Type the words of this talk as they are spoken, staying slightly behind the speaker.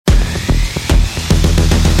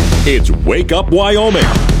It's Wake Up Wyoming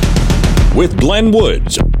with Glenn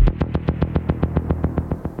Woods.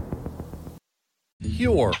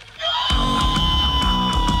 Your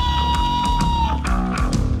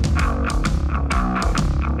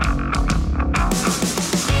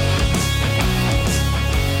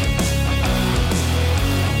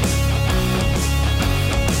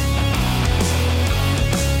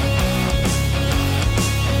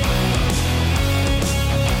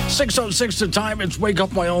 6:06 the time. It's Wake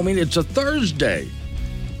Up Wyoming. It's a Thursday.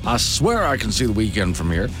 I swear I can see the weekend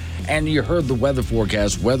from here. And you heard the weather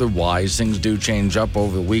forecast. Weather-wise, things do change up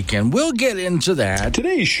over the weekend. We'll get into that.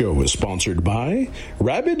 Today's show is sponsored by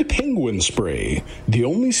Rabid Penguin Spray, the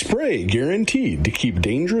only spray guaranteed to keep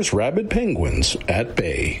dangerous rabid penguins at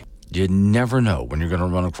bay. You never know when you're going to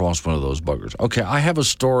run across one of those buggers. Okay, I have a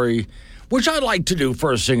story, which I like to do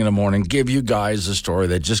first thing in the morning, give you guys a story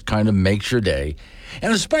that just kind of makes your day,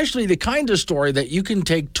 and especially the kind of story that you can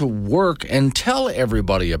take to work and tell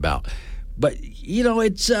everybody about. But, you know,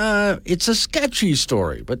 it's a sketchy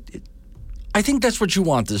story, but I think that's what you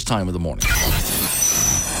want this time of the morning.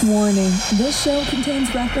 Warning, this show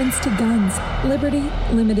contains reference to guns, liberty,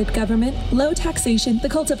 limited government, low taxation, the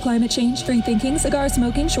cult of climate change, free thinking, cigar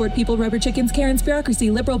smoking, short people, rubber chickens, Karen's, bureaucracy,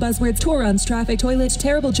 liberal buzzwords, tour runs, traffic, toilets,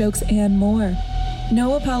 terrible jokes, and more.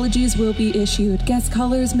 No apologies will be issued. Guest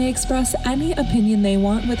callers may express any opinion they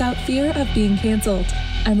want without fear of being canceled.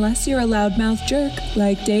 Unless you're a loudmouth jerk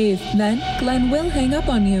like Dave, then Glenn will hang up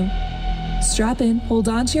on you. Strap in, hold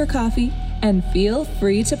on to your coffee, and feel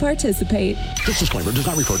free to participate. This disclaimer does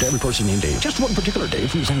not refer to every person named Dave, just one particular Dave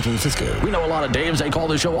from San Francisco. We know a lot of Daves. They call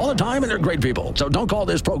this show all the time, and they're great people. So don't call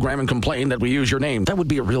this program and complain that we use your name. That would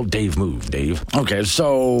be a real Dave move, Dave. Okay,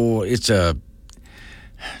 so it's a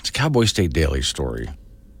Cowboy State Daily story.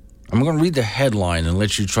 I'm going to read the headline and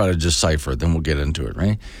let you try to decipher it, then we'll get into it,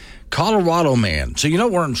 right? Colorado man. So you know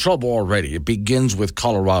we're in trouble already. It begins with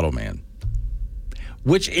Colorado man,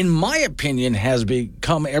 which in my opinion has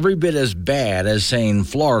become every bit as bad as saying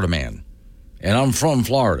Florida man. And I'm from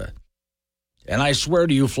Florida. And I swear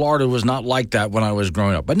to you, Florida was not like that when I was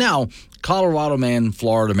growing up. But now, Colorado man,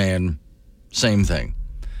 Florida man, same thing.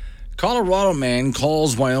 Colorado man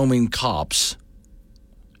calls Wyoming cops.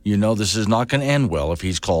 You know this is not going to end well if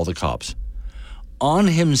he's called the cops. On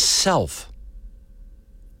himself.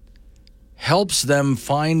 Helps them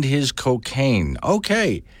find his cocaine.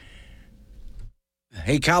 Okay.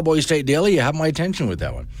 Hey, Cowboy State Daily, you have my attention with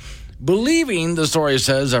that one. Believing, the story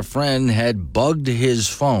says, a friend had bugged his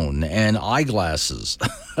phone and eyeglasses.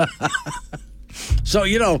 So,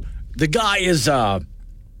 you know, the guy is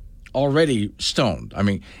already stoned. I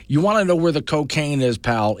mean, you want to know where the cocaine is,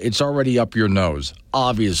 pal? It's already up your nose,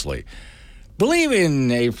 obviously.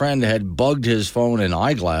 Believing a friend had bugged his phone and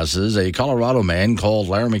eyeglasses, a Colorado man called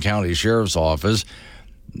Laramie County Sheriff's Office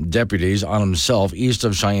deputies on himself east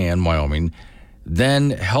of Cheyenne, Wyoming,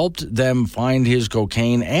 then helped them find his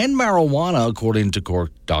cocaine and marijuana, according to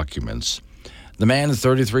court documents. The man,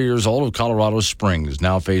 33 years old, of Colorado Springs,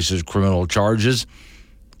 now faces criminal charges,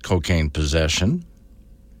 cocaine possession.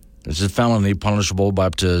 This is felony punishable by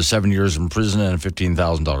up to 7 years in prison and a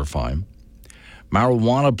 $15,000 fine.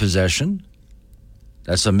 Marijuana possession,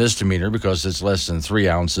 that's a misdemeanor because it's less than 3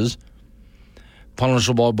 ounces,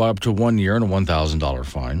 punishable by up to 1 year and a $1,000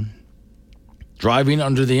 fine. Driving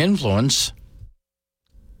under the influence,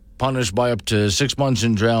 punished by up to 6 months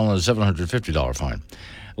in jail and a $750 fine.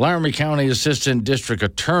 Laramie County Assistant District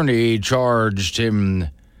Attorney charged him,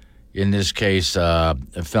 in this case, a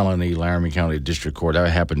felony, Laramie County District Court. That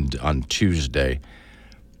happened on Tuesday.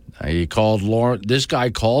 This guy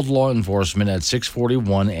called law enforcement at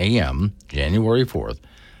 6:41 a.m., January 4th,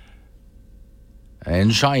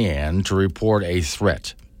 in Cheyenne to report a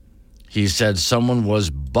threat. He said someone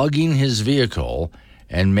was bugging his vehicle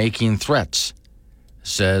and making threats.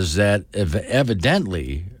 Says that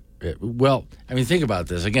evidently, well, I mean, think about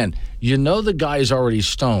this. Again, you know the guy's already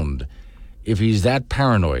stoned if he's that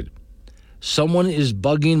paranoid. Someone is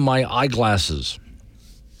bugging my eyeglasses.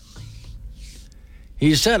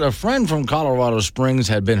 He said a friend from Colorado Springs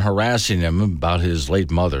had been harassing him about his late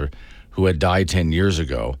mother, who had died 10 years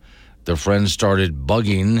ago. The friend started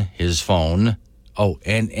bugging his phone,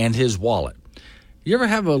 and his wallet. You ever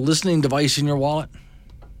have a listening device in your wallet?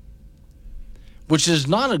 Which is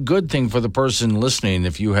not a good thing for the person listening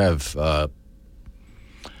if you have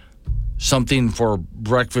something for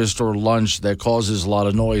breakfast or lunch that causes a lot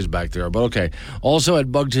of noise back there. But okay. Also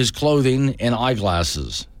had bugged his clothing and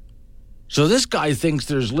eyeglasses. So this guy thinks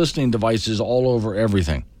there's listening devices all over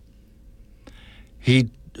everything. He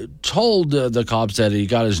told the cops that he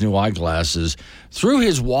got his new eyeglasses, threw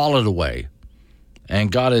his wallet away,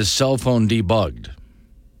 and got his cell phone debugged.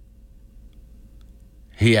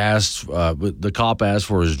 The cop asked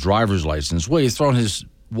for his driver's license. Well, he's thrown his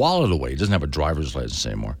wallet away. He doesn't have a driver's license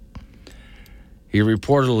anymore. He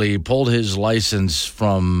reportedly pulled his license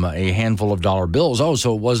from a handful of dollar bills. Oh,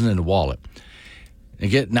 so it wasn't in the wallet.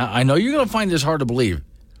 Again, now, I know you're going to find this hard to believe.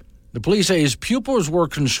 The police say his pupils were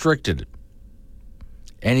constricted,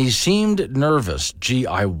 and he seemed nervous. Gee,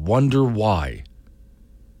 I wonder why.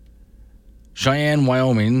 Cheyenne,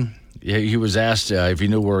 Wyoming, he was asked if he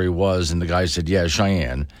knew where he was, and the guy said, yeah,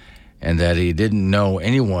 Cheyenne, and that he didn't know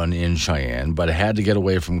anyone in Cheyenne, but had to get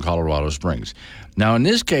away from Colorado Springs. Now, in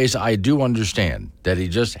this case, I do understand that he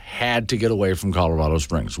just had to get away from Colorado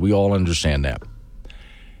Springs. We all understand that.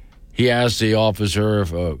 He asked the officer,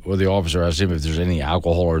 the officer asked him if there's any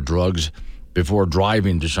alcohol or drugs before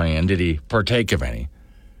driving to Cheyenne. Did he partake of any?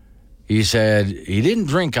 He said he didn't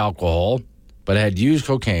drink alcohol, but had used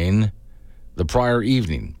cocaine the prior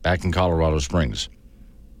evening back in Colorado Springs.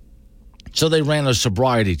 So they ran a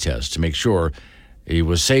sobriety test to make sure he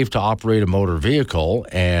was safe to operate a motor vehicle,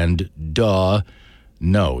 and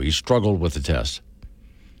no, he struggled with the test.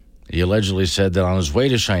 He allegedly said that on his way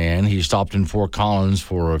to Cheyenne, he stopped in Fort Collins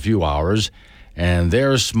for a few hours and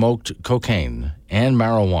there smoked cocaine and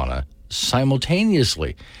marijuana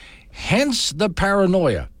simultaneously, hence the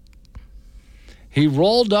paranoia. He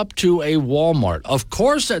rolled up to a Walmart. Of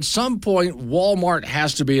course, at some point, Walmart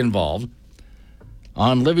has to be involved,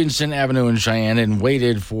 on Livingston Avenue in Cheyenne, and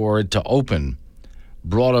waited for it to open.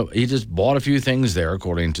 He just bought a few things there,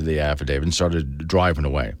 according to the affidavit, and started driving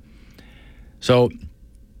away. So,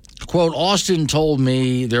 quote, Austin told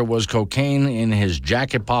me there was cocaine in his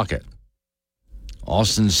jacket pocket.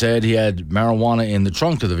 Austin said he had marijuana in the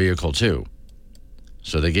trunk of the vehicle, too.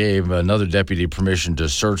 So they gave another deputy permission to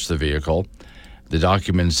search the vehicle. The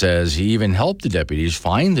document says he even helped the deputies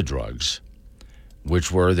find the drugs,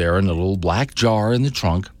 which were there in a little black jar in the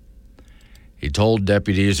trunk. He told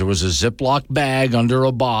deputies there was a Ziploc bag under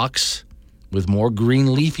a box with more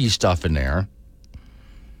green leafy stuff in there.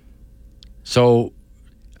 So,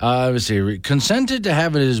 let's see, consented to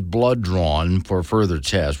having his blood drawn for further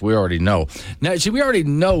tests. We already know. Now, see, we already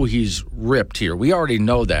know he's ripped here. We already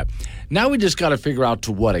know that. Now we just got to figure out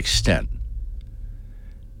to what extent.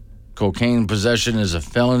 Cocaine possession is a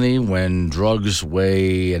felony when drugs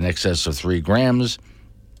weigh in excess of 3 grams.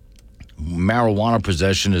 Marijuana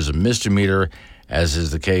possession is a misdemeanor, as is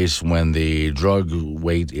the case when the drug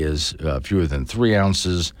weight is fewer than 3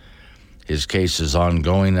 ounces. His case is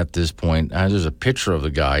ongoing at this point. There's a picture of the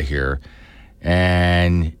guy here,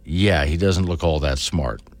 and yeah, he doesn't look all that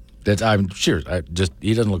smart. I'm sure,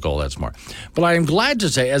 he doesn't look all that smart. But I am glad to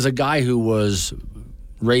say, as a guy who was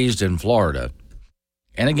raised in Florida,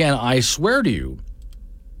 and again, I swear to you,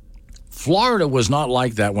 Florida was not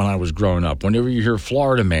like that when I was growing up. Whenever you hear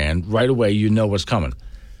Florida man, right away you know what's coming.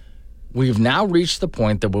 We've now reached the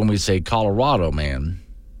point that when we say Colorado man,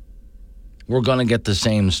 we're going to get the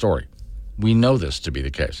same story. We know this to be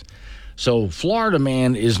the case. So Florida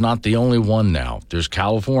man is not the only one now. There's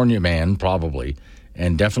California man, probably,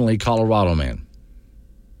 and definitely Colorado man.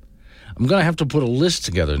 I'm going to have to put a list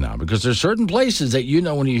together now, because there's certain places that you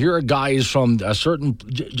know when you hear a guy is from a certain,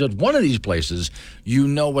 just one of these places, you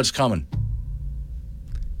know what's coming.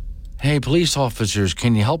 Hey, police officers,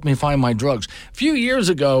 can you help me find my drugs? A few years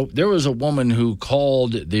ago, there was a woman who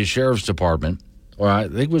called the sheriff's department, or I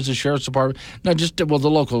think it was the sheriff's department, no, the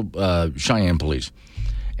local Cheyenne police,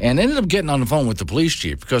 and ended up getting on the phone with the police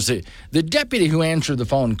chief, because the deputy who answered the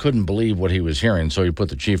phone couldn't believe what he was hearing, so he put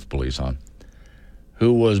the chief of police on,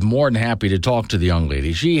 who was more than happy to talk to the young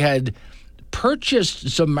lady. She had purchased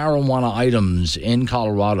some marijuana items in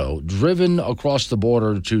Colorado, driven across the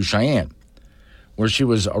border to Cheyenne, where she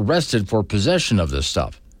was arrested for possession of this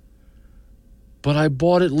stuff. But I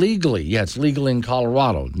bought it legally. Yeah, it's legal in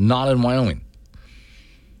Colorado, not in Wyoming.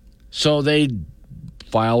 So they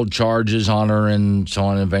filed charges on her and so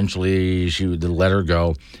on. Eventually, she would let her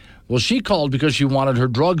go. Well, she called because she wanted her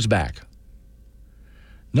drugs back.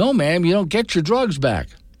 No, ma'am, you don't get your drugs back.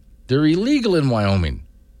 They're illegal in Wyoming.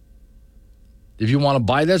 If you want to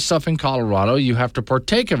buy that stuff in Colorado, you have to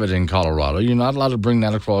partake of it in Colorado. You're not allowed to bring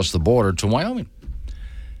that across the border to Wyoming.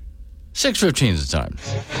 6:15 is the time.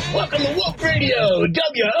 Welcome to Woke Radio,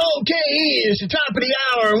 WOKE. It's the top of the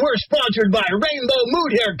hour, and we're sponsored by Rainbow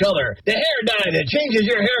Mood Hair Color, the hair dye that changes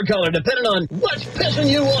your hair color depending on what's pissing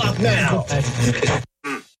you off now.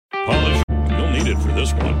 Polish, you'll need it for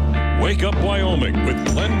this one. Wake Up Wyoming with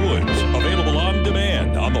Glenn Woods, available on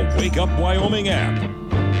demand on the Wake Up Wyoming app.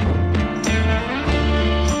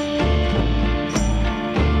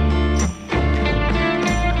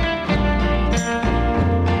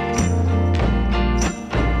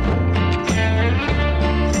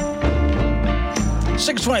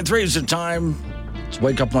 6:23 is the time. It's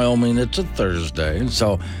Wake Up Wyoming. It's a Thursday.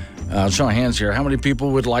 So, show of hands here. How many people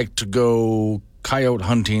would like to go coyote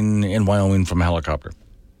hunting in Wyoming from a helicopter?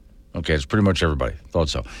 Okay, it's pretty much everybody. Thought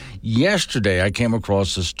so. Yesterday, I came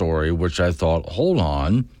across a story which I thought, hold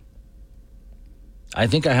on. I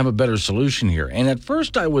think I have a better solution here. And at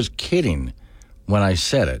first, I was kidding when I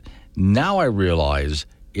said it. Now I realize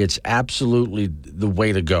it's absolutely the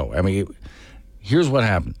way to go. I mean, here's what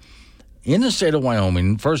happened. In the state of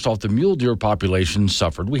Wyoming, first off, the mule deer population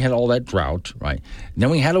suffered. We had all that drought, right? And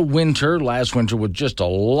then we had a winter, last winter, with just a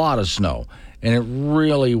lot of snow. And it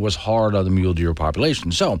really was hard on the mule deer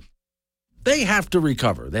population. So they have to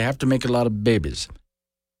recover. They have to make a lot of babies,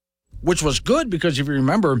 which was good because if you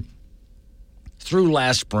remember, through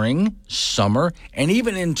last spring, summer, and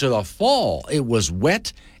even into the fall, it was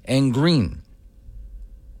wet and green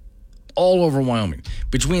all over Wyoming.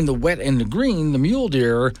 Between the wet and the green, the mule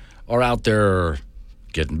deer are out there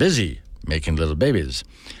getting busy, making little babies.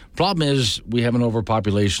 Problem is, we have an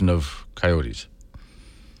overpopulation of coyotes.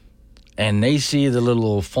 And they see the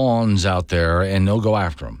little fawns out there, and they'll go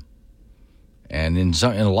after them. And in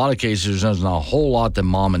a lot of cases, there's not a whole lot that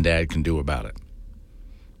mom and dad can do about it.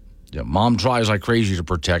 Yeah, mom tries like crazy to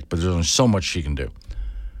protect, but there's only so much she can do.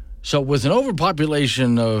 So with an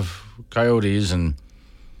overpopulation of coyotes and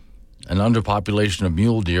an underpopulation of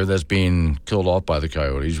mule deer that's being killed off by the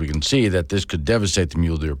coyotes, we can see that this could devastate the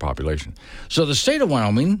mule deer population. So the state of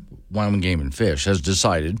Wyoming, Wyoming Game and Fish, has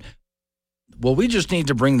decided, well, we just need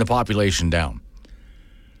to bring the population down.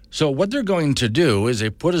 So what they're going to do is they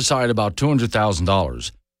put aside about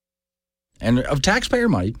 $200,000 and of taxpayer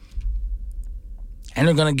money, and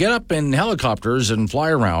they're going to get up in helicopters and fly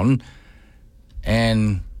around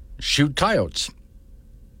and shoot coyotes.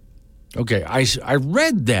 Okay, I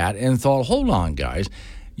read that and thought, hold on, guys.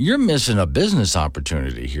 You're missing a business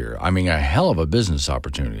opportunity here. I mean, a hell of a business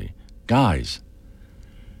opportunity. Guys,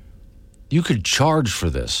 you could charge for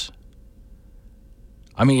this.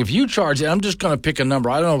 I mean, if you charge, I'm just going to pick a number.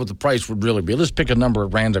 I don't know what the price would really be. Let's pick a number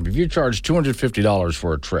at random. If you charge $250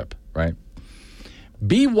 for a trip, right?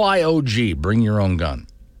 BYOG, bring your own gun.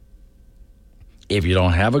 If you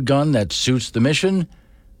don't have a gun that suits the mission,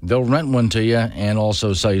 they'll rent one to you and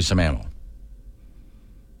also sell you some ammo.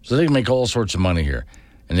 So they can make all sorts of money here.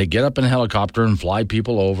 And they get up in a helicopter and fly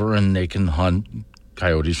people over, and they can hunt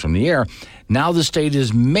coyotes from the air. Now the state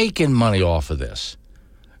is making money off of this,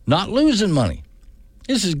 not losing money.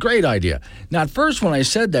 This is a great idea. Now, at first, when I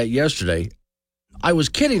said that yesterday, I was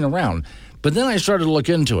kidding around. But then I started to look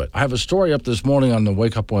into it. I have a story up this morning on the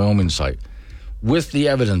Wake Up Wyoming site with the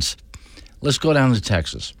evidence. Let's go down to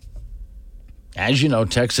Texas. As you know,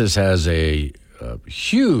 Texas has a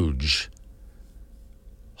huge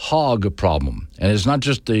hog problem. And it's not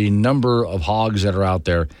just the number of hogs that are out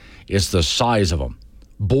there, it's the size of them.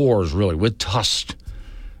 Boars, really, with tusks.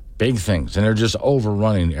 Big things. And they're just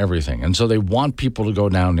overrunning everything. And so they want people to go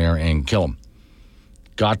down there and kill them.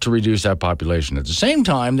 Got to reduce that population. At the same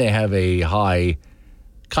time, they have a high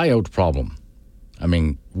coyote problem. I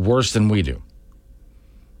mean, worse than we do.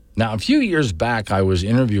 Now, a few years back, I was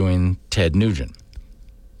interviewing Ted Nugent.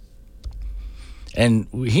 And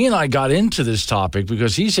he and I got into this topic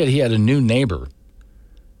because he said he had a new neighbor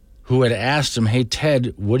who had asked him, hey,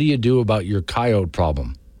 Ted, what do you do about your coyote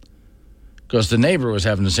problem? Because the neighbor was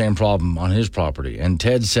having the same problem on his property. And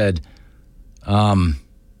Ted said, I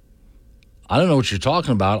don't know what you're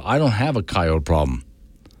talking about. I don't have a coyote problem.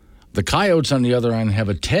 The coyotes, on the other hand, have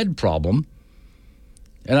a Ted problem.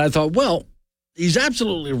 And I thought, well, he's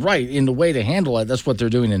absolutely right in the way to handle it. That's what they're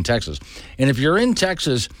doing in Texas. And if you're in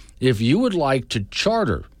Texas, if you would like to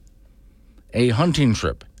charter a hunting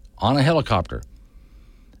trip on a helicopter,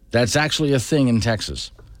 that's actually a thing in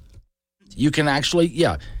Texas. You can actually,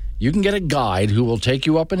 you can get a guide who will take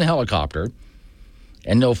you up in a helicopter,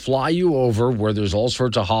 and they'll fly you over where there's all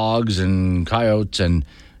sorts of hogs and coyotes, and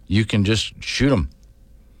you can just shoot them.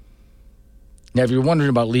 Now, if you're wondering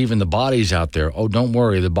about leaving the bodies out there, don't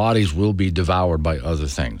worry. The bodies will be devoured by other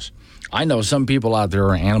things. I know some people out there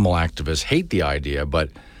are animal activists, hate the idea, but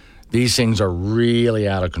these things are really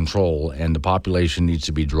out of control, and the population needs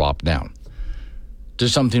to be dropped down to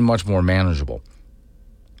something much more manageable.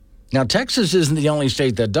 Now, Texas isn't the only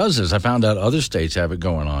state that does this. I found out other states have it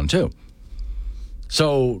going on, too.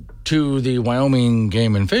 So to the Wyoming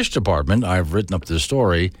Game and Fish Department, I've written up this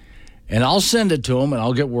story, and I'll send it to them, and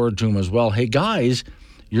I'll get word to them as well. Hey, guys,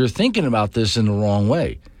 you're thinking about this in the wrong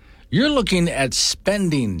way. You're looking at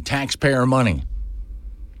spending taxpayer money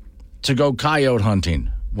to go coyote hunting.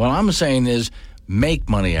 What I'm saying is make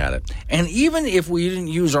money at it. And even if we didn't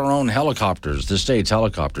use our own helicopters, the state's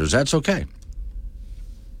helicopters, that's okay.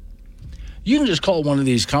 You can just call one of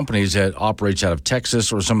these companies that operates out of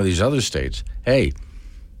Texas or some of these other states. Hey,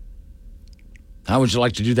 how would you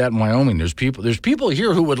like to do that in Wyoming? There's people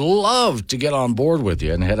here who would love to get on board with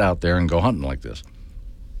you and head out there and go hunting like this.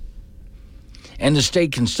 And the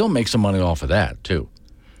state can still make some money off of that, too.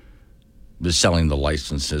 With selling the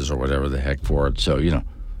licenses or whatever the heck for it. So,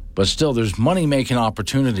 but still, there's money-making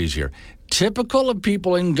opportunities here. Typical of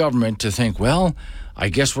people in government to think, well, I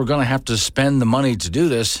guess we're going to have to spend the money to do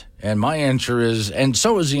this. And my answer is, and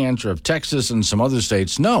so is the answer of Texas and some other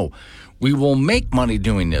states, no, we will make money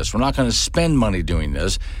doing this. We're not going to spend money doing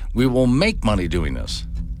this. We will make money doing this.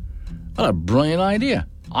 What a brilliant idea.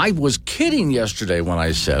 I was kidding yesterday when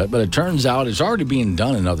I said it, but it turns out it's already being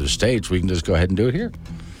done in other states. We can just go ahead and do it here.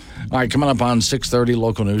 All right, coming up on 6:30,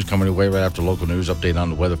 local news, coming away right after local news, update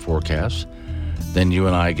on the weather forecast. Then you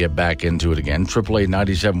and I get back into it again.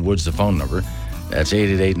 888-97-WOODS, the phone number. That's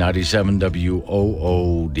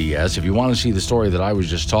 888-97-WOODS. If you want to see the story that I was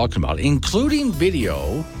just talking about, including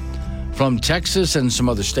video from Texas and some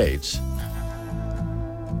other states,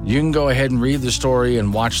 you can go ahead and read the story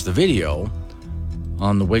and watch the video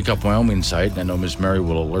on the Wake Up Wyoming site. I know Miss Mary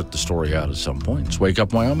will alert the story out at some point. It's Wake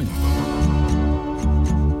Up Wyoming.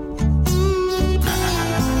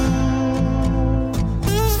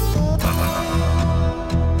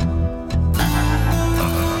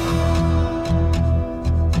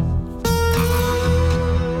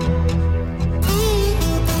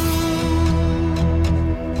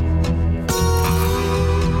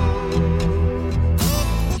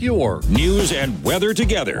 News and weather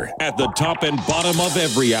together at the top and bottom of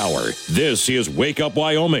every hour. This is Wake Up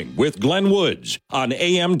Wyoming with Glenn Woods on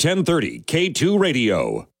AM 1030 K2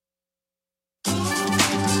 Radio.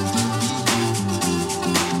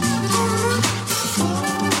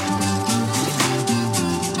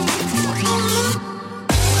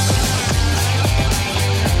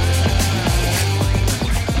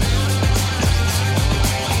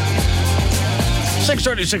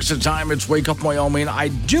 .36 the time. It's Wake Up Wyoming. I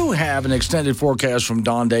do have an extended forecast from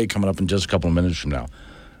Dawn Day coming up in just a couple of minutes from now.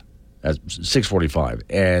 That's 6:45.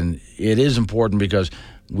 And it is important because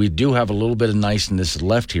we do have a little bit of niceness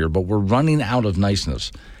left here, but we're running out of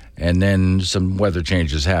niceness. And then some weather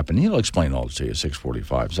changes happen. He'll explain all this to you at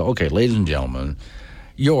 6:45. So, okay, ladies and gentlemen,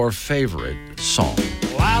 your favorite song.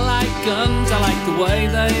 Well, I like guns. I like the way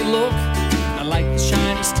they look. I like the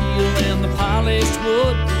shiny steel and the polished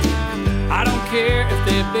wood. I don't care if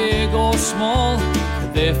they're big or small,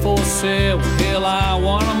 if they're for sale, hell, I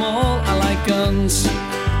want them all. I like guns,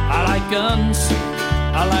 I like guns,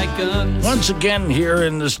 I like guns. Once again, here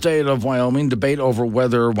in the state of Wyoming, debate over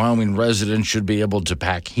whether Wyoming residents should be able to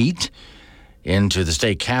pack heat into the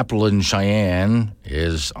state capital in Cheyenne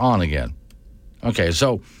is on again. Okay,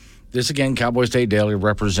 so this again, Cowboy State Daily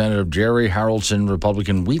Representative Jerry Harrelson,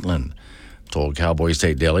 Republican Wheatland, told Cowboy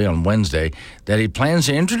State Daily on Wednesday that he plans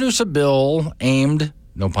to introduce a bill aimed,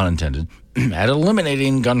 no pun intended, at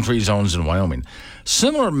eliminating gun-free zones in Wyoming.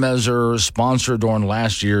 Similar measure sponsored during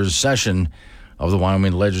last year's session of the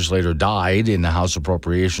Wyoming legislature died in the House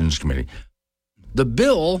Appropriations Committee. The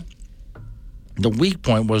bill, the weak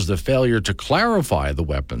point was the failure to clarify the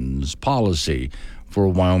weapons policy for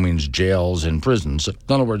Wyoming's jails and prisons. In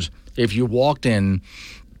other words, if you walked in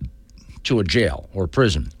to a jail or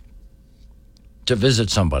prison to visit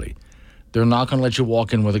somebody, they're not going to let you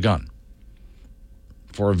walk in with a gun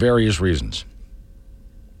for various reasons.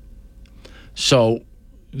 So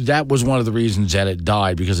that was one of the reasons that it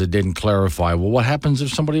died, because it didn't clarify, well, what happens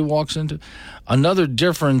if somebody walks into... Another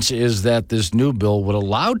difference is that this new bill would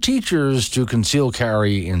allow teachers to conceal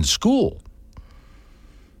carry in school.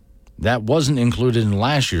 That wasn't included in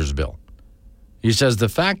last year's bill. He says the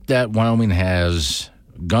fact that Wyoming has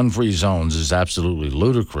gun-free zones is absolutely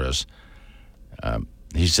ludicrous.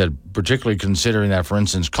 He said, particularly considering that, for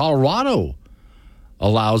instance, Colorado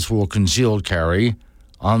allows for concealed carry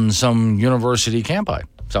on some university campi.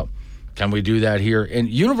 So can we do that here? And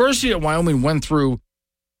University of Wyoming went through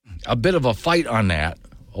a bit of a fight on that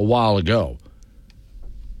a while ago,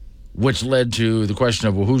 which led to the question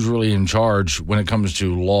of, well, who's really in charge when it comes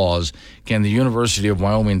to laws? Can the University of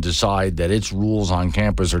Wyoming decide that its rules on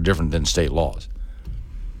campus are different than state laws?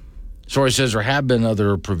 So he says there have been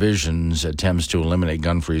other provisions, attempts to eliminate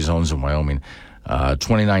gun-free zones in Wyoming.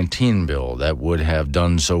 2019 bill that would have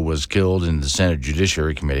done so was killed in the Senate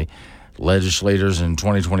Judiciary Committee. Legislators in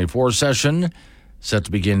 2024 session set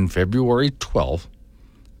to begin February 12th.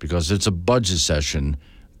 Because it's a budget session,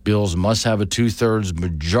 bills must have a 2/3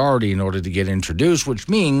 majority in order to get introduced, which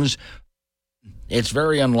means it's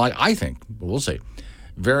very unlikely, I think, but we'll see,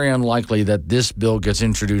 very unlikely that this bill gets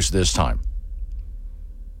introduced this time.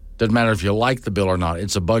 Doesn't matter if you like the bill or not.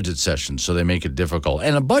 It's a budget session, so they make it difficult.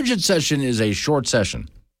 And a budget session is a short session.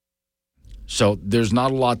 So there's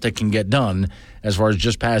not a lot that can get done as far as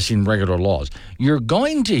just passing regular laws. You're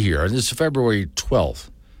going to hear, this is February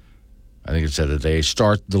 12th, I think it said that they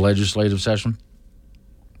start the legislative session.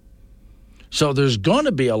 So there's going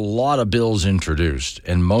to be a lot of bills introduced,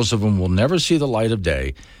 and most of them will never see the light of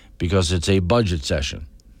day because it's a budget session.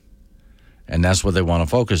 And that's what they want to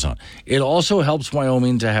focus on. It also helps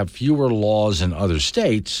Wyoming to have fewer laws in other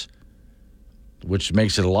states, which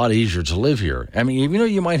makes it a lot easier to live here. I mean, even though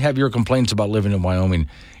you might have your complaints about living in Wyoming,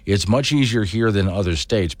 it's much easier here than other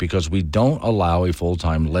states because we don't allow a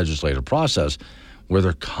full-time legislative process where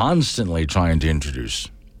they're constantly trying to introduce.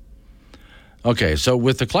 Okay, so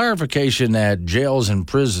with the clarification that jails and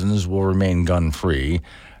prisons will remain gun-free,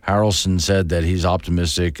 Harrelson said that he's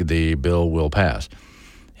optimistic the bill will pass.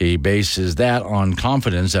 He bases that on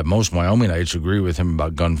confidence that most Wyomingites agree with him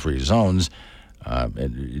about gun-free zones.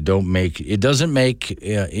 It doesn't make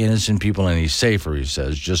innocent people any safer, he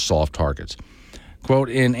says, just soft targets. Quote,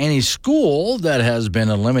 in any school that has been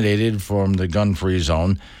eliminated from the gun-free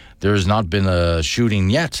zone, there has not been a shooting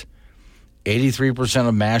yet. 83%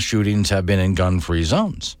 of mass shootings have been in gun-free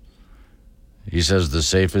zones. He says the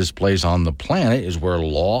safest place on the planet is where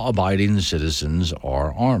law-abiding citizens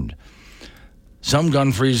are armed. Some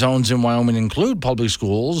gun-free zones in Wyoming include public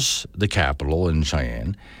schools, the Capitol in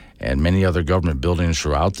Cheyenne, and many other government buildings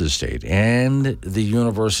throughout the state, and the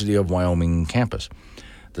University of Wyoming campus.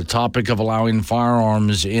 The topic of allowing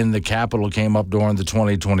firearms in the Capitol came up during the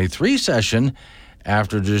 2023 session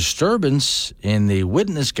after disturbance in the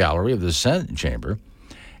witness gallery of the Senate chamber.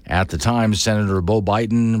 At the time, Senator Bo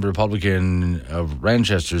Biden, Republican of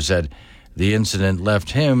Ranchester, said the incident left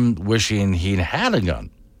him wishing he'd had a gun.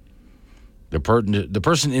 The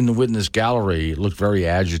person in the witness gallery looked very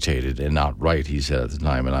agitated and not right, he said at the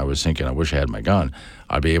time, and I was thinking, I wish I had my gun.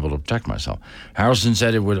 I'd be able to protect myself. Harrelson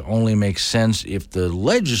said it would only make sense if the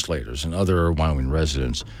legislators and other Wyoming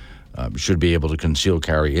residents should be able to conceal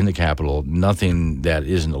carry in the Capitol, nothing that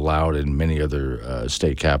isn't allowed in many other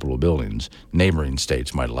state Capitol buildings. Neighboring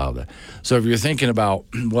states might allow that. So if you're thinking about,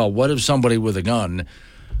 well, what if somebody with a gun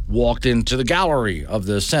walked into the gallery of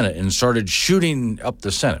the Senate and started shooting up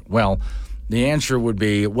the Senate? Well, the answer would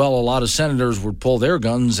be, well, a lot of senators would pull their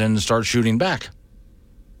guns and start shooting back.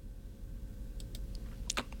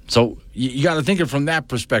 So you got to think it from that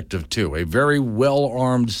perspective, too. A very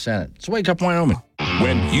well-armed Senate. So wake up, Wyoming.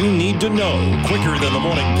 When you need to know quicker than the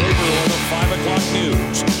morning paper or the 5 o'clock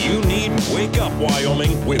news, you need Wake Up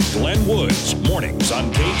Wyoming with Glenn Woods. Mornings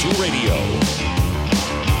on K2 Radio.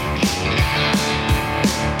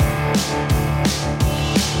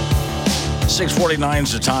 6:49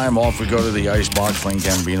 is the time. Off we go to the icebox. Frank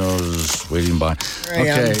Gambino's waiting by.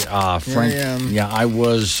 Okay, Frank. Yeah, I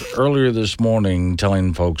was earlier this morning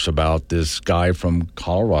telling folks about this guy from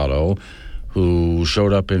Colorado who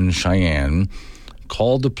showed up in Cheyenne,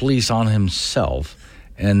 called the police on himself,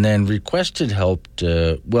 and then requested help.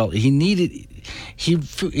 He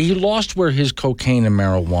lost where his cocaine and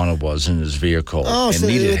marijuana was in his vehicle and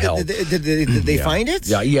needed help. Did they find it?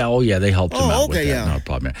 Yeah, they helped him out with that. Yeah. No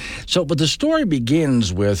problem. So, but the story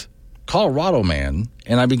begins with Colorado man,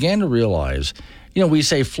 and I began to realize, we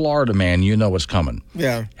say Florida man, you know what's coming.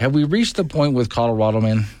 Yeah. Have we reached the point with Colorado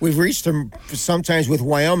man? We've reached them sometimes with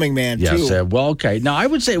Wyoming man, too. Yes, well, okay. Now, I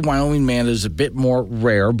would say Wyoming man is a bit more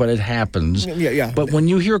rare, but it happens. Yeah. But when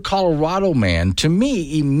you hear Colorado man, to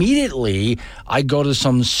me, immediately, I go to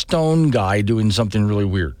some stone guy doing something really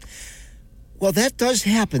weird. Well, that does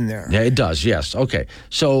happen there. Yeah, it does, yes. Okay.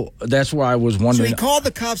 So that's where I was wondering. So he called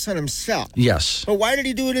the cops on himself. Yes. But why did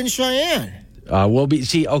he do it in Cheyenne?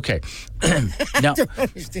 Okay. Now,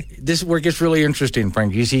 this is where it gets really interesting,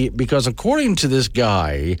 Frank. You see, because according to this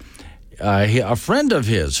guy, a friend of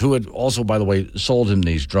his, who had also, by the way, sold him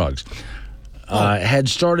these drugs, had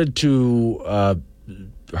started to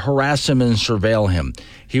harass him and surveil him.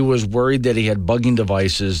 He was worried that he had bugging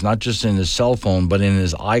devices, not just in his cell phone, but in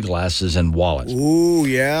his eyeglasses and wallet. Ooh,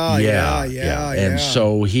 yeah. And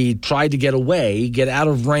so he tried to get away, get out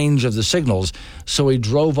of range of the signals, so he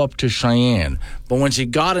drove up to Cheyenne. But once he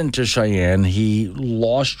got into Cheyenne, he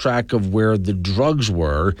lost track of where the drugs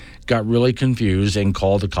were, got really confused, and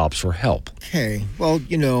called the cops for help. Okay. Well,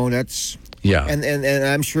 that's... Yeah. And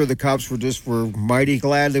I'm sure the cops were mighty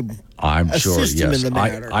glad to assist him in the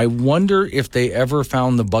matter. I wonder if they ever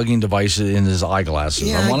found the bugging devices in his eyeglasses.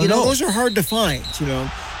 Yeah, I want to know. Those are hard to find,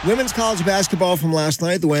 Women's college basketball from last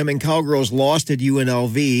night. The Wyoming Cowgirls lost at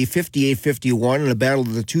UNLV 58-51 in a battle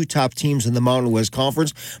of the two top teams in the Mountain West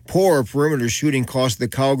Conference. Poor perimeter shooting cost the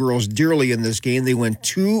Cowgirls dearly in this game. They went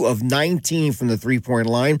 2 of 19 from the three-point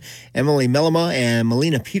line. Emily Melema and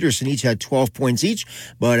Melina Peterson each had 12 points each,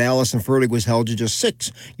 but Allison Fertig was held to just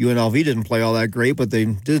 6. UNLV didn't play all that great, but they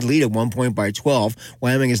did lead at 1 point by 12.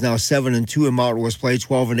 Wyoming is now 7-2 in Mountain West play,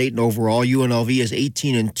 12-8 in overall. UNLV is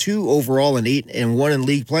 18-2 overall and 8-1 in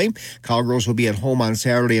league play. Cowgirls will be at home on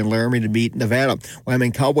Saturday in Laramie to meet Nevada.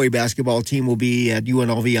 Wyoming Cowboy basketball team will be at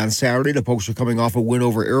UNLV on Saturday. The Pokes are coming off a win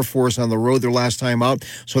over Air Force on the road their last time out,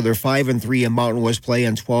 so they're 5-3 in Mountain West play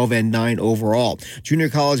and 12-9 overall. Junior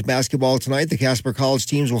college basketball tonight. The Casper College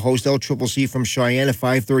teams will host LCCC from Cheyenne at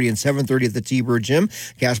 5:30 and 7:30 at the T-Bird Gym.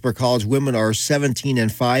 Casper College women are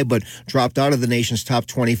 17-5, but dropped out of the nation's top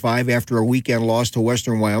 25 after a weekend loss to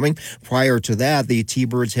Western Wyoming. Prior to that, the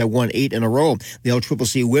T-Birds have won 8 in a row. The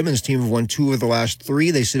LCCC women's team have won 2 of the last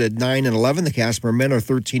 3. They sit at 9-11. The Casper men are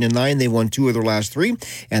 13-9. They won 2 of their last 3.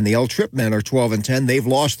 And the L-Trip men are 12-10. They've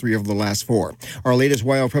lost 3 of the last 4. Our latest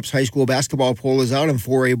Wild Preps High School basketball poll is out. In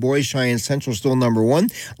 4A boys, Cheyenne Central still number 1.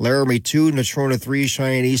 Laramie 2, Natrona 3,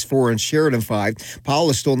 Cheyenne East 4, and Sheridan 5.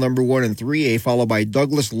 Powell is still number 1 in 3A, followed by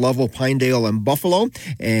Douglas, Lovell, Pinedale, and Buffalo.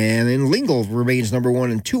 And then Lingle remains number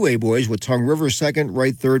 1 in 2A boys, with Tongue River 2nd,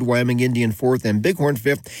 Wright 3rd, Wyoming Indian 4th, and Bighorn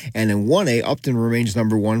 5th. And in 1A, Upton remains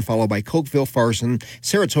number 1, followed by Cokeville, Farson,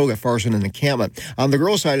 Saratoga, Farson, and Encampment. On the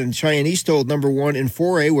girls' side, in Cheyenne East still number 1 in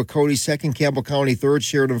 4A, with Cody 2nd, Campbell County 3rd,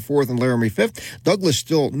 Sheridan 4th, and Laramie 5th. Douglas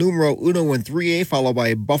still numero uno in 3A, followed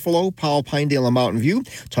by Buffalo, Powell, Pinedale, and Mountain View.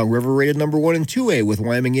 Tongue River rated number 1 in 2A, with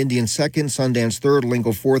Wyoming Indian 2nd, Sundance 3rd,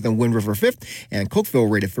 Lingle 4th, and Wind River 5th. And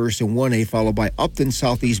Cokeville rated 1st in 1A, followed by Upton,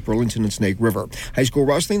 Southeast, Burlington, and Snake River. High school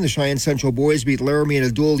wrestling, the Cheyenne Central boys beat Laramie in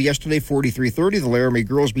a duel yesterday, 43-30. The Laramie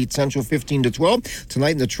girls beat Central 15-12.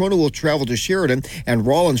 Tonight, Natrona will travel to Sheridan, and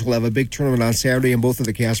Rawlins will have a big tournament on Saturday, and both of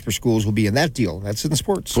the Casper schools will be in that deal. That's in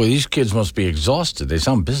sports. Boy, these kids must be exhausted. They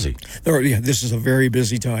sound busy. This is a very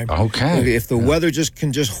busy time. Okay. If the weather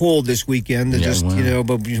can hold this weekend,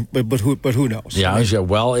 but who knows? Yeah,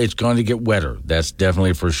 well, it's going to get wetter. That's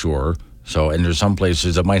definitely for sure. So, and there's some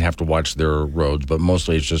places that might have to watch their roads, but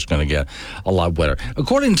mostly it's just going to get a lot wetter.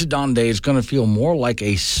 According to Don Day, it's going to feel more like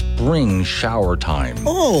a spring shower time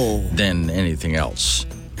than anything else.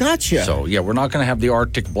 Gotcha. So, yeah, we're not going to have the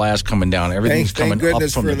Arctic blast coming down. Everything's coming up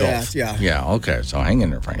from the Gulf. Yeah, okay. So hang in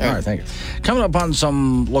there, Frank. All right, thank you. Coming up on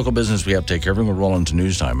some local business we have to take care of. We'll roll into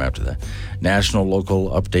news time after that. National local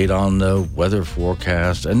update on the weather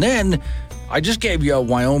forecast. And then I just gave you a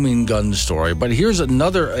Wyoming gun story, but here's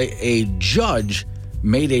another. A judge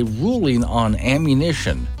made a ruling on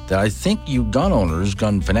ammunition that I think you gun owners,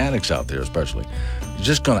 gun fanatics out there especially, you're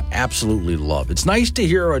just going to absolutely love. It's nice to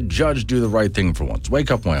hear a judge do the right thing for once.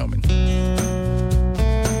 Wake up, Wyoming.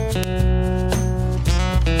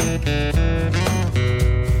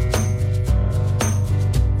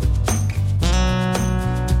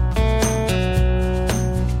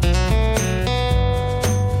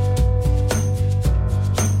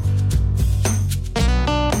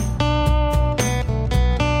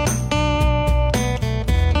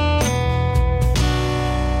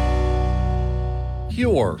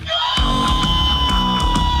 Your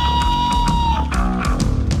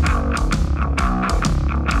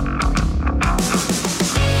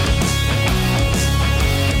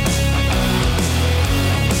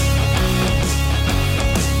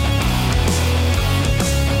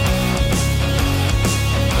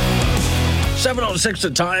 7:06 the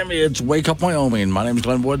time. It's Wake Up Wyoming. My name is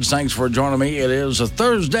Glenn Woods. Thanks for joining me. It is a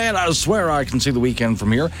Thursday, and I swear I can see the weekend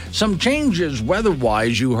from here. Some changes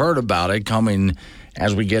weather-wise. You heard about it coming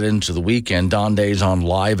as we get into the weekend. Don Day's on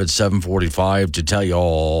live at 7:45 to tell you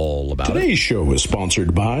all about it. Today's show is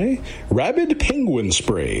sponsored by Rabid Penguin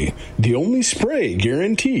Spray, the only spray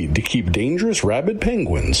guaranteed to keep dangerous rabid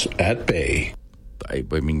penguins at bay. I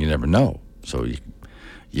mean, you never know. So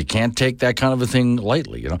you can't take that kind of a thing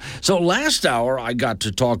lightly, you know. So last hour, I got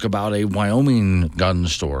to talk about a Wyoming gun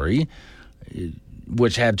story,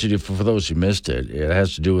 which had to do, for those who missed it, it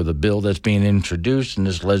has to do with a bill that's being introduced in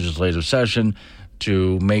this legislative session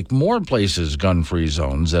to make more places gun-free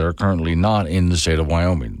zones that are currently not in the state of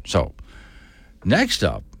Wyoming. So next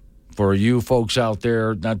up, for you folks out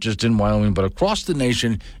there, not just in Wyoming, but across the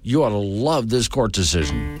nation, you ought to love this court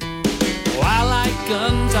decision. Well, I like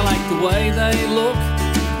guns, I like the way they look.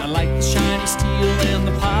 I like the shiny steel and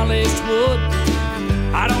the polished wood.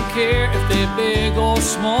 I don't care if they're big or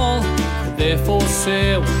small. If they're for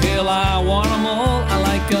sale, hell, I want them all. I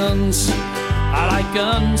like guns, I like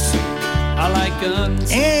guns, I like guns.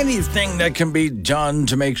 Anything that can be done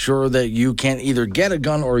to make sure that you can't either get a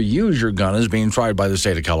gun or use your gun is being tried by the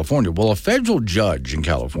state of California. Well, a federal judge in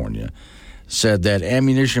California said that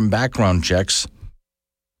ammunition background checks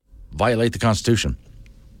violate the Constitution.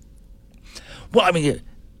 Well, I mean,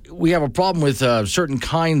 we have a problem with certain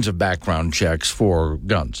kinds of background checks for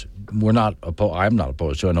guns. I'm not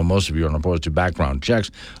opposed to. I know most of you aren't opposed to background checks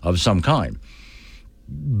of some kind.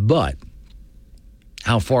 But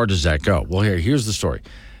how far does that go? Well, here's the story.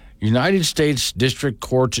 United States District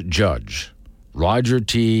Court Judge Roger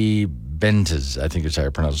T. Bentes, I think it's how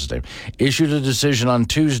you pronounce his name, issued a decision on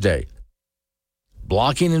Tuesday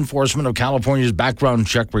blocking enforcement of California's background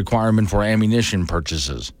check requirement for ammunition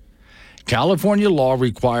purchases. California law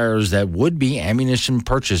requires that would-be ammunition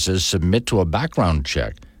purchases submit to a background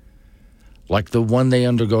check like the one they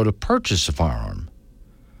undergo to purchase a firearm.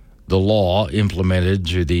 The law implemented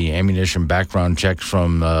to the ammunition background checks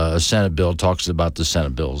from a Senate bill talks about the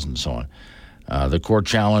Senate bills and so on. The court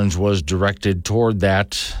challenge was directed toward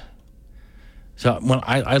that. So when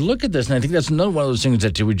I look at this, and I think that's another one of those things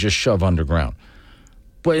that you would just shove underground.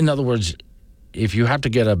 But in other words, if you have to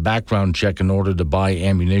get a background check in order to buy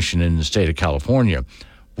ammunition in the state of California,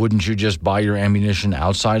 wouldn't you just buy your ammunition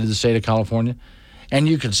outside of the state of California? And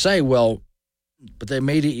you could say, well, but they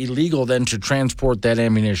made it illegal then to transport that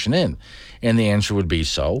ammunition in. And the answer would be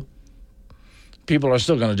so. People are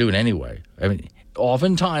still going to do it anyway. I mean,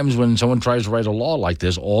 oftentimes when someone tries to write a law like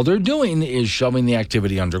this, all they're doing is shoving the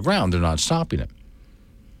activity underground. They're not stopping it.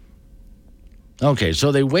 Okay,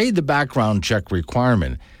 so they weighed the background check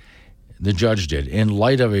requirement, the judge did, in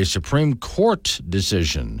light of a Supreme Court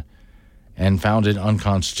decision and found it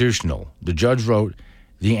unconstitutional. The judge wrote,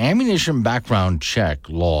 the ammunition background check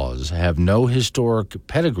laws have no historic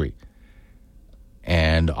pedigree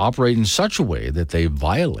and operate in such a way that they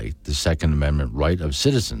violate the Second Amendment right of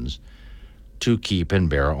citizens to keep and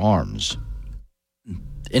bear arms.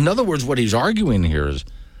 In other words, what he's arguing here is,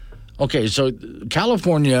 okay, so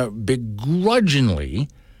California begrudgingly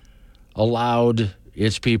allowed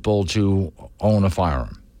its people to own a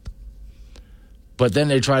firearm. But then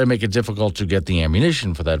they try to make it difficult to get the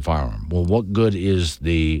ammunition for that firearm. Well, what good is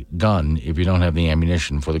the gun if you don't have the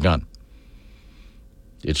ammunition for the gun?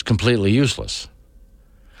 It's completely useless.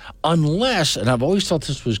 Unless, and I've always thought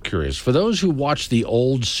this was curious, for those who watched the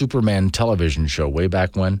old Superman television show way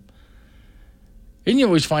back when, and you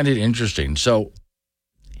always find it interesting. So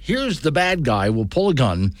here's the bad guy will pull a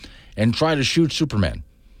gun and try to shoot Superman.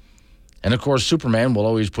 And, of course, Superman will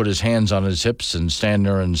always put his hands on his hips and stand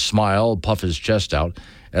there and smile, puff his chest out,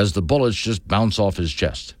 as the bullets just bounce off his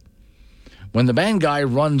chest. When the bad guy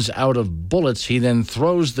runs out of bullets, he then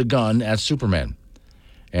throws the gun at Superman.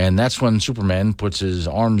 And that's when Superman puts his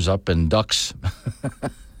arms up and ducks.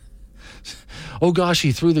 Oh, gosh,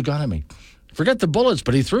 he threw the gun at me. Forget the bullets,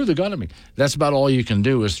 but he threw the gun at me. That's about all you can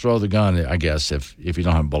do is throw the gun, I guess, if you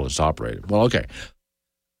don't have bullets to operate it. Well, okay.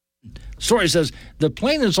 Story says, the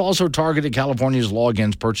plaintiffs also targeted California's law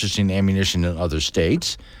against purchasing ammunition in other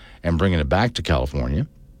states and bringing it back to California.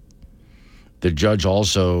 The judge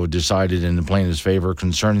also decided in the plaintiff's favor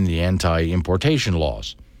concerning the anti-importation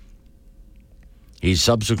laws. He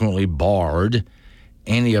subsequently barred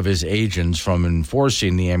any of his agents from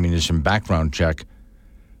enforcing the ammunition background check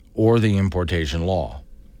or the importation law.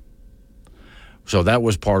 So that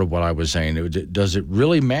was part of what I was saying. Does it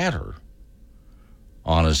really matter?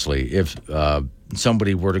 Honestly, if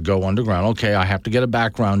somebody were to go underground, okay, I have to get a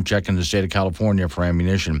background check in the state of California for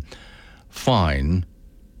ammunition. Fine.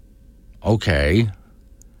 Okay.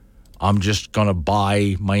 I'm just going to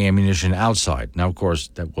buy my ammunition outside. Now, of course,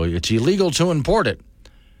 it's illegal to import it.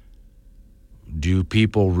 Do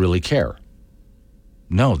people really care?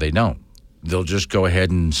 No, they don't. They'll just go ahead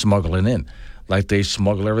and smuggle it in like they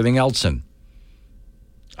smuggle everything else in.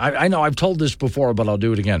 I know I've told this before, but I'll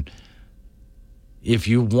do it again. If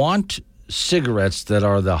you want cigarettes that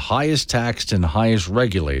are the highest taxed and highest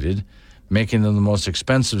regulated, making them the most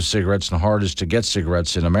expensive cigarettes and hardest to get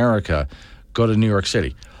cigarettes in America, go to New York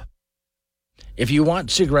City. If you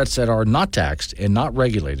want cigarettes that are not taxed and not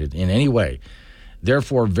regulated in any way,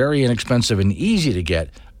 therefore very inexpensive and easy to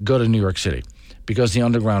get, go to New York City, because the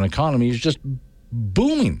underground economy is just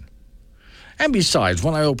booming. And besides,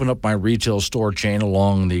 when I open up my retail store chain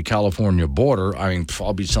along the California border,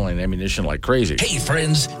 I'll be selling ammunition like crazy. Hey,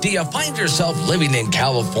 friends, do you find yourself living in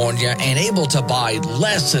California and able to buy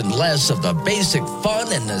less and less of the basic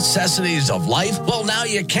fun and necessities of life? Well, now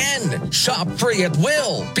you can. Shop free at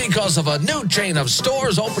will because of a new chain of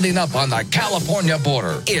stores opening up on the California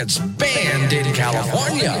border. It's Banned in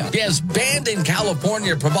California. Yes, Banned in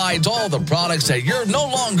California provides all the products that you're no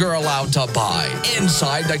longer allowed to buy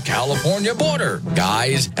inside the California border.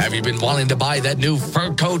 Guys, have you been wanting to buy that new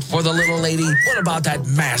fur coat for the little lady? What about that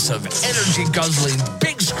massive, energy-guzzling,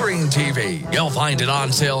 big screen TV? You'll find it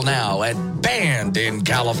on sale now at Banned in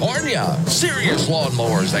California. Serious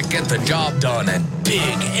lawnmowers that get the job done and big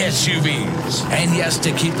SUVs. And yes,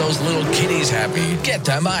 to keep those little kitties happy, get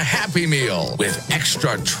them a Happy Meal with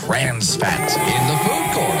extra trans fat in the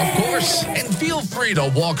food court, of course. And feel free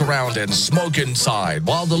to walk around and smoke inside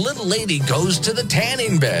while the little lady goes to the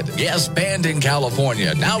tanning bed. Yes, Banned in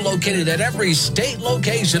California, now located at every state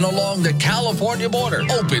location along the California border.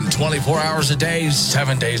 Open 24 hours a day,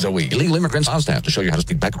 7 days a week. Illegal immigrants on staff to show you how to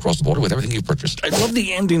sneak back across the border with everything you've purchased. I love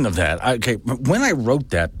the ending of that. Okay, when I wrote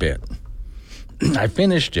that bit, I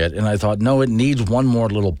finished it, and I thought, no, it needs one more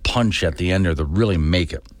little punch at the end there to really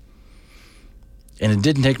make it. And it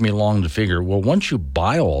didn't take me long to figure, well, once you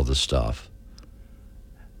buy all the stuff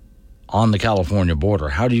on the California border,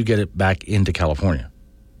 how do you get it back into California?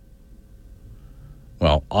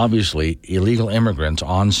 Well, obviously, illegal immigrants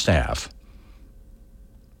on staff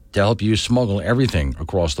to help you smuggle everything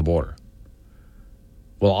across the border.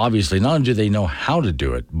 Well, obviously, not only do they know how to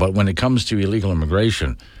do it, but when it comes to illegal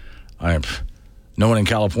immigration, no one in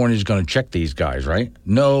California is going to check these guys, right?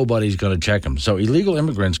 Nobody's going to check them. So illegal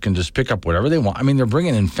immigrants can just pick up whatever they want. I mean, they're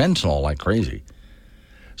bringing in fentanyl like crazy.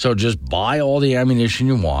 So just buy all the ammunition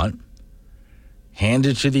you want, hand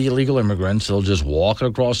it to the illegal immigrants. They'll just walk it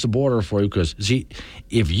across the border for you because, see,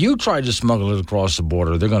 if you try to smuggle it across the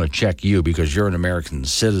border, they're going to check you because you're an American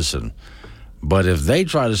citizen. But if they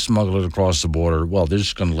try to smuggle it across the border, well, they're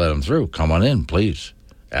just going to let them through. Come on in, please.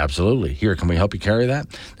 Absolutely. Here, can we help you carry that?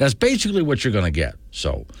 That's basically what you're going to get.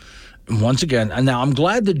 So, once again, and now I'm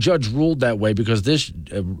glad the judge ruled that way because this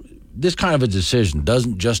kind of a decision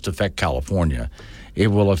doesn't just affect California. It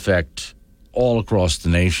will affect all across the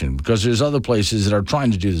nation because there's other places that are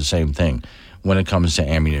trying to do the same thing when it comes to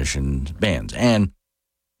ammunition bans. And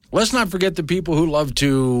let's not forget the people who love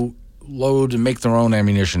to load and make their own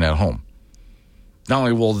ammunition at home. Not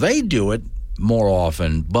only will they do it more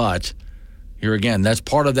often, but here again, that's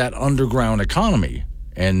part of that underground economy,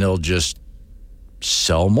 and they'll just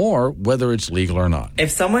sell more, whether it's legal or not.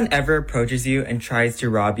 If someone ever approaches you and tries to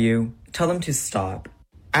rob you, tell them to stop.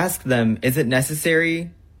 Ask them, is it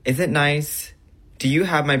necessary? Is it nice? Do you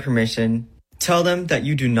have my permission? Tell them that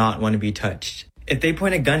you do not want to be touched. If they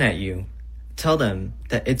point a gun at you, tell them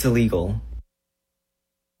that it's illegal.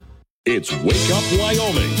 It's Wake Up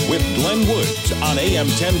Wyoming with Glenn Woods on AM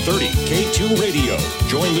 1030 K2 Radio.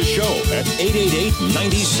 Join the show at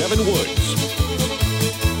 888-97-WOODS.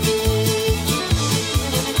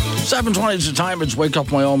 7:20 is the time. It's Wake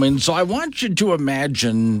Up Wyoming. So I want you to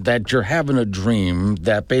imagine that you're having a dream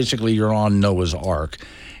that basically you're on Noah's Ark,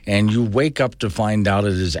 and you wake up to find out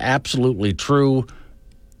it is absolutely true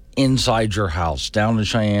inside your house. Down in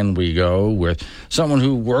Cheyenne we go with someone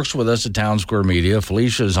who works with us at Town Square Media.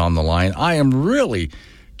 Felicia is on the line. I am really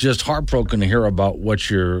just heartbroken to hear about what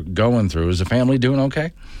you're going through. Is the family doing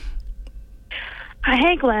okay?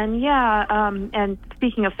 Hey, Glenn. Yeah, and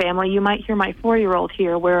speaking of family, you might hear my 4-year-old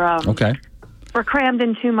here. We're crammed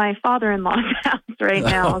into my father-in-law's house right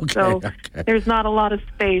now, There's not a lot of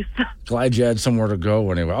space. Glad you had somewhere to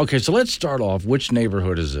go anyway. Okay, so let's start off. Which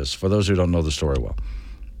neighborhood is this, for those who don't know the story well?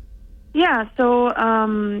 Yeah, so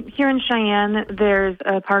here in Cheyenne, there's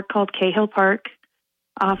a park called Cahill Park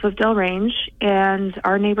off of Del Range, and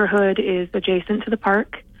our neighborhood is adjacent to the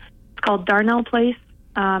park. It's called Darnell Place.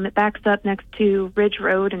 It backs up next to Ridge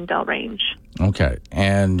Road in Del Range. Okay,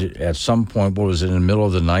 and at some point, what was it, in the middle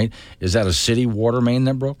of the night? Is that a city water main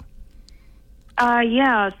that broke?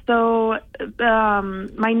 Yeah, so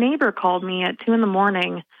my neighbor called me at 2 in the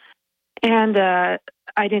morning, and I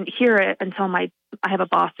didn't hear it until I have a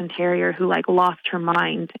Boston Terrier who lost her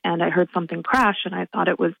mind, and I heard something crash, and I thought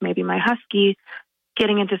it was maybe my husky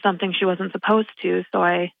getting into something she wasn't supposed to. So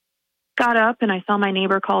I got up and I saw my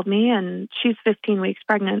neighbor called me, and she's 15 weeks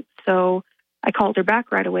pregnant. So I called her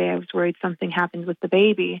back right away. I was worried something happened with the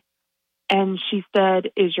baby. And she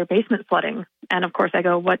said, is your basement flooding? And of course I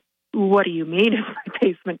go, what do you mean is my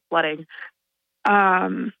basement flooding?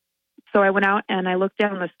 So I went out and I looked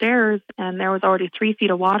down the stairs, and there was already 3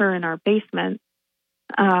 feet of water in our basement.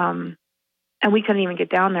 and we couldn't even get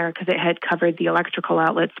down there because it had covered the electrical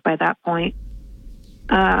outlets by that point.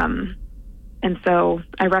 And so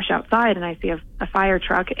I rush outside and I see a fire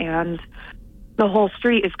truck, and the whole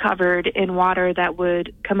street is covered in water that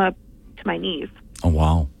would come up to my knees. Oh,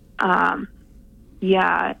 wow.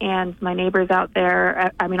 Yeah, and my neighbors out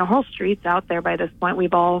there, I mean, our whole street's out there by this point.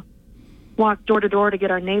 We've all walked door to door to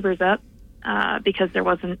get our neighbors up because there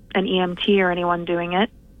wasn't an EMT or anyone doing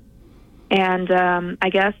it. And I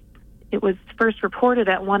guess it was first reported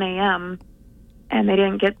at 1 a.m., and they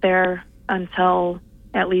didn't get there until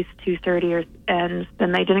at least 2:30, and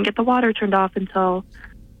then they didn't get the water turned off until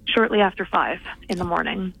shortly after 5 in the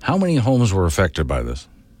morning. How many homes were affected by this?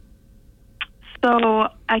 So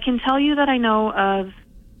I can tell you that I know of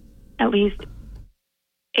at least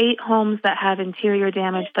 8 homes that have interior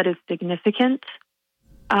damage that is significant.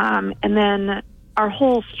 And then our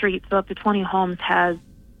whole street, so up to 20 homes, has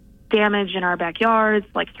damage in our backyards,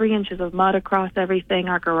 like 3 inches of mud across everything,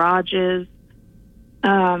 our garages.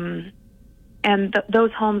 And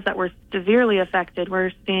those homes that were severely affected,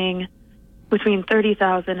 we're seeing between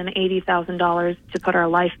 $30,000 and $80,000 to put our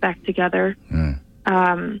life back together.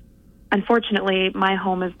 Unfortunately, my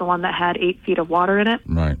home is the one that had 8 feet of water in it.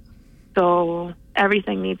 Right. So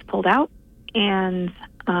everything needs pulled out, and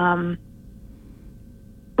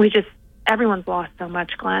everyone's lost so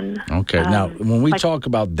much, Glenn. Okay. Now, when we talk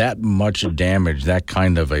about that much damage, that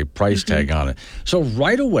kind of a price tag on it. So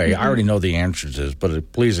right away, I already know the answers to this,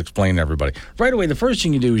 but please explain to everybody. Right away, the first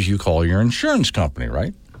thing you do is you call your insurance company,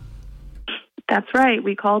 right? That's right.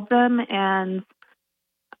 We called them, and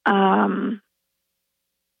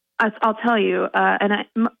I'll tell you,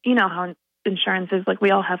 you know how insurance is. Like,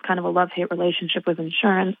 we all have kind of a love-hate relationship with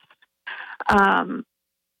insurance.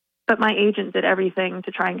 But my agent did everything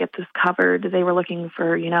to try and get this covered. They were looking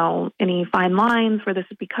for, any fine lines where this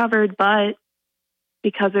would be covered, but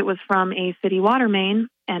because it was from a city water main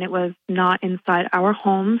and it was not inside our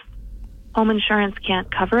homes, home insurance can't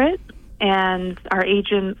cover it. And our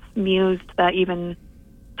agents mused that even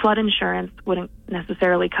flood insurance wouldn't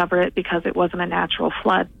necessarily cover it because it wasn't a natural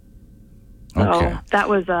flood. So that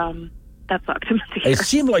was that sucked to hear. It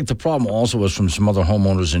seemed like the problem also was from some other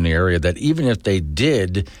homeowners in the area, that even if they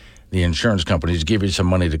did, the insurance companies give you some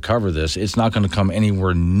money to cover this, it's not going to come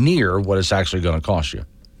anywhere near what it's actually going to cost you.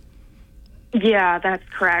 Yeah, that's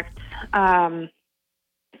correct. I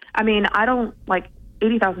mean, I don't like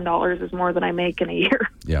 $80,000 is more than I make in a year.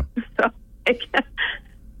 Yeah. So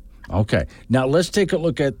okay. Now let's take a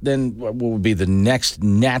look at then what would be the next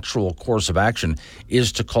natural course of action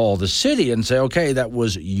is to call the city and say, okay, that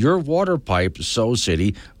was your water pipe, so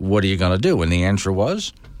city, what are you going to do? And the answer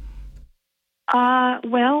was?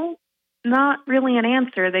 Well, not really an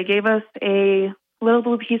answer. They gave us a little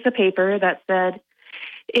blue piece of paper that said,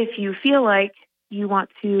 if you feel like you want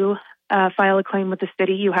to file a claim with the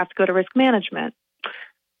city, you have to go to risk management.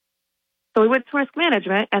 So we went to risk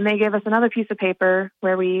management, and they gave us another piece of paper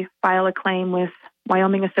where we file a claim with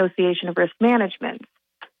Wyoming Association of Risk Management.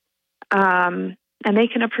 And they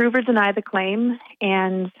can approve or deny the claim,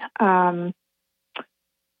 and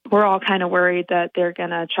we're all kind of worried that they're going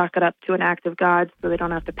to chalk it up to an act of God so they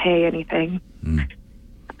don't have to pay anything.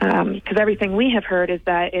 Because everything we have heard is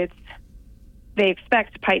that they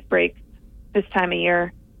expect pipe breaks this time of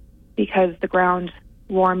year because the ground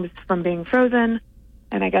warms from being frozen,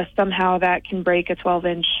 and I guess somehow that can break a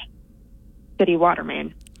 12-inch city water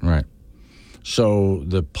main. Right. So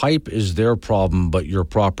the pipe is their problem, but your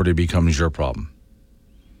property becomes your problem.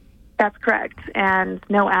 That's correct, and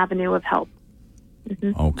no avenue of help.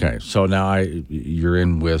 Okay, so now you're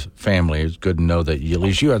in with family. It's good to know that at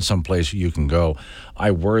least you had some place you can go.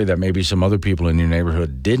 I worry that maybe some other people in your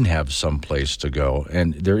neighborhood didn't have some place to go.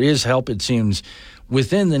 And there is help, it seems,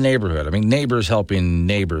 within the neighborhood. I mean, neighbors helping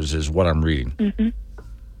neighbors is what I'm reading.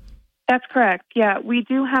 That's correct. Yeah, we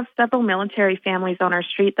do have several military families on our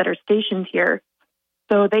street that are stationed here,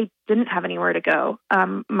 so they didn't have anywhere to go.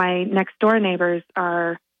 My next door neighbors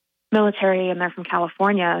are military, and they're from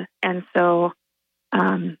California, and so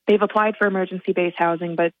they've applied for emergency-based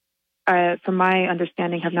housing, but from my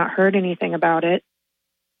understanding, have not heard anything about it.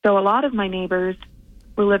 So a lot of my neighbors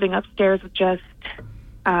were living upstairs with just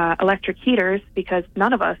electric heaters because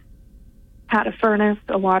none of us had a furnace,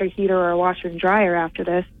 a water heater, or a washer and dryer after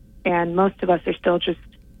this. And most of us are still just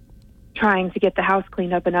trying to get the house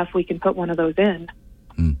cleaned up enough we can put one of those in.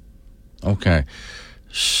 Okay.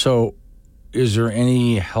 So is there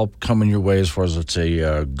any help coming your way as far as, let's say,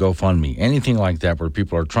 GoFundMe, anything like that where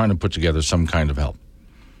people are trying to put together some kind of help?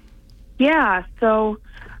 Yeah. So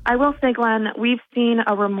I will say, Glenn, we've seen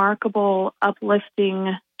a remarkable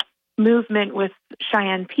uplifting movement with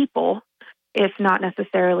Cheyenne people. if not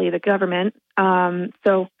necessarily the government.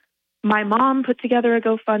 So my mom put together a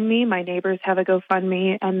GoFundMe. My neighbors have a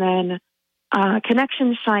GoFundMe. And then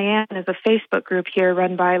Connection Cheyenne is a Facebook group here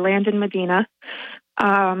run by Landon Medina.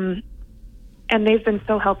 And they've been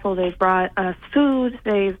so helpful. They've brought us food.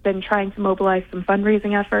 They've been trying to mobilize some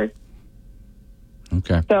fundraising efforts.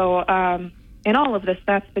 Okay. So in all of this,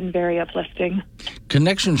 that's been very uplifting.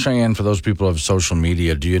 Connection Cheyenne, for those people who have social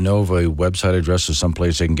media, do you know of a website address or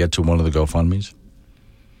someplace they can get to one of the GoFundMes?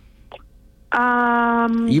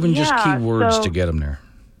 Even just keywords to get them there.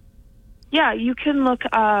 Yeah, you can look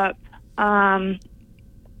up,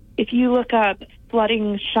 if you look up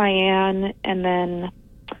Flooding Cheyenne, and then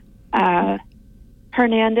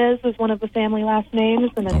Hernandez is one of the family last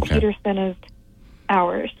names, and then Peterson is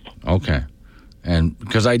ours. Okay. And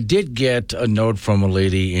because I did get a note from a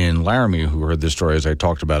lady in Laramie who heard this story as I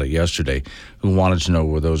talked about it yesterday, who wanted to know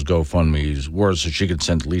where those GoFundMes were so she could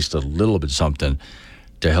send at least a little bit something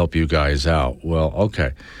to help you guys out. Well,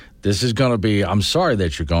 okay. This is going to be, I'm sorry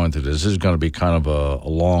that you're going through this. This is going to be kind of a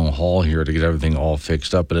long haul here to get everything all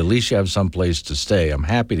fixed up, but at least you have some place to stay. I'm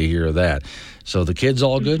happy to hear that. So the kids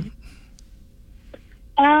all good?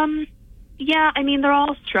 Yeah, I mean, they're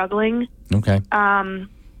all struggling. Okay.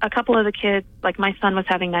 A couple of the kids, like my son was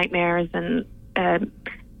having nightmares, and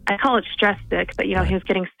I call it stress sick, but, he was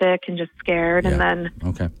getting sick and just scared. Yeah. And then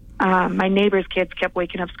my neighbor's kids kept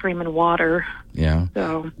waking up screaming water. Yeah.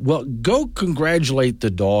 So. Well, go congratulate the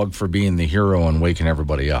dog for being the hero and waking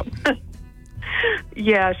everybody up.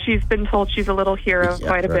 Yeah, she's been told she's a little hero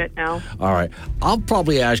quite a bit now. All right. I'll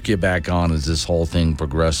probably ask you back on as this whole thing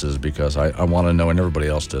progresses because I want to know, and everybody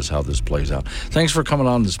else does, how this plays out. Thanks for coming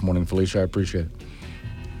on this morning, Felicia. I appreciate it.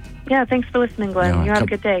 Yeah, thanks for listening, Glenn. You have a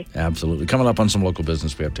good day. Absolutely. Coming up on some local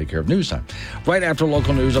business, we have to take care of news time. Right after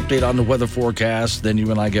local news, update on the weather forecast, then you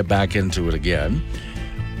and I get back into it again.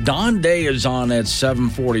 Don Day is on at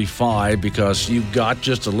 7:45 because you've got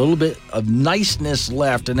just a little bit of niceness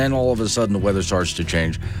left, and then all of a sudden the weather starts to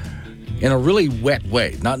change in a really wet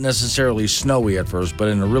way. Not necessarily snowy at first, but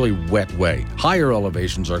in a really wet way. Higher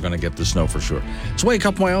elevations are going to get the snow for sure. It's Wake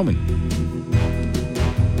Up Wyoming.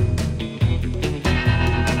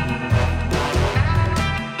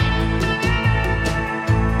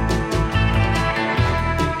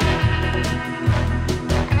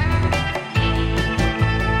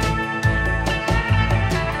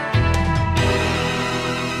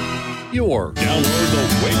 Download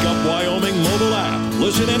the Wake Up Wyoming mobile app.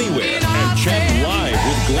 Listen anywhere and chat live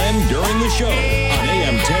with Glenn during the show on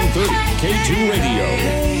AM 1030 K2 Radio.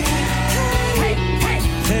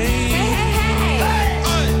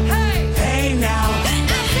 Hey now.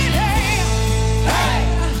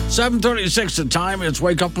 7:36 the time. It's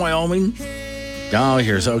Wake Up Wyoming. Oh,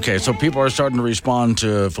 here's okay. So people are starting to respond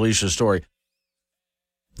to Felicia's story.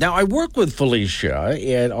 Now, I work with Felicia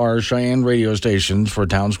at our Cheyenne radio stations for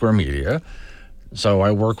Town Square Media. So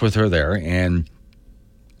I work with her there, and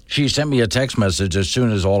she sent me a text message as soon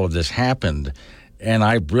as all of this happened. And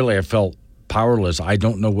I felt powerless. I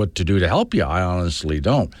don't know what to do to help you. I honestly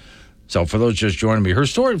don't. So for those just joining me, her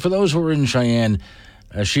story, for those who are in Cheyenne,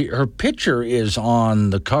 her picture is on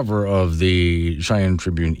the cover of the Cheyenne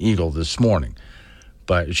Tribune Eagle this morning.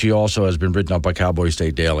 But she also has been written up by Cowboy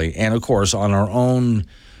State Daily and, of course, on our own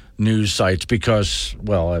news sites because,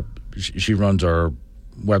 she runs our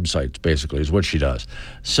websites, basically, is what she does.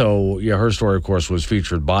 So, yeah, her story, of course, was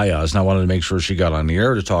featured by us, and I wanted to make sure she got on the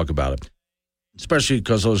air to talk about it, especially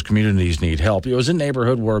because those communities need help. It was a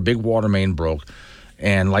neighborhood where a big water main broke,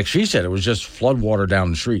 and like she said, it was just flood water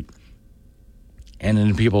down the street and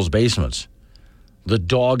in people's basements. The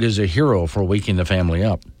dog is a hero for waking the family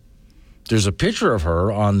up. There's a picture of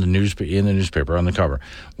her in the newspaper on the cover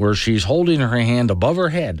where she's holding her hand above her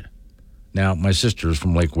head. Now, my sister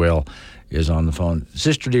from Lake Whale is on the phone.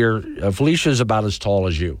 Sister dear, Felicia is about as tall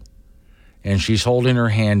as you, and she's holding her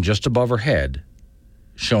hand just above her head,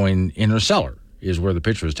 showing in her cellar is where the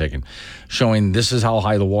picture was taken, showing this is how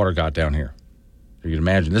high the water got down here. You can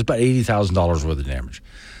imagine. There's about $80,000 worth of damage.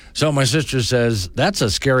 So my sister says, that's a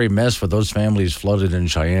scary mess for those families flooded in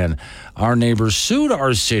Cheyenne. Our neighbors sued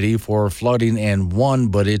our city for flooding and won,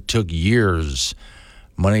 but it took years.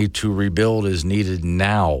 Money to rebuild is needed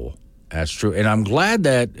now. That's true. And I'm glad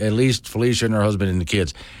that at least Felicia and her husband and the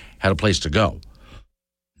kids had a place to go.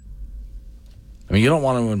 I mean, you don't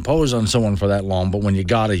want to impose on someone for that long, but when you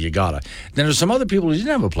gotta, you gotta. Then there's some other people who didn't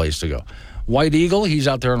have a place to go. White Eagle, he's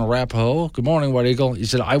out there in Arapahoe. Good morning, White Eagle. He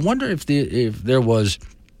said, I wonder if there was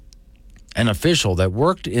an official that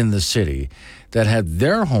worked in the city that had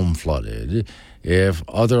their home flooded, if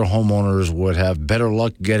other homeowners would have better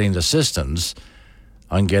luck getting assistance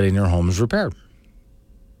on getting their homes repaired.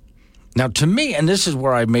 Now, to me, and this is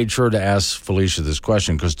where I made sure to ask Felicia this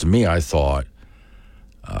question, because to me, I thought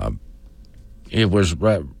it was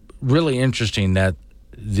really interesting that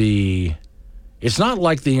it's not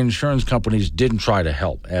like the insurance companies didn't try to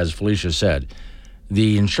help, as Felicia said.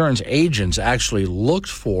 The insurance agents actually looked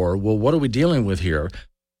for, well, what are we dealing with here?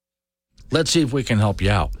 Let's see if we can help you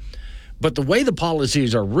out. But the way the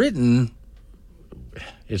policies are written,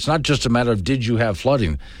 it's not just a matter of did you have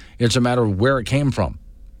flooding. It's a matter of where it came from.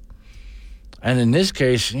 And in this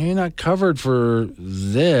case, you're not covered for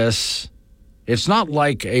this. It's not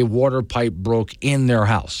like a water pipe broke in their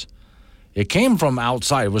house. It came from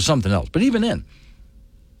outside. It was something else. But even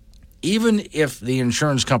if the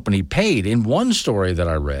insurance company paid, in one story that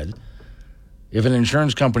I read, if an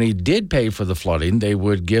insurance company did pay for the flooding, they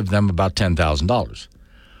would give them about $10,000.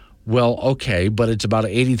 Well, okay, but it's about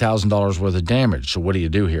 $80,000 worth of damage. So what do you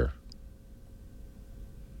do here?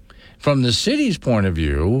 From the city's point of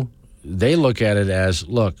view, they look at it as,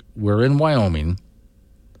 look, we're in Wyoming.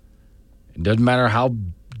 It doesn't matter how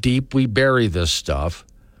deep we bury this stuff.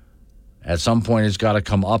 At some point, it's got to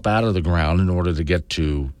come up out of the ground in order to get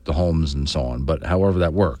to the homes and so on. But however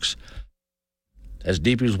that works, as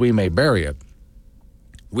deep as we may bury it,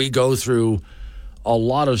 we go through a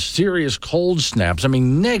lot of serious cold snaps. I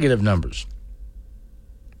mean, negative numbers.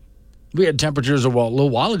 We had temperatures a little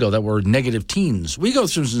while ago that were negative teens. We go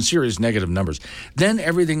through some serious negative numbers. Then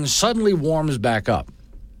everything suddenly warms back up.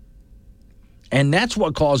 And that's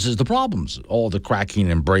what causes the problems, all the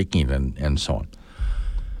cracking and breaking and so on.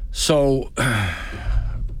 So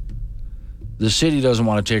the city doesn't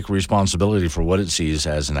want to take responsibility for what it sees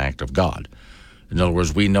as an act of God. In other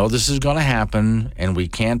words, we know this is going to happen, and we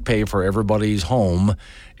can't pay for everybody's home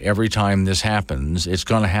every time this happens. It's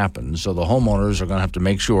going to happen, so the homeowners are going to have to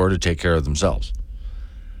make sure to take care of themselves.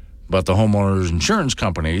 But the homeowners' insurance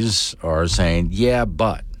companies are saying, yeah,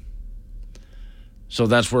 but. So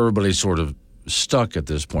that's where everybody's sort of stuck at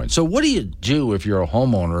this point. So what do you do if you're a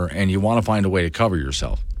homeowner and you want to find a way to cover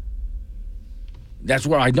yourself? That's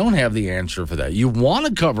where I don't have the answer for that. You want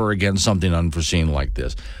to cover against something unforeseen like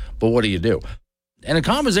this, but what do you do? And a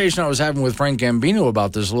conversation I was having with Frank Gambino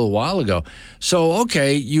about this a little while ago. So,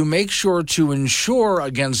 okay, you make sure to insure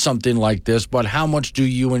against something like this, but how much do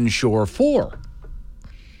you insure for?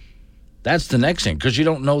 That's the next thing, because you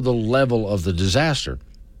don't know the level of the disaster.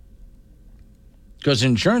 Because the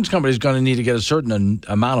insurance company is going to need to get a certain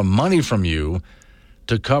amount of money from you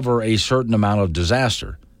to cover a certain amount of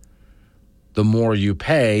disaster. The more you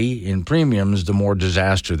pay in premiums, the more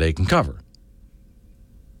disaster they can cover.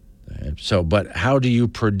 So, but how do you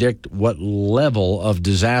predict what level of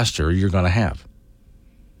disaster you're going to have?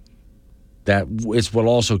 That is what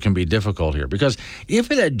also can be difficult here. Because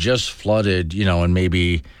if it had just flooded, and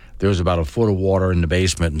maybe there was about a foot of water in the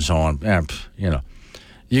basement and so on,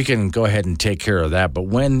 you can go ahead and take care of that. But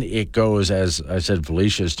when it goes, as I said,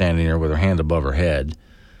 Felicia is standing there with her hand above her head,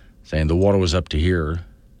 saying the water was up to here.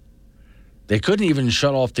 They couldn't even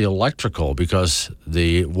shut off the electrical because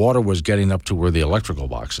the water was getting up to where the electrical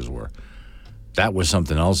boxes were. That was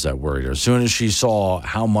something else that worried her. As soon as she saw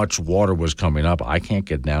how much water was coming up, I can't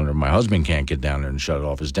get down there. My husband can't get down there and shut it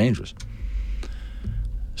off. It's dangerous.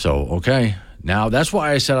 So, okay. Now, that's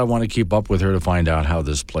why I said I want to keep up with her to find out how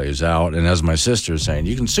this plays out. And as my sister is saying,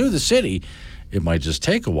 you can sue the city. It might just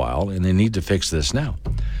take a while, and they need to fix this now.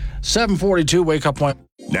 742, Wake Up Wyoming.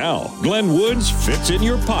 Now, Glenn Woods fits in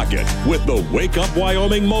your pocket with the Wake Up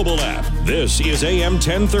Wyoming mobile app. This is AM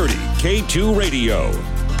 1030, K2 Radio.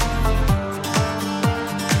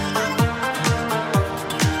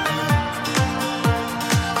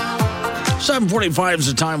 $7:45 is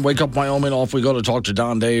the time. Wake Up Wyoming. Off we go to talk to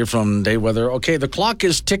Don Day from Day Weather. Okay, the clock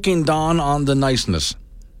is ticking, Don, on the niceness.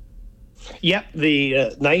 Yep,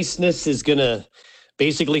 the niceness is going to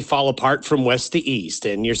basically fall apart from west to east.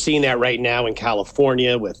 And you're seeing that right now in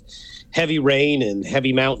California with heavy rain and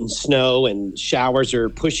heavy mountain snow, and showers are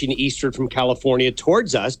pushing eastward from California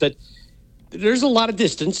towards us. But there's a lot of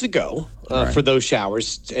distance to go for those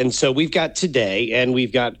showers. And so we've got today, and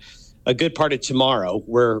we've got a good part of tomorrow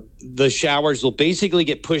where the showers will basically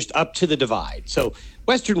get pushed up to the divide. So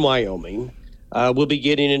western Wyoming will be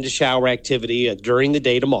getting into shower activity during the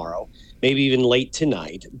day tomorrow, maybe even late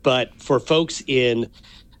tonight. But for folks in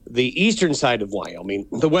the eastern side of Wyoming,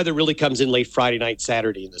 the weather really comes in late Friday night,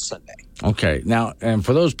 Saturday, and the Sunday. Okay. Now, and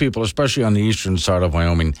for those people, especially on the eastern side of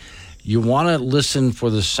Wyoming, you want to listen for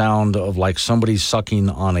the sound of like somebody sucking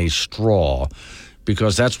on a straw,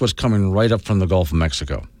 because that's what's coming right up from the Gulf of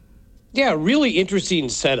Mexico. Yeah, really interesting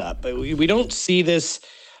setup. We don't see this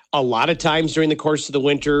a lot of times during the course of the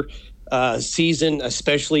winter season,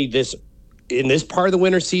 especially this in this part of the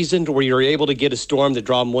winter season where you're able to get a storm to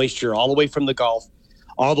draw moisture all the way from the Gulf,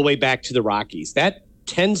 all the way back to the Rockies. That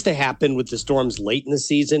tends to happen with the storms late in the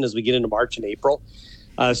season as we get into March and April.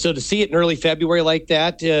 So to see it in early February like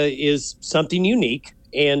that is something unique.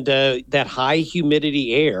 And that high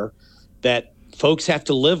humidity air that folks have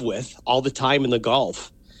to live with all the time in the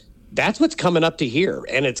Gulf, that's what's coming up to here.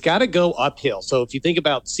 And it's got to go uphill. So if you think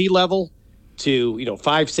about sea level to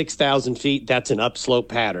 5,000-6,000 feet, that's an upslope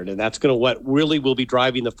pattern. And that's going to what really will be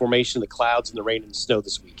driving the formation of the clouds and the rain and the snow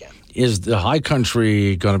this weekend. Is the high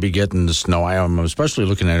country going to be getting the snow? I'm especially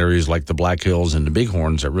looking at areas like the Black Hills and the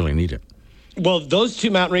Bighorns that really need it. Well, those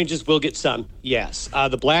two mountain ranges will get some, yes.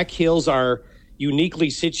 The Black Hills are uniquely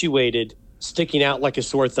situated, sticking out like a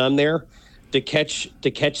sore thumb there to catch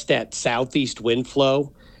that southeast wind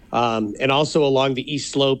flow. And also along the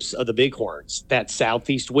east slopes of the Bighorns, that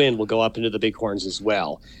southeast wind will go up into the Bighorns as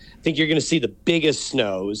well. I think you're going to see the biggest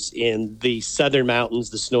snows in the southern mountains,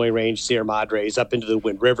 the Snowy Range, Sierra Madres, up into the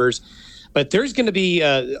Wind Rivers. But there's going to be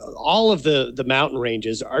all of the mountain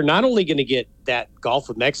ranges are not only going to get that Gulf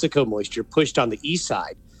of Mexico moisture pushed on the east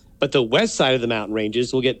side, but the west side of the mountain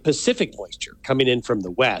ranges will get Pacific moisture coming in from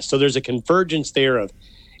the west. So there's a convergence there of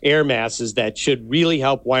air masses that should really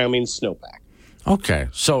help Wyoming's snowpack. Okay,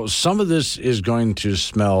 so some of this is going to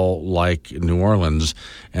smell like New Orleans,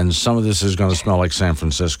 and some of this is going to smell like San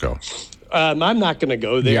Francisco. I'm not going to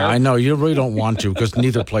go there. Yeah, I know. You really don't want to because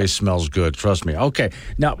neither place smells good. Trust me. Okay.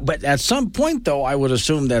 Now, but at some point, though, I would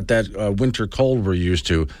assume that winter cold we're used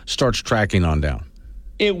to starts tracking on down.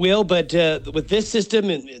 It will, but with this system,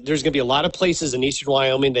 there's going to be a lot of places in eastern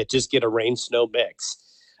Wyoming that just get a rain-snow mix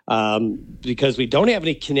because we don't have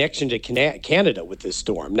any connection to Canada with this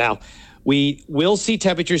storm. Now, we will see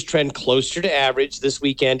temperatures trend closer to average this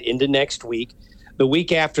weekend into next week. The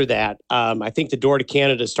week after that, I think the door to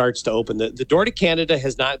Canada starts to open. The door to Canada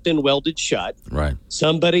has not been welded shut. Right.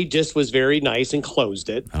 Somebody just was very nice and closed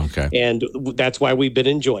it. Okay. And that's why we've been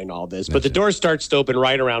enjoying all this. But the door starts to open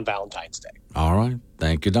right around Valentine's Day. All right.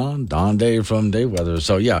 Thank you, Don. Don Day from Day Weather.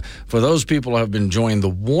 So, yeah, for those people who have been enjoying the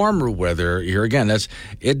warmer weather, here again,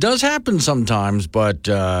 it does happen sometimes, but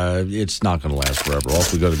it's not going to last forever.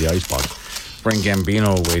 Off we go to the icebox. Frank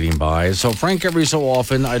Gambino waiting by. So, Frank, every so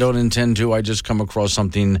often, I don't intend to, I just come across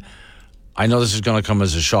something, I know this is going to come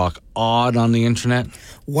as a shock, odd on the internet.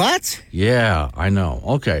 What? Yeah, I know.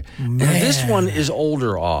 Okay. Man. Now, this one is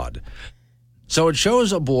older odd. So it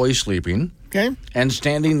shows a boy sleeping. Okay. And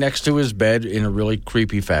standing next to his bed in a really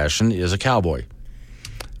creepy fashion is a cowboy.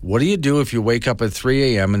 What do you do if you wake up at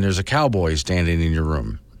 3 a.m. and there's a cowboy standing in your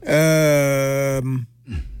room? I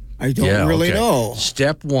don't really know.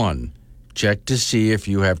 Step one. Check to see if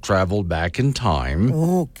you have traveled back in time.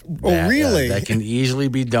 Oh, really? That can easily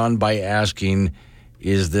be done by asking,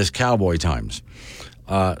 is this cowboy times?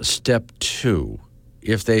 Step two,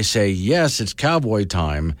 if they say, yes, it's cowboy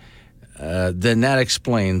time, then that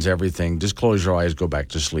explains everything. Just close your eyes, go back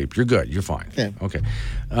to sleep. You're good. You're fine. Okay.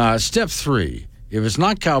 Step three, if it's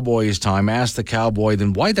not cowboy's time, ask the cowboy,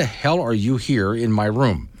 then why the hell are you here in my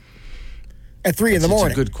room? At 3 in the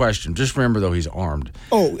morning. It's a good question. Just remember, though, he's armed.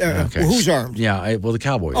 Oh, okay. Who's armed? Yeah, the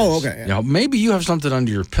cowboy Oh, is. okay. Yeah. You know, maybe you have something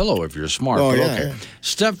under your pillow if you're smart. Oh, but yeah, okay. yeah.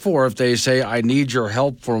 Step four, if they say, I need your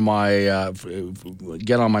help for my,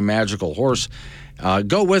 get on my magical horse,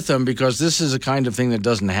 go with them because this is a kind of thing that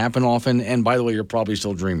doesn't happen often. And by the way, you're probably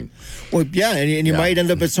still dreaming. Well, yeah, and you might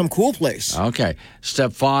end up at some cool place. Okay.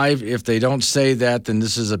 Step five, if they don't say that, then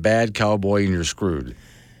this is a bad cowboy and you're screwed.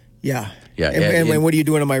 Yeah. Yeah, and what are you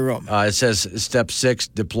doing in my room? It says step 6,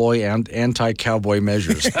 deploy anti-cowboy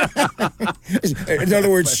measures. In other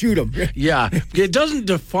words, shoot them. Yeah, it doesn't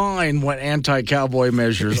define what anti-cowboy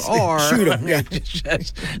measures are. Shoot them, yeah.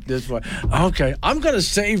 This one. Okay, I'm going to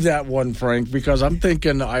save that one, Frank, because I'm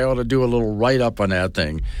thinking I ought to do a little write-up on that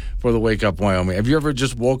thing for the Wake Up Wyoming. Have you ever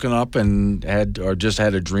just woken up and had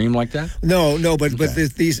a dream like that? No, but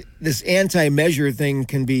this anti-measure thing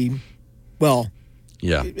can be, well...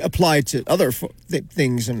 Yeah, applied to other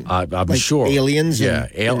things and I'm like sure aliens. Yeah,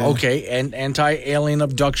 and, okay, and anti-alien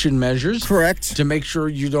abduction measures. Correct. To make sure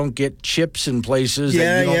you don't get chips in places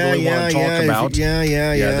that you don't really want to talk about.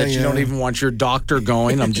 That you don't even want your doctor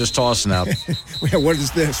going. I'm just tossing out. What is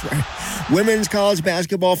this? Right? Women's college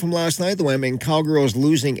basketball from last night. The Wyoming Cowgirls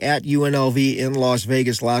losing at UNLV in Las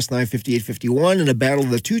Vegas last night, 58-51, in a battle of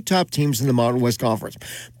the two top teams in the Mountain West Conference.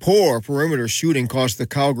 Poor perimeter shooting cost the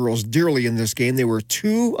Cowgirls dearly in this game. They were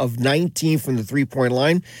 2 of 19 from the three-point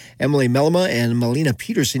line. Emily Melema and Melina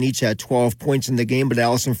Peterson each had 12 points in the game, but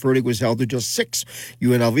Allison Fertig was held to just 6.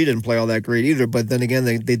 UNLV didn't play all that great either, but then again,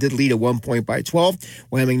 they did lead at 1 point by 12.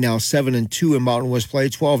 Wyoming now 7-2 in Mountain West play,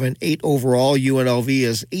 12-8 overall. UNLV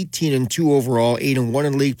is 18-2 overall, 8-1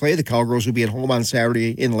 in league play. The Cowgirls will be at home on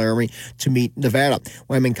Saturday in Laramie to meet Nevada.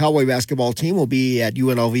 Wyoming Cowboy basketball team will be at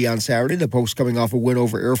UNLV on Saturday. The Pokes coming off a win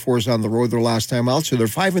over Air Force on the road their last time out, so they're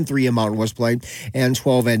 5-3 in Mountain West play and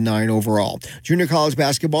 12-9 overall. Junior college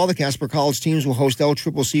basketball, the Casper College teams will host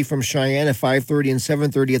LCCC from Cheyenne at 5:30 and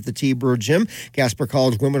 7:30 at the T-Bird Gym. Casper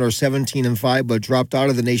College women are 17-5, but dropped out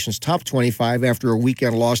of the nation's top 25 after a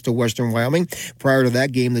weekend loss to Western Wyoming. Prior to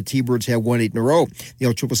that game, the T-Birds have won 8 in a row. The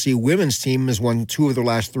LCCC women's team has won 2 of their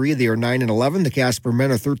last 3. They are 9-11. The Casper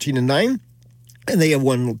men are 13-9. And they have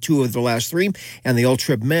won 2 of the last 3. And the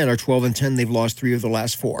All-Trip men are 12-10. They've lost 3 of the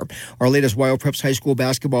last 4. Our latest Wild Preps high school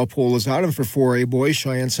basketball poll is out. And for 4A boys,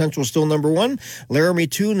 Cheyenne Central still number 1. Laramie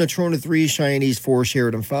 2, Natrona 3, Cheyenne East 4,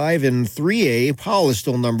 Sheridan 5. In 3A, Powell is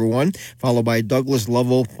still number 1, followed by Douglas,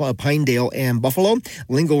 Lovell, Pinedale, and Buffalo.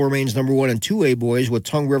 Lingle remains number 1 in 2A boys, with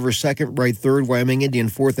Tongue River 2nd, Wright 3rd, Wyoming Indian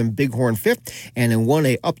 4th, and Bighorn 5th. And in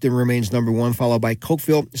 1A, Upton remains number 1, followed by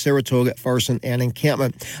Cokeville, Saratoga, Farson, and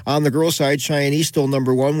Encampment. On the girls' side, Cheyenne East still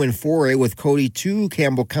number 1, win 4A with Cody 2,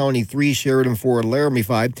 Campbell County 3, Sheridan 4, and Laramie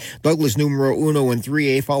 5. Douglas numero uno in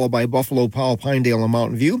 3A, followed by Buffalo, Powell, Pinedale, and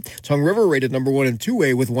Mountain View. Tongue River rated number 1 in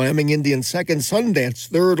 2A with Wyoming Indian 2nd, Sundance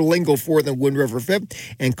 3rd, Lingle 4th, and Wind River 5th.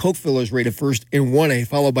 And Cokeville is rated 1st in 1A,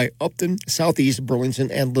 followed by Upton, Southeast, Burlington,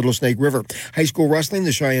 and Little Snake River. High school wrestling,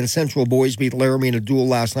 the Cheyenne Central boys beat Laramie in a duel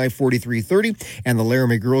last night 43-30, and the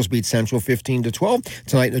Laramie girls beat Central 15-12.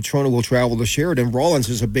 Tonight, Natrona will travel to Sheridan. Rollins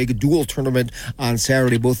is a big dual tournament on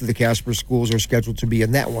Saturday. Both of the Casper schools are scheduled to be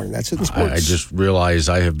in that one. That's it in sports. I just realized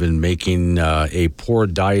I have been making a poor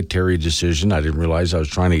dietary decision. I didn't realize I was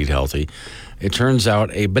trying to eat healthy. It turns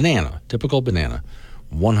out a banana, typical banana,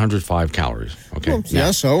 105 calories. Okay. Well,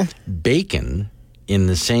 yeah, so? Bacon in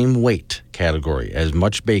the same weight category, as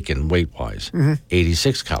much bacon weight-wise,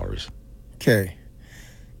 86 calories. Okay.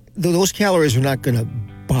 Those calories are not going to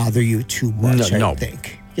bother you too much, No. I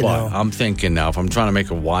think. But I'm thinking now, if I'm trying to make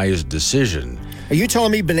a wise decision. Are you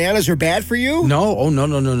telling me bananas are bad for you? No. Oh,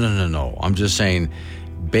 no. I'm just saying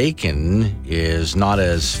bacon is not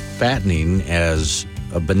as fattening as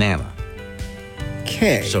a banana.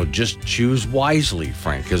 Okay. So just choose wisely,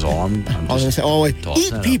 Frank, is all I'm just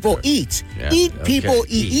eat, people, eat. Yeah. Eat, people,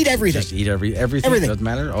 eat. Eat everything. Just eat everything. Doesn't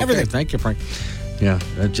matter? Okay, everything. Thank you, Frank. Yeah.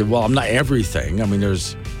 Well, I'm not everything. I mean,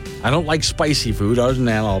 I don't like spicy food. Other than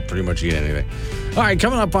that, I'll pretty much eat anything. All right,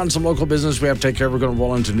 coming up on some local business we have to take care of. We're going to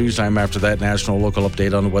roll into news time after that. National local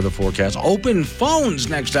update on the weather forecast. Open phones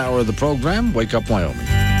next hour of the program. Wake Up Wyoming.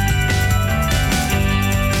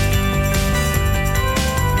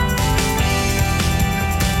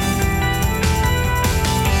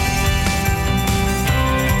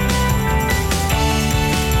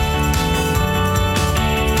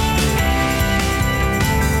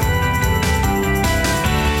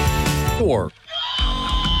 Or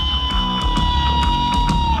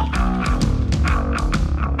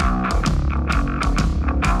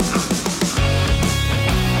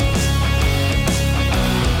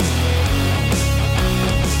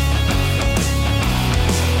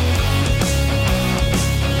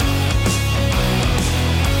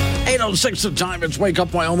 8:06 of time. It's Wake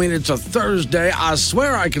Up Wyoming. It's a Thursday. I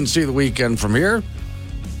swear I can see the weekend from here.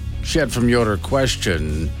 Shed from Yoder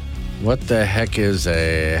question, what the heck is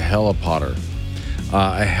a helipotter?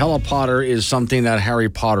 A helipotter is something that Harry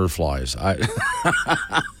Potter flies.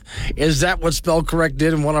 Is that what Spell Correct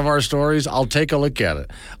did in one of our stories? I'll take a look at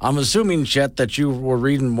it. I'm assuming, Chet, that you were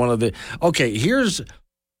reading one of the... Okay, here's,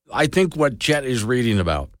 I think, what Chet is reading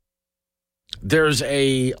about. There's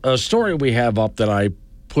a story we have up that I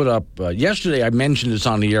put up yesterday. I mentioned this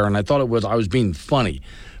on the air, and I thought I was being funny,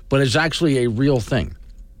 but it's actually a real thing.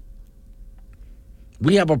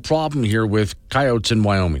 We have a problem here with coyotes in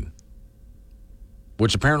Wyoming,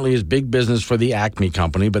 which apparently is big business for the Acme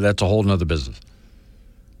Company, but that's a whole nother business.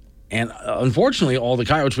 And unfortunately, all the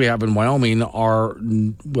coyotes we have in Wyoming are,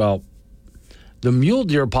 well, the mule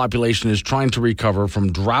deer population is trying to recover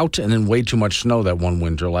from drought and then way too much snow that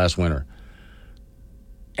last winter.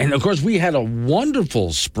 And, of course, we had a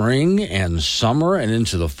wonderful spring and summer and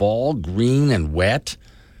into the fall, green and wet.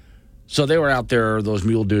 So they were out there, those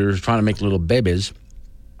mule deer, trying to make little babies.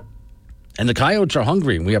 And the coyotes are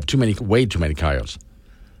hungry, and we have way too many coyotes.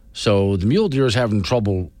 So the mule deer is having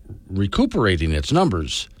trouble recuperating its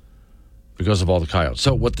numbers because of all the coyotes.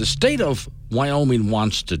 So what the state of Wyoming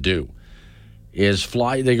wants to do is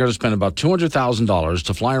they're going to spend about $200,000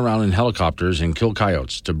 to fly around in helicopters and kill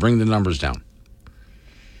coyotes to bring the numbers down.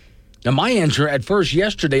 Now, my answer at first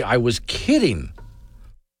yesterday, I was kidding.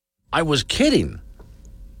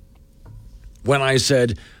 When I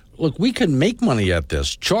said, look, we can make money at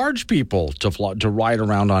this. Charge people to ride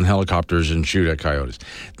around on helicopters and shoot at coyotes.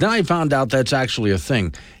 Then I found out that's actually a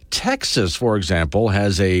thing. Texas, for example,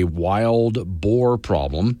 has a wild boar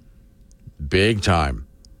problem, big time.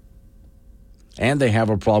 And they have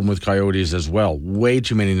a problem with coyotes as well. Way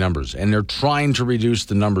too many numbers. And they're trying to reduce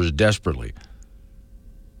the numbers desperately.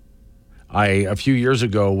 A few years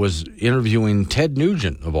ago, was interviewing Ted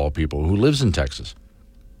Nugent, of all people, who lives in Texas.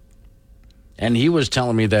 And he was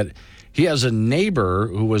telling me that he has a neighbor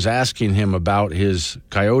who was asking him about his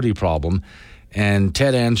coyote problem. And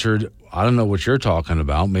Ted answered, I don't know what you're talking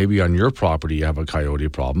about. Maybe on your property you have a coyote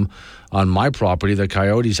problem. On my property, the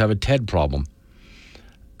coyotes have a Ted problem.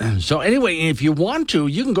 So anyway, if you want to,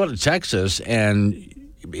 you can go to Texas, and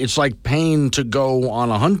it's like paying to go on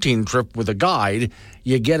a hunting trip with a guide.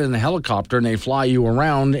 You get in a helicopter, and they fly you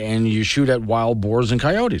around, and you shoot at wild boars and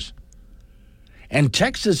coyotes. And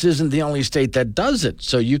Texas isn't the only state that does it,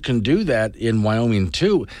 so you can do that in Wyoming,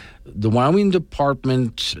 too. The Wyoming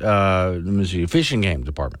Department, Fish and Game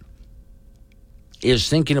Department, is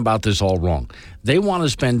thinking about this all wrong. They want to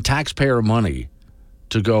spend taxpayer money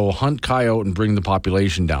to go hunt coyote and bring the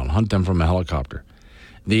population down, hunt them from a helicopter.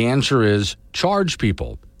 The answer is charge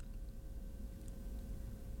people.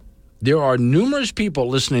 There are numerous people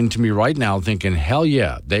listening to me right now thinking, hell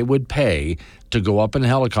yeah, they would pay to go up in a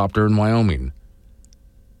helicopter in Wyoming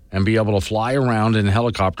and be able to fly around in a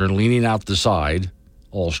helicopter leaning out the side,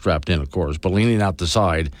 all strapped in, of course, but leaning out the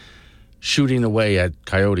side, shooting away at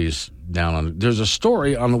coyotes down on. There's a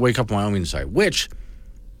story on the Wake Up Wyoming site, which,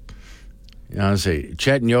 let's see,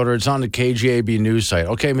 Chet and Yoder, it's on the KGAB news site.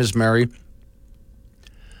 Okay, Miss Mary.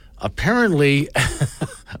 Apparently,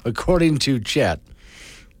 according to Chet,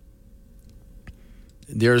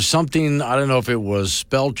 there's something, I don't know if it was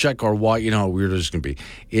spell check or what, how weird it's going to be.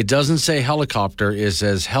 It doesn't say helicopter, it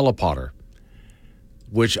says helipotter,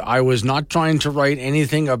 which I was not trying to write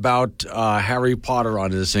anything about Harry Potter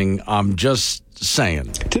on this thing. I'm just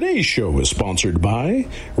saying. Today's show is sponsored by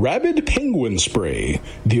Rabid Penguin Spray,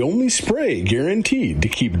 the only spray guaranteed to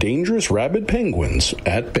keep dangerous rabid penguins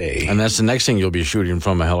at bay. And that's the next thing you'll be shooting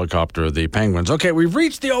from a helicopter, the penguins. Okay, we've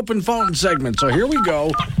reached the open phone segment, so here we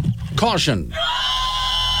go. Caution.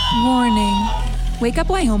 Warning. Wake Up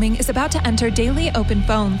Wyoming is about to enter daily open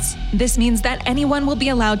phones. This means that anyone will be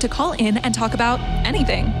allowed to call in and talk about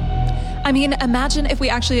anything. I mean, imagine if we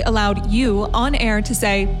actually allowed you on air to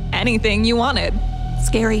say anything you wanted.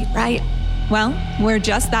 Scary, right? Well, we're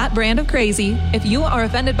just that brand of crazy. If you are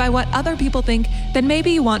offended by what other people think, then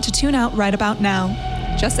maybe you want to tune out right about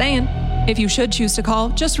now. Just saying. If you should choose to call,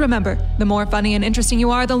 just remember, the more funny and interesting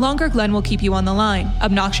you are, the longer Glenn will keep you on the line.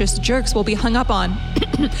 Obnoxious jerks will be hung up on.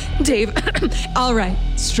 Dave. All right,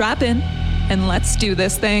 strap in and let's do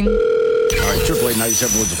this thing. All right,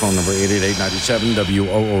 888-97 was the phone number,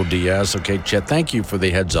 888-97-WOODS. Okay, Chet, thank you for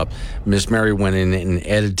the heads up. Miss Mary went in and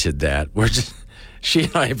edited that. She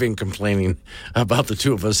and I have been complaining about the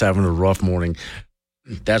two of us having a rough morning.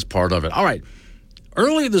 That's part of it. All right.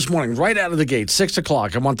 Early this morning, right out of the gate, 6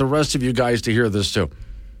 o'clock, I want the rest of you guys to hear this too.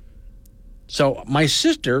 So my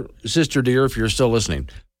sister dear, if you're still listening,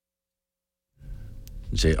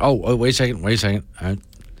 say, wait a second. All right.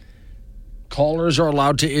 Callers are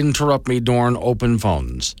allowed to interrupt me during open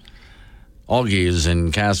phones. Augie is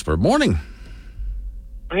in Casper. Morning.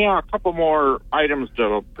 Yeah, a couple more items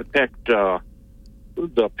to protect the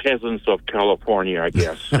peasants of California, I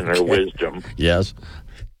guess, and their wisdom. Yes.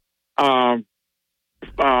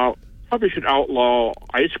 Probably should outlaw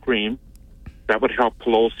ice cream. That would help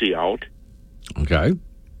Pelosi out. Okay.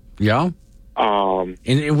 Yeah.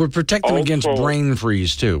 And we're protecting against brain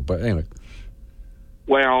freeze, too. But anyway.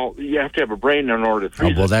 Well, you have to have a brain in order to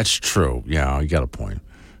freeze. Well, that's true. Yeah, you got a point.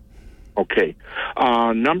 Okay.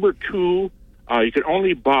 Number two, you can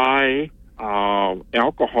only buy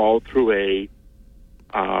alcohol through a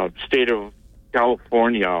state of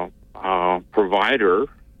California provider.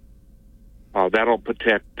 That'll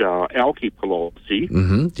protect Elkie Pelosi.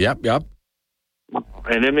 Mm-hmm. Yep.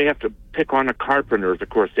 And then they have to pick on the carpenters. Of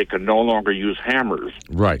course, they can no longer use hammers.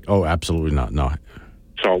 Right. Oh, absolutely not. No.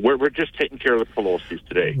 So we're just taking care of the Pelosi's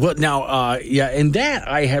today. Well, now, and that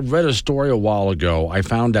I had read a story a while ago. I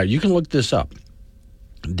found out, you can look this up.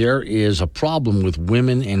 There is a problem with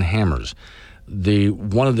women and hammers.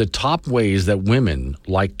 One of the top ways that women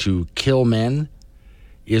like to kill men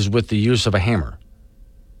is with the use of a hammer.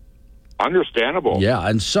 Understandable. Yeah,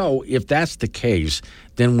 and so if that's the case,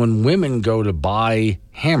 then when women go to buy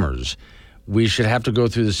hammers, we should have to go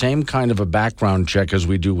through the same kind of a background check as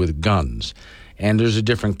we do with guns. And there's a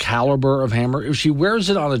different caliber of hammer. If she wears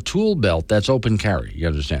it on a tool belt, that's open carry, you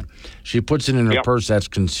understand? She puts it in her purse, that's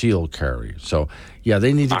concealed carry. So, yeah,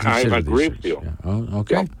 they need to consider I agree these with you. Yeah. Oh,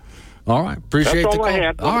 okay. Yep. All right. Appreciate That's the all call. I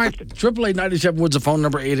had. All right. 888-97-WOODS, the phone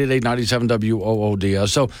number, 888-97-WOOD.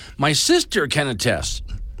 So my sister can attest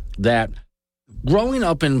that growing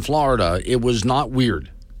up in Florida, it was not weird.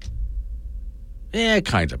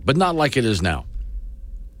 Kind of, but not like it is now.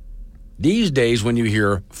 These days, when you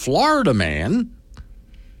hear Florida man,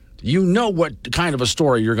 you know what kind of a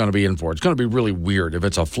story you're going to be in for. It's going to be really weird if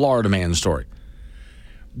it's a Florida man story.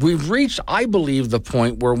 We've reached, I believe, the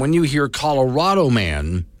point where when you hear Colorado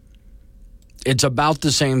man, it's about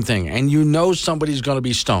the same thing, and you know somebody's going to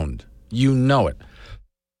be stoned. You know it.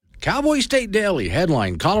 Cowboy State Daily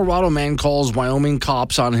headline: Colorado man calls Wyoming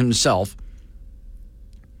cops on himself,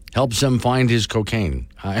 helps him find his cocaine.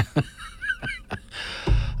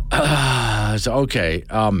 Okay.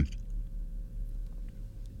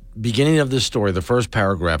 Beginning of this story, the first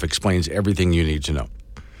paragraph explains everything you need to know.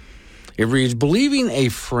 It reads, believing a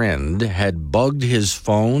friend had bugged his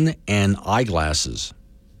phone and eyeglasses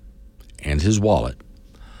and his wallet,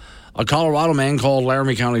 a Colorado man called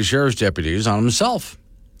Laramie County Sheriff's deputies on himself.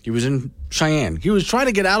 He was in Cheyenne. He was trying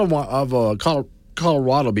to get out of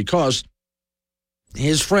Colorado because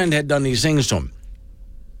his friend had done these things to him.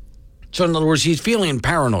 So in other words, he's feeling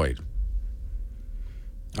paranoid.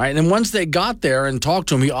 All right, and once they got there and talked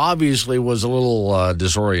to him, he obviously was a little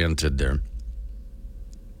disoriented there.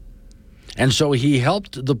 And so he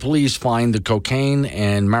helped the police find the cocaine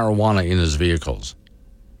and marijuana in his vehicles.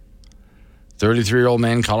 33-year-old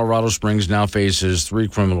man, Colorado Springs, now faces 3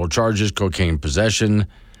 criminal charges: cocaine possession,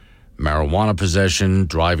 marijuana possession,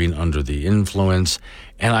 driving under the influence.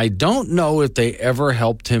 And I don't know if they ever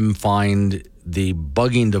helped him find the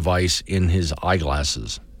bugging device in his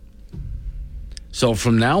eyeglasses. So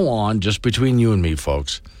from now on, just between you and me,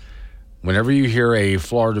 folks, whenever you hear a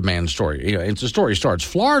Florida man story, it's a story starts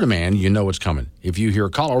Florida man, you know what's coming. If you hear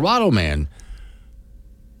Colorado man,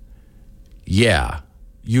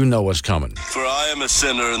 you know what's coming. For I am a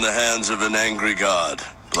sinner in the hands of an angry God.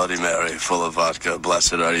 Bloody Mary, full of vodka,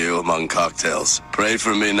 blessed are you among cocktails. Pray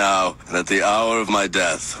for me now and at the hour of my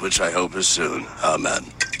death, which I hope is soon. Amen.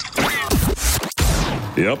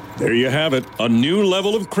 Yep, there you have it. A new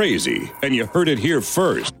level of crazy. And you heard it here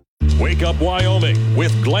first. Wake Up Wyoming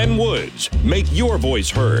with Glenn Woods. Make your voice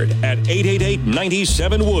heard at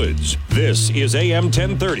 888-97-WOODS. This is AM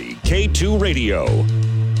 1030 K2 Radio.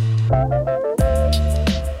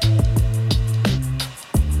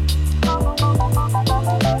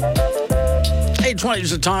 8:20 is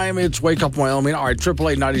the time. It's Wake Up Wyoming. All right,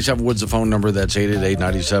 888-97-WOODS, the phone number. That's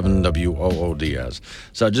 888-97-WOODS.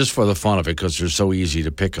 So just for the fun of it, because they're so easy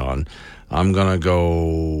to pick on, I'm going to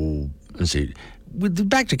go,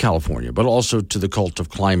 back to California, but also to the cult of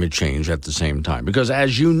climate change at the same time. Because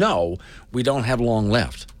as you know, we don't have long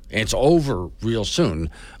left. It's over real soon,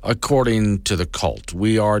 according to the cult.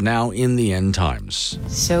 We are now in the end times.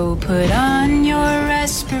 So put on your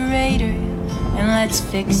respirator and let's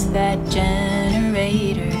fix that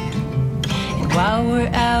generator. And while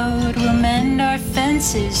we're out, we'll mend our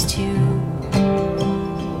fences too.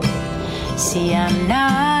 See, I'm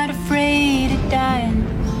not afraid of dying,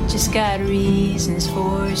 just got reasons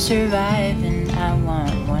for surviving. I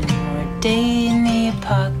want one more day in the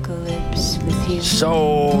apocalypse with you.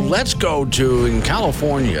 So let's go to, in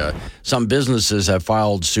California, some businesses have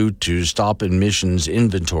filed suit to stop emissions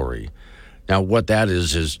inventory. Now, what that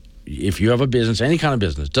is if you have a business, any kind of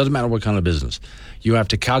business, doesn't matter what kind of business, you have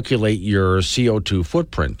to calculate your CO2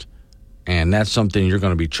 footprint, and that's something you're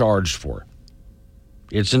going to be charged for.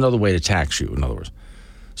 It's another way to tax you, in other words.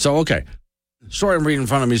 So, okay. Story I'm reading in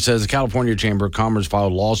front of me says the California Chamber of Commerce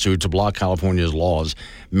filed a lawsuit to block California's laws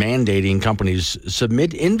mandating companies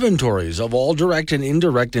submit inventories of all direct and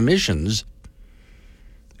indirect emissions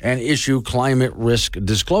and issue climate risk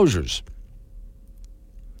disclosures.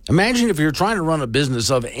 Imagine if you're trying to run a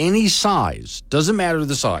business of any size, doesn't matter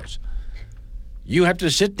the size, you have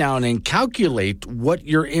to sit down and calculate what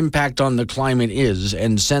your impact on the climate is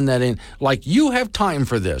and send that in. Like, you have time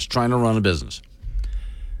for this, trying to run a business.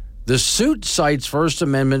 The suit cites First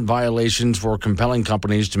Amendment violations for compelling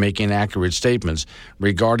companies to make inaccurate statements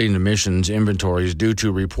regarding emissions inventories due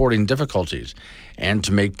to reporting difficulties and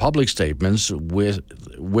to make public statements with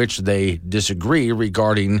which they disagree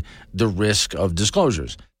regarding the risk of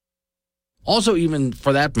disclosures. Also, even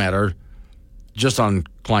for that matter, just on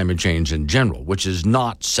climate change in general, which is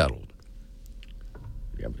not settled.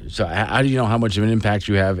 So how do you know how much of an impact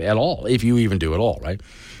you have at all, if you even do at all, right?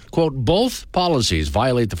 Quote, both policies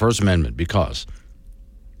violate the First Amendment because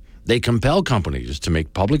they compel companies to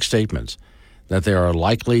make public statements that they are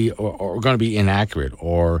likely or going to be inaccurate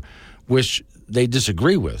or which they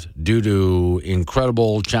disagree with due to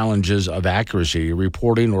incredible challenges of accuracy,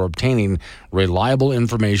 reporting or obtaining reliable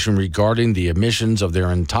information regarding the emissions of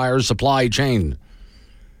their entire supply chain,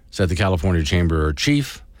 said the California Chamber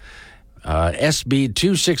chief. SB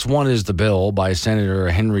 261 is the bill by Senator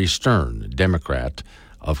Henry Stern, Democrat,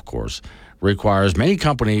 of course, requires many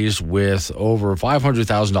companies with over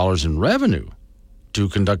 $500,000 in revenue to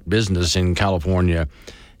conduct business in California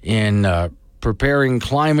in preparing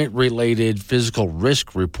climate-related physical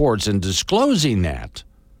risk reports and disclosing that.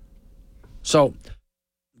 So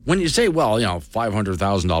when you say, well,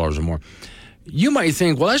 $500,000 or more, you might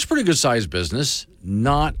think, well, that's pretty good-sized business.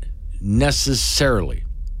 Not necessarily.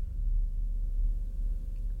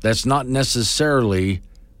 That's not necessarily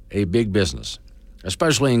a big business,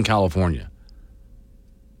 especially in California.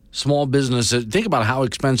 Small businesses, think about how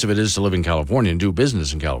expensive it is to live in California and do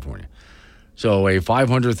business in California. So a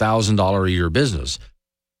 $500,000 a year business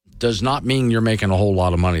does not mean you're making a whole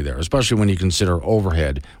lot of money there, especially when you consider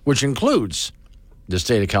overhead, which includes the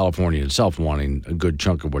state of California itself wanting a good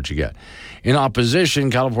chunk of what you get. In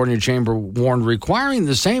opposition, California Chamber warned requiring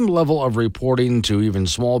the same level of reporting to even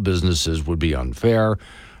small businesses would be unfair.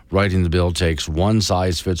 Writing the bill takes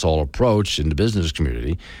one-size-fits-all approach in the business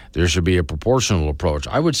community. There should be a proportional approach.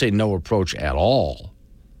 I would say no approach at all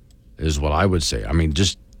is what I would say. I mean,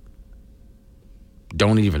 just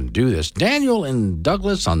don't even do this. Daniel and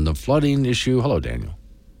Douglas on the flooding issue. Hello, Daniel.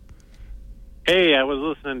 Hey, I was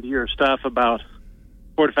listening to your stuff about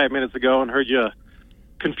 45 minutes ago and heard you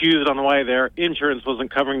confused on why their insurance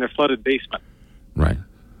wasn't covering their flooded basement. Right.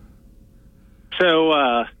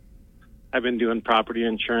 So, I've been doing property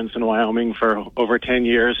insurance in Wyoming for over 10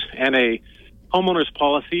 years, and a homeowner's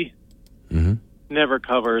policy never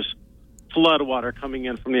covers flood water coming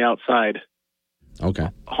in from the outside. Okay.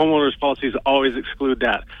 Homeowners' policies always exclude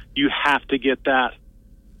that. You have to get that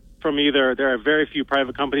from either, there are very few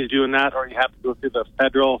private companies doing that, or you have to go through the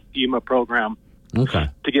federal FEMA program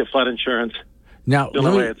to get flood insurance. Now,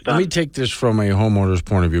 let me take this from a homeowner's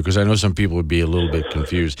point of view, because I know some people would be a little bit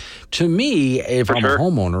confused. To me, if I'm a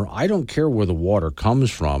homeowner, I don't care where the water comes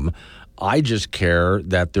from. I just care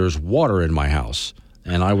that there's water in my house,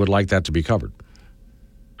 and I would like that to be covered.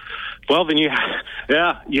 Well, then you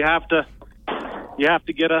have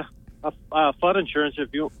to get a flood insurance if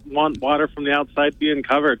you want water from the outside being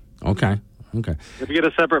covered. Okay. You have to get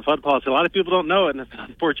a separate flood policy. A lot of people don't know it, and it's an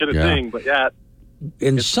unfortunate thing, but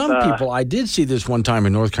And some people, I did see this one time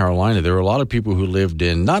in North Carolina. There were a lot of people who lived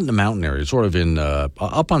not in the mountain area, sort of in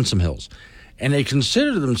up on some hills. And they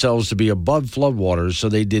considered themselves to be above floodwaters, so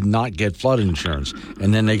they did not get flood insurance.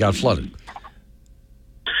 And then they got flooded.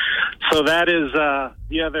 So that is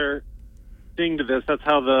the other thing to this. That's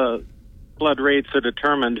how the flood rates are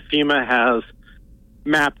determined. FEMA has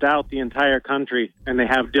mapped out the entire country, and they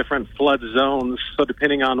have different flood zones. So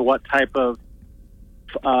depending on what type of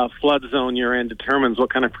flood zone you're in determines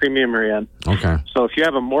what kind of premium you're in. Okay. So if you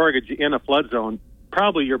have a mortgage in a flood zone,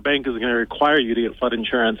 probably your bank is going to require you to get flood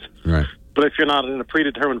insurance. Right. But if you're not in a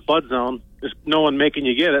predetermined flood zone, there's no one making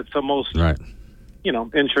you get it. So most,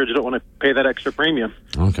 insureds don't want to pay that extra premium.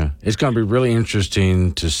 Okay. It's going to be really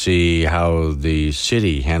interesting to see how the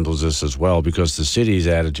city handles this as well, because the city's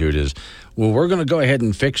attitude is, well, we're going to go ahead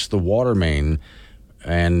and fix the water main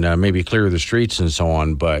and maybe clear the streets and so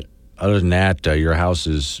on, but other than that, your house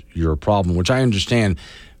is your problem, which I understand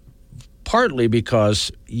partly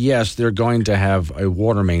because, yes, they're going to have a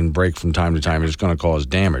water main break from time to time. It's going to cause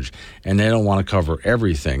damage, and they don't want to cover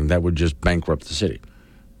everything. That would just bankrupt the city.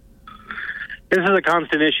 This is a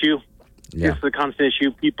constant issue. Yeah. This is a constant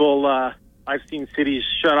issue. People, I've seen cities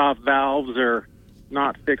shut off valves or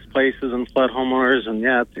not fix places and flood homeowners, and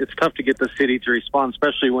it's tough to get the city to respond,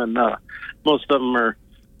 especially when most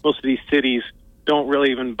of these cities don't really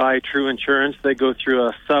even buy true insurance. They go through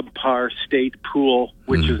a subpar state pool,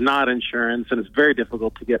 which is not insurance, and it's very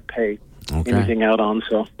difficult to get anything out on.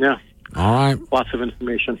 So, All right. Lots of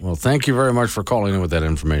information. Well, thank you very much for calling in with that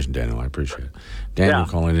information, Daniel. I appreciate it. Daniel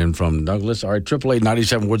calling in from Douglas. All right,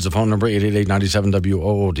 888-97-WOODS, the phone number,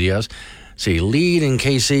 888-97-WOODS. See, Lee in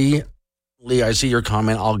KC. Lee, I see your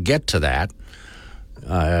comment. I'll get to that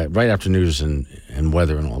right after news and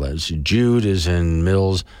weather and all that. See, Jude is in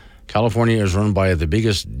Mills. California is run by the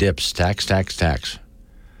biggest dips, tax.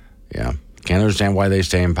 Yeah. Can't understand why they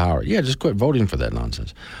stay in power. Yeah, just quit voting for that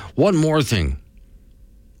nonsense. One more thing,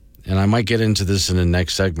 and I might get into this in the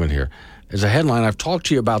next segment here. As a headline, I've talked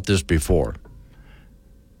to you about this before.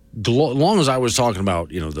 long as I was talking about,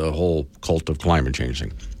 the whole cult of climate change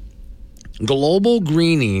thing, global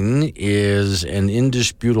greening is an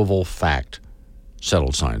indisputable fact.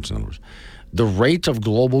 Settled science, in other words. The rate of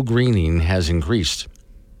global greening has increased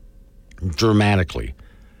dramatically.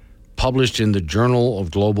 Published in the Journal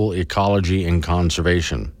of Global Ecology and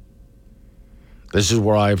Conservation. This is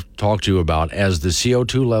where I've talked to you about as the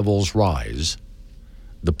CO2 levels rise,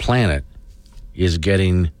 the planet is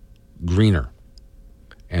getting greener.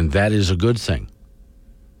 And that is a good thing.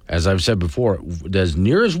 As I've said before, as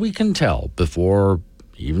near as we can tell, before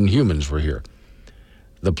even humans were here,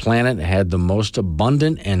 the planet had the most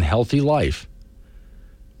abundant and healthy life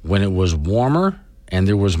when it was warmer and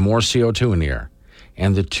there was more CO2 in the air.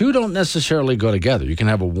 And the two don't necessarily go together. You can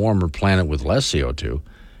have a warmer planet with less CO2.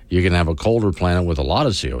 You can have a colder planet with a lot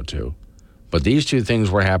of CO2. But these two things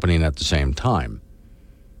were happening at the same time.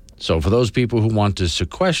 So for those people who want to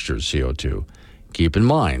sequester CO2, keep in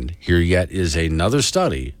mind, here yet is another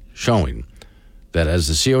study showing that as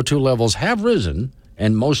the CO2 levels have risen,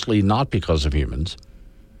 and mostly not because of humans,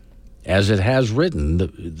 as it has risen,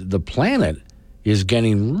 the planet is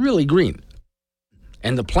getting really green.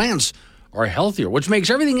 And the plants are healthier, which makes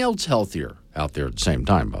everything else healthier out there at the same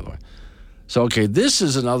time, by the way. So, okay, this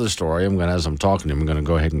is another story. As I'm talking to him, I'm going to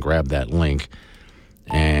go ahead and grab that link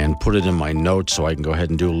and put it in my notes so I can go ahead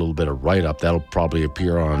and do a little bit of write-up. That'll probably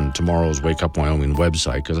appear on tomorrow's Wake Up Wyoming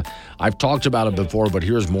website, because I've talked about it before, but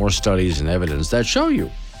here's more studies and evidence that show you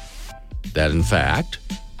that, in fact,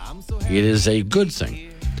 it is a good thing.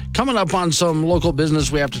 Coming up on some local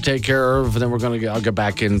business we have to take care of, and then I'll get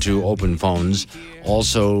back into open phones.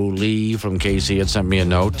 Also, Lee from KC had sent me a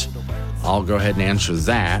note. I'll go ahead and answer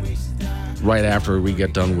that right after we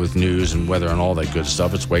get done with news and weather and all that good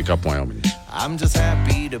stuff. It's Wake Up Wyoming. I'm just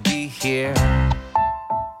happy to be here.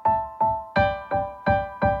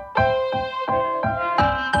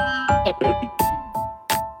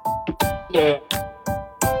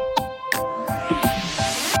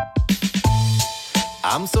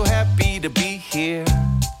 I'm so happy to be here.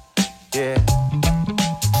 Yeah.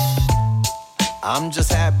 I'm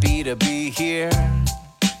just happy to be here.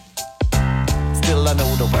 Still, I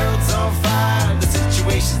know the world's on fire, the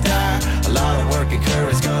situation's dire. A lot of work and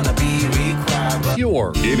courage gonna be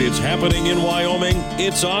required. If it's happening in Wyoming,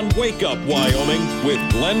 it's on Wake Up Wyoming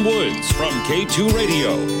with Glenn Woods from K2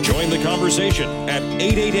 Radio. Join the conversation at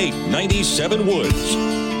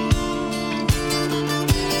 888-97-WOODS.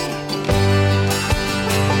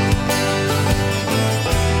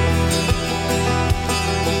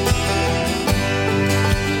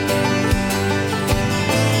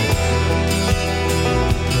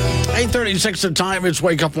 .36 the time. It's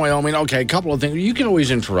Wake Up Wyoming. Okay, a couple of things. You can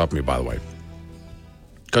always interrupt me, by the way,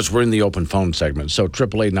 because we're in the open phone segment. So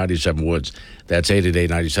 888-97-WOODS. That's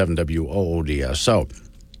 888-97-WOODS. So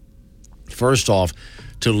first off,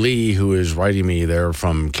 to Lee, who is writing me there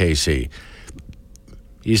from KC.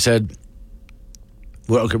 He said,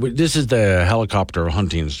 well, okay, this is the helicopter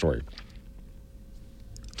hunting story.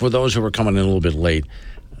 For those who are coming in a little bit late,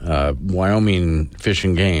 Wyoming Fish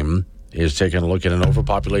and Game is taking a look at an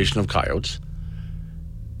overpopulation of coyotes,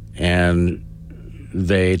 and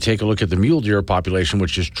they take a look at the mule deer population,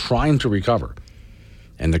 which is trying to recover.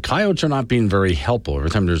 And the coyotes are not being very helpful. Every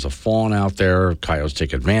time there's a fawn out there, coyotes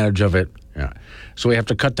take advantage of it. Yeah. So we have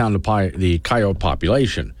to cut down the coyote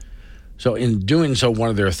population. So in doing so, one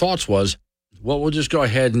of their thoughts was, well, we'll just go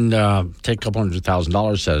ahead and take a couple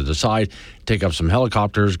 $100,000, set it aside, take up some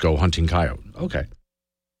helicopters, go hunting coyote. Okay.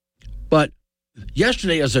 But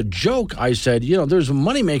yesterday, as a joke, I said, there's a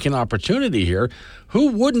money-making opportunity here. Who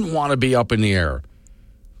wouldn't want to be up in the air?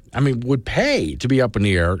 I mean, would pay to be up in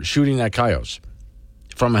the air shooting at coyotes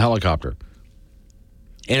from a helicopter.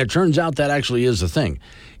 And it turns out that actually is a thing.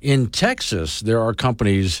 In Texas, there are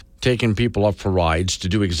companies taking people up for rides to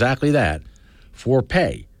do exactly that for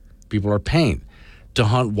pay. People are paying to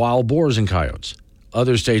hunt wild boars and coyotes.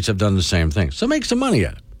 Other states have done the same thing. So make some money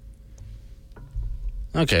at it.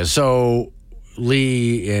 Okay, so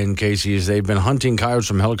Lee and Casey's, they've been hunting coyotes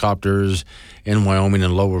from helicopters in Wyoming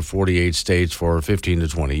and lower 48 states for 15 to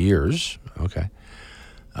 20 years. Okay.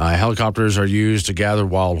 Helicopters are used to gather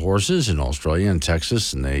wild horses in Australia and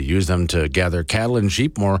Texas, and they use them to gather cattle and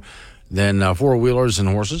sheep more than four-wheelers and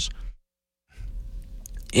horses.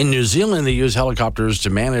 In New Zealand, they use helicopters to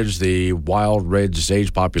manage the wild red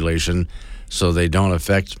sage population so they don't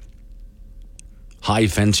affect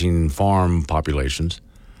high-fencing farm populations.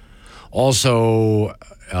 Also,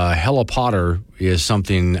 helipotter is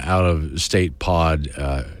something out-of-state pod.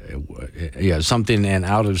 Something an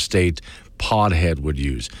out-of-state podhead would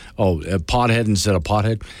use. Oh, podhead instead of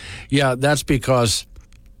pothead? Yeah, that's because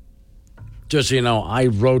Just so you know, I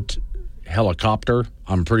wrote helicopter,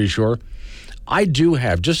 I'm pretty sure. I do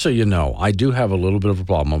have, just so you know, I do have a little bit of a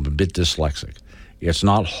problem. I'm a bit dyslexic. It's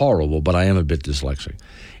not horrible, but I am a bit dyslexic.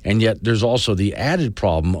 And yet there's also the added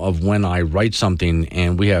problem of when I write something,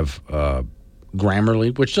 and we have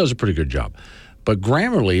Grammarly, which does a pretty good job. But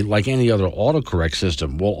Grammarly, like any other autocorrect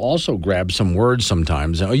system, will also grab some words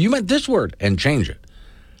sometimes. Oh, you meant this word, and change it.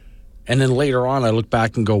 And then later on, I look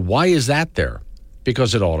back and go, why is that there?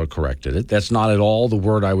 Because it autocorrected it. That's not at all the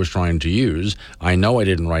word I was trying to use. I know I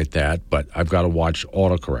didn't write that, but I've got to watch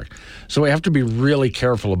autocorrect. So we have to be really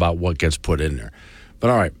careful about what gets put in there.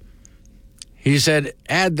 But all right. He said,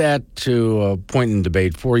 add that to a point in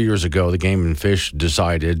debate. 4 years ago, the Game and Fish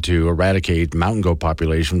decided to eradicate mountain goat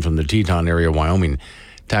population from the Teton area of Wyoming.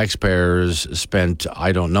 Taxpayers spent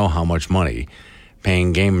I don't know how much money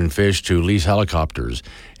paying Game and Fish to lease helicopters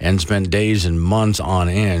and spent days and months on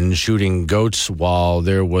end shooting goats while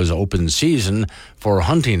there was open season for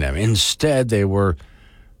hunting them. Instead, they were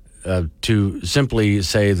to simply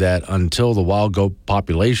say that until the wild goat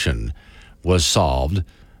population was solved,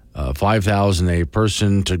 $5,000 a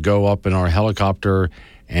person to go up in our helicopter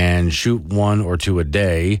and shoot one or two a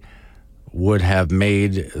day would have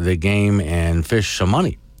made the Game and Fish some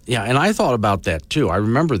money. Yeah, and I thought about that too. I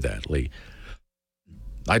remember that, Lee.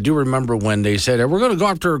 I do remember when they said, we're going to go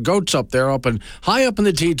after goats up there, high up in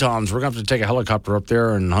the Tetons. We're going to have to take a helicopter up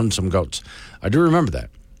there and hunt some goats. I do remember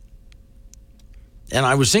that. And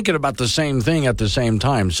I was thinking about the same thing at the same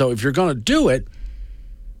time. So if you're going to do it,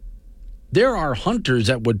 there are hunters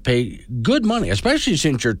that would pay good money, especially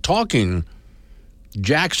since you're talking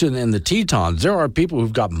Jackson and the Tetons. There are people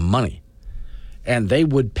who've got money, and they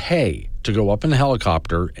would pay to go up in a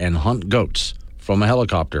helicopter and hunt goats from a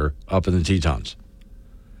helicopter up in the Tetons.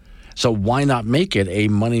 So why not make it a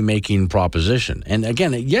money-making proposition? And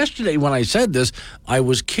again, yesterday when I said this, I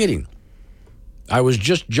was kidding. I was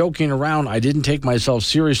just joking around. I didn't take myself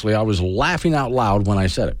seriously. I was laughing out loud when I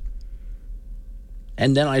said it.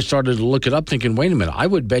 And then I started to look it up thinking, wait a minute, I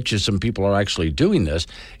would bet you some people are actually doing this.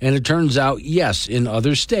 And it turns out, yes, in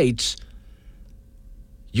other states,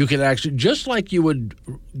 you can actually, just like you would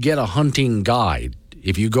get a hunting guide,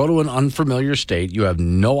 if you go to an unfamiliar state, you have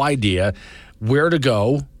no idea where to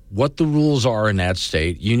go, what the rules are in that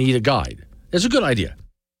state, you need a guide. It's a good idea.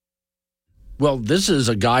 Well, this is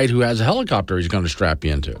a guide who has a helicopter he's going to strap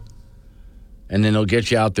you into. And then he'll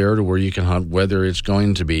get you out there to where you can hunt, whether it's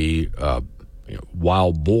going to be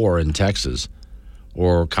wild boar in Texas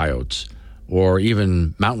or coyotes or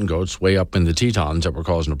even mountain goats way up in the Tetons that were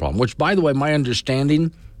causing a problem. Which, by the way, my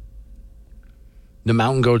understanding, the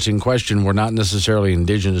mountain goats in question were not necessarily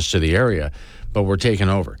indigenous to the area, but were taken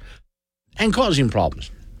over and causing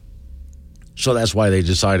problems. So that's why they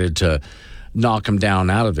decided to knock them down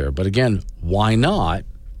out of there. But again, why not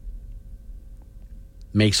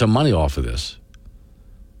make some money off of this?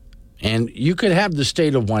 And you could have the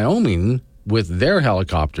state of Wyoming with their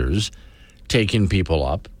helicopters taking people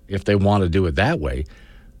up if they want to do it that way.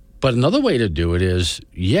 But another way to do it is,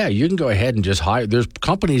 you can go ahead and just hire. There's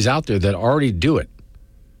companies out there that already do it.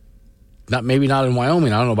 Maybe not in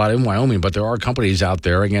Wyoming. I don't know about in Wyoming, but there are companies out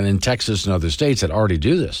there, again, in Texas and other states that already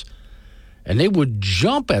do this. And they would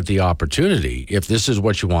jump at the opportunity, if this is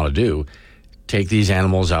what you want to do, take these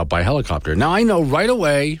animals out by helicopter. Now, I know right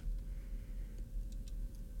away,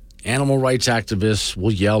 animal rights activists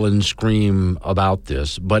will yell and scream about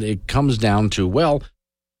this, but it comes down to, well,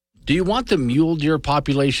 do you want the mule deer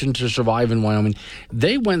population to survive in Wyoming?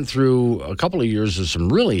 They went through a couple of years of some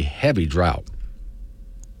really heavy drought,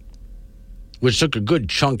 which took a good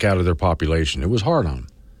chunk out of their population. It was hard on them.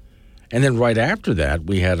 And then right after that,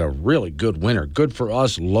 we had a really good winter. Good for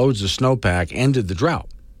us, loads of snowpack, ended the drought.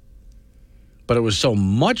 But it was so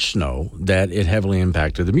much snow that it heavily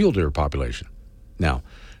impacted the mule deer population. Now,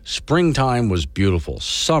 springtime was beautiful.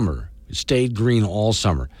 Summer, it stayed green all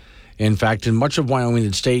summer. In fact, in much of Wyoming,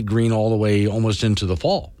 it stayed green all the way almost into the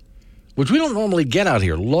fall, which we don't normally get out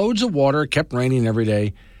here. Loads of water, kept raining every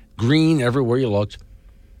day, green everywhere you looked.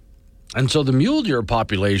 And so the mule deer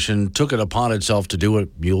population took it upon itself to do what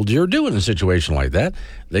mule deer do in a situation like that.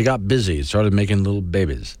 They got busy, started making little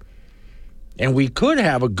babies. And we could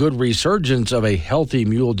have a good resurgence of a healthy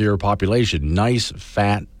mule deer population, nice,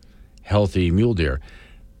 fat, healthy mule deer.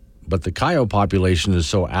 But the coyote population is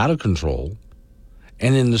so out of control.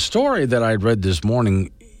 And in the story that I read this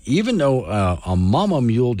morning, even though a mama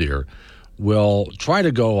mule deer will try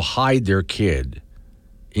to go hide their kid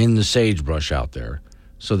in the sagebrush out there,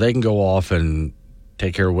 so they can go off and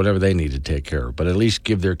take care of whatever they need to take care of, but at least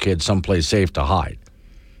give their kid someplace safe to hide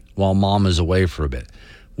while mom is away for a bit.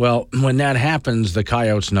 Well, when that happens, the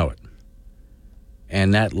coyotes know it.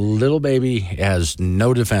 And that little baby has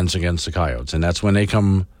no defense against the coyotes. And that's when they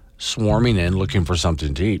come swarming in looking for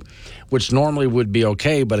something to eat, which normally would be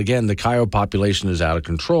okay. But again, the coyote population is out of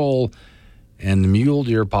control, and the mule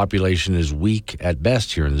deer population is weak at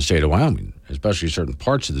best here in the state of Wyoming, especially certain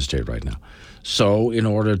parts of the state right now. So in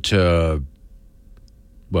order to,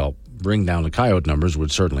 bring down the coyote numbers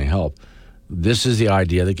would certainly help. This is the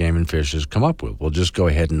idea that Game and Fish has come up with. We'll just go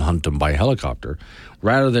ahead and hunt them by helicopter.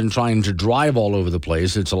 Rather than trying to drive all over the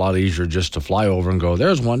place, it's a lot easier just to fly over and go,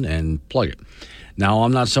 there's one, and plug it. Now,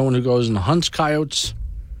 I'm not someone who goes and hunts coyotes.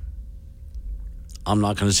 I'm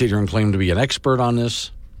not going to sit here and claim to be an expert on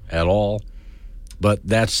this at all. But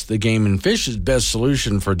that's the Game and Fish's best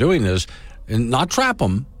solution for doing this. And not trap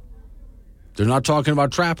them. They're not talking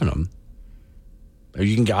about trapping them. I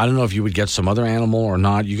don't know if you would get some other animal or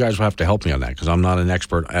not. You guys will have to help me on that because I'm not an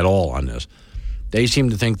expert at all on this. They seem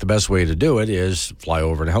to think the best way to do it is fly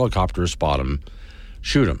over in a helicopter, spot them,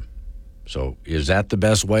 shoot them. So is that the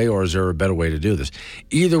best way, or is there a better way to do this?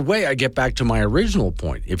 Either way, I get back to my original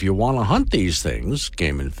point. If you want to hunt these things,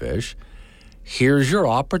 Game and Fish, here's your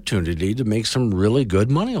opportunity to make some really good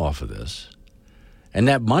money off of this. And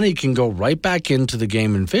that money can go right back into the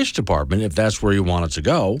Game and Fish department if that's where you want it to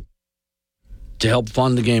go, to help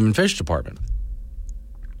fund the Game and Fish department.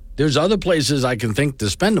 There's other places I can think to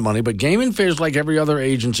spend the money, but Game and Fish, like every other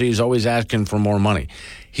agency, is always asking for more money.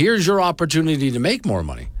 Here's your opportunity to make more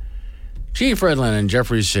money. Chief Redland in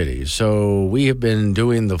Jeffrey City. So we have been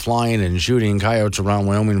doing the flying and shooting coyotes around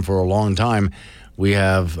Wyoming for a long time. We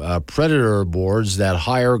have predator boards that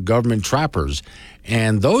hire government trappers,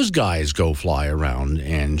 and those guys go fly around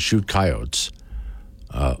and shoot coyotes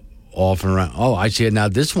off and around. Oh, I see it now.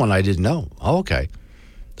 This one I didn't know. Oh, okay.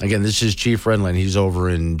 Again, this is Chief Redland. He's over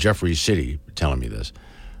in Jeffrey City telling me this.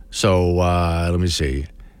 So let me see.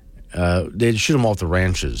 They shoot them off the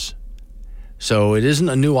ranches. So it isn't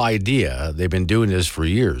a new idea. They've been doing this for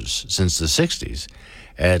years, since the 60s,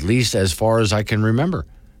 at least as far as I can remember.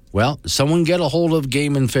 Well, someone get a hold of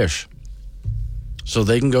Game and Fish so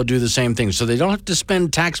they can go do the same thing. So they don't have to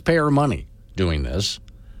spend taxpayer money doing this.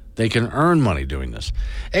 They can earn money doing this.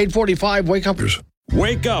 8:45, wake up.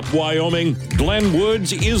 Wake up, Wyoming. Glenn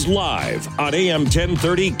Woods is live on AM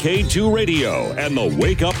 1030 K2 Radio and the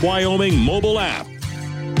Wake Up Wyoming mobile app.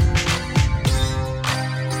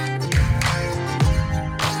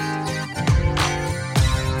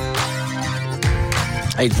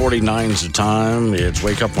 8:49 is the time. It's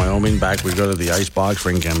Wake Up Wyoming. Back we go to the icebox.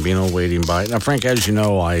 Frank Gambino waiting by. Now, Frank, as you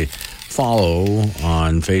know, I follow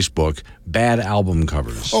on Facebook bad album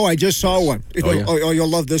covers. Oh, I just saw one. Oh, yeah? You'll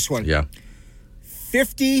love this one. Yeah.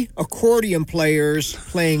 50 accordion players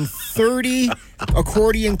playing 30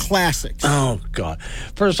 accordion classics. Oh, God.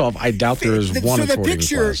 First off, I doubt there is one so accordion the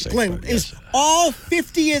picture, classic, Glenn, is all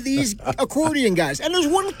 50 of these accordion guys. And there's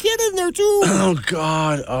one kid in there, too. Oh,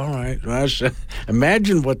 God. All right.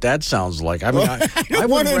 Imagine what that sounds like. I mean, I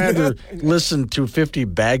would rather listen to 50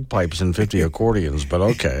 bagpipes than 50 accordions, but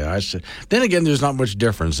okay. Then again, there's not much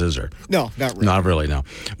difference, is there? No, not really. Not really, no.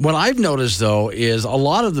 What I've noticed, though, is a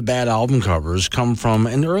lot of the bad album covers come from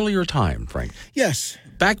an earlier time, Frank. Yes.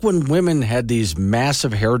 Back when women had these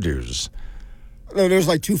massive hairdos. No, there's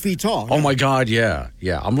like 2 feet tall. Oh, my God, yeah.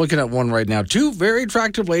 Yeah, I'm looking at one right now. 2 very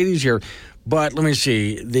attractive ladies here. But let me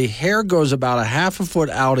see. The hair goes about a half a foot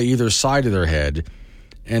out of either side of their head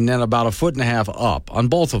and then about a foot and a half up on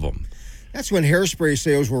both of them. That's when hairspray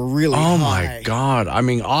sales were really high. Oh, my God. I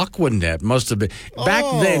mean, Aquanet must have been. Back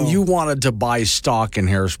then, you wanted to buy stock in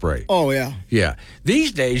hairspray. Oh, yeah. Yeah.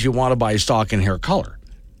 These days, you want to buy stock in hair color.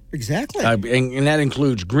 Exactly. And that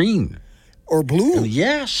includes green. Or blue. And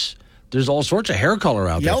yes. There's all sorts of hair color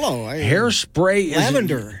out there. Yellow. Hairspray.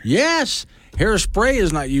 Lavender. Yes. Hairspray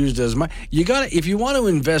is not used as much. If you want to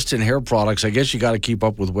invest in hair products, I guess you got to keep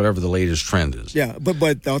up with whatever the latest trend is. Yeah, but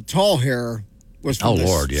the tall hair was from the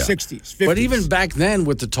 60s, 50s. But even back then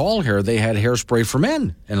with the tall hair, they had hairspray for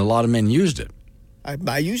men, and a lot of men used it.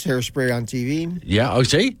 I used hairspray on TV. Yeah, oh,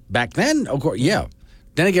 see? Back then, of course, yeah.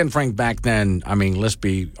 Then again, Frank, back then, I mean, let's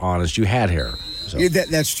be honest, you had hair. So. Yeah,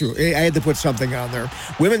 that's true. I had to put something on there.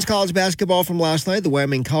 Women's college basketball from last night. The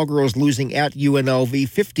Wyoming Cowgirls losing at UNLV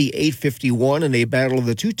 58-51 in a battle of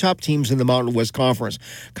the 2 top teams in the Mountain West Conference.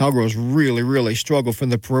 Cowgirls really, really struggled from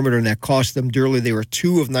the perimeter, and that cost them dearly. They were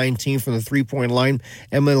 2 of 19 from the three-point line.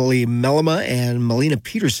 Emily Melema and Melina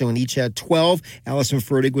Peterson each had 12. Allison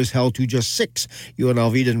Fertig was held to just 6.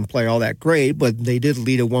 UNLV didn't play all that great, but they did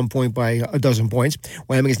lead at 1 point by a dozen points.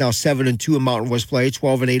 Wyoming is now 7-2 in Mountain West play,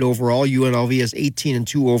 12-8 overall. UNLV is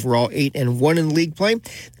 18-2 overall, 8-1 in league play.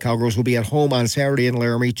 The Cowgirls will be at home on Saturday in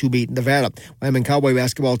Laramie to beat Nevada. Wyoming Cowboy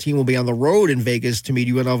basketball team will be on the road in Vegas to meet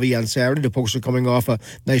UNLV on Saturday. The Pokes are coming off a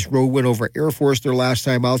nice road win over Air Force their last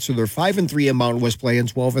time out, so they're 5-3 in Mountain West play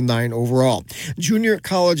and 12-9 overall. Junior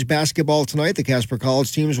college basketball tonight. The Casper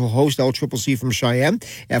College teams will host LCCC from Cheyenne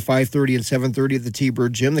at 5:30 and 7:30 at the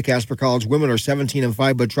T-Bird Gym. The Casper College women are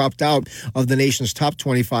 17-5, but dropped out of the nation's top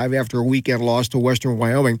 25 after a weekend loss to Western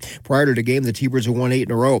Wyoming. Prior to the game, the T-Birds have won 8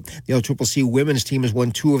 in a row. The LCCC women's team has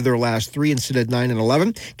won 2 of their last 3 and sit at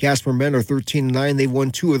 9-11. Casper men are 13-9. They've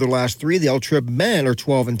won 2 of their last 3. The L-Trib men are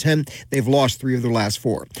 12-10. They've lost 3 of their last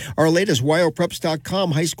 4. Our latest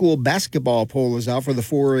WyoPreps.com high school basketball poll is out for the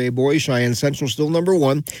 4A boys. Cheyenne Central still number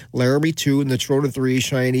 1, Laramie 2, Natrona 3,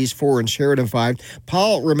 Cheyenne East 4, and Sheridan 5.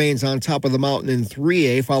 Powell remains on top of the mountain in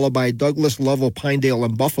 3A, followed by Douglas, Lovell, Pinedale,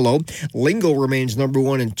 and Buffalo. Lingle remains number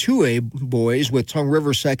 1 in 2A boys, with Tongue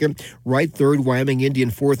River 2nd, Wright 3rd, Wyoming Indian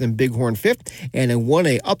 4th, and Bighorn 5th. And in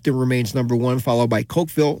 1A, Upton remains number 1, followed by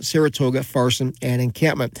Cokeville, Saratoga, Farson, and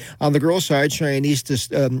Encampment. On the girls' side, Cheyenne East is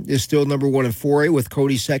still number 1 in 4A, with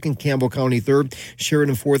Cody 2nd, Campbell County 3rd,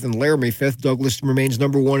 Sheridan 4th, and Laramie 5th. Douglas remains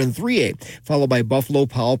number 1 in 3A, followed by Buffalo,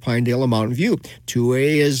 Powell, Pinedale, and Mountain View.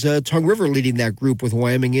 2A is Tongue River leading that group, with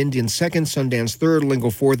Wyoming Indian 2nd, Sundance 3rd,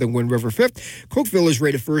 Lingle 4th, and Wind River 5th. Cokeville is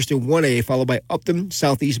rated 1st in 1A, followed by Upton,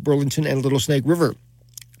 Southeast Burlington, and Little Snake River.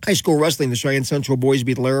 High school wrestling, the Cheyenne Central boys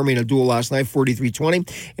beat Laramie in a duel last night, 43-20,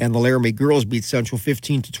 and the Laramie girls beat Central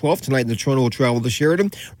 15-12. Tonight, Natrona will travel to Sheridan.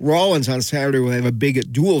 Rollins on Saturday will have a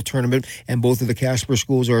big duel tournament, and both of the Casper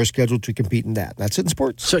schools are scheduled to compete in that. That's it in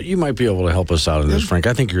sports. So you might be able to help us out in this, Frank.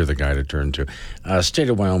 I think you're the guy to turn to. State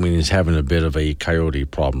of Wyoming is having a bit of a coyote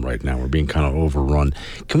problem right now. We're being kind of overrun.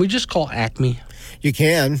 Can we just call Acme? You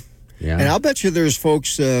can. Yeah. And I'll bet you there's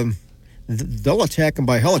folks... they'll attack them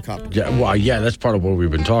by helicopter. Yeah, that's part of what we've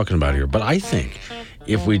been talking about here. But I think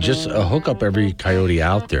if we just hook up every coyote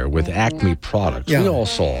out there with Acme products, we all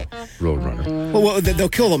saw Roadrunner. Well, they'll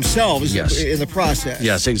kill themselves in the process.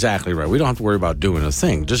 Yes, exactly right. We don't have to worry about doing a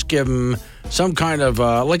thing. Just give them some kind of,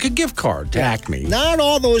 like a gift card to Acme. Not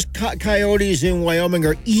all those coyotes in Wyoming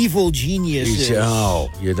are evil geniuses. Oh,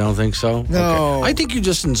 you don't think so? No. Okay. I think you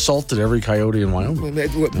just insulted every coyote in Wyoming.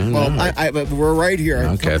 Well, we're right here.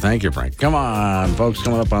 Okay, thank you, Frank. Come on, folks,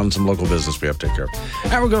 coming up on some local business we have to take care of.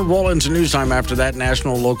 And we're going to roll into news time after that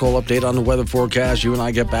national local update on the weather forecast. You and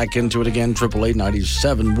I get back into it again.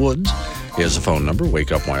 888-97 Woods. Here's the phone number.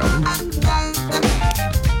 Wake up, Wyoming.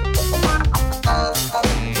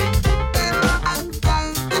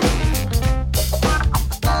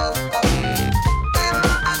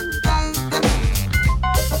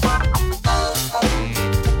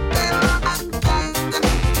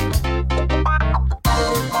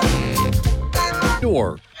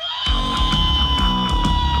 Door.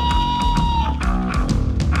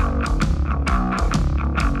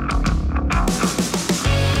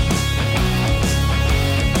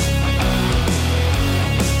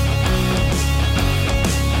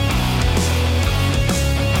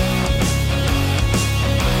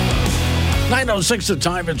 .06 the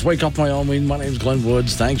time. It's Wake Up Wyoming. My name's Glenn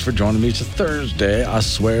Woods. Thanks for joining me. It's a Thursday. I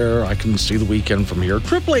swear I can see the weekend from here.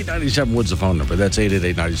 888-97 Woods the phone number. That's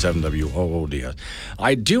 888-97-WOODS.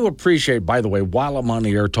 I do appreciate, by the way, while I'm on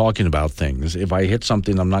the air talking about things, if I hit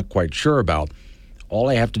something I'm not quite sure about, all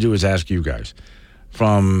I have to do is ask you guys.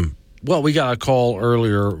 We got a call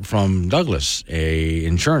earlier from Douglas, a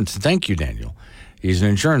insurance. Thank you, Daniel. He's an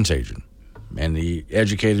insurance agent, and he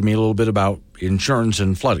educated me a little bit about insurance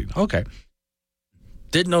and flooding. Okay.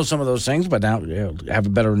 Didn't know some of those things, but now have a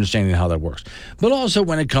better understanding of how that works. But also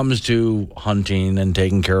when it comes to hunting and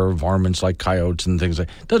taking care of varmints like coyotes and things like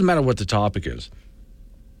that, doesn't matter what the topic is.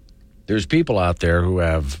 There's people out there who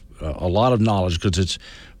have a lot of knowledge because it's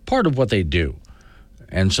part of what they do.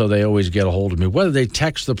 And so they always get a hold of me, whether they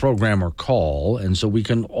text the program or call, and so we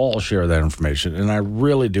can all share that information, and I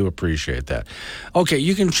really do appreciate that. Okay,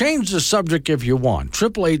 you can change the subject if you want.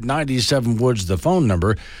 888-97 Woods, the phone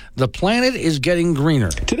number. The planet is getting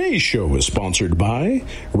greener. Today's show is sponsored by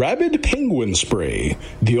Rabid Penguin Spray,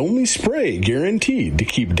 the only spray guaranteed to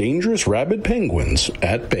keep dangerous rabid penguins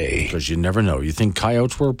at bay. Because you never know. You think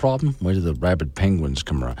coyotes were a problem? Where did the rabid penguins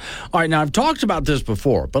come around? All right, now I've talked about this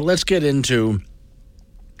before, but let's get into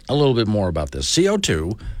a little bit more about this.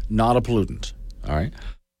 CO2, not a pollutant, all right?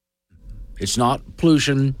 It's not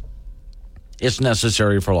pollution. It's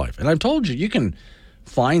necessary for life. And I've told you, you can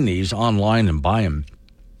find these online and buy them.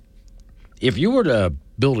 If you were to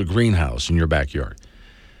build a greenhouse in your backyard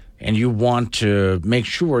and you want to make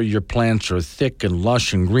sure your plants are thick and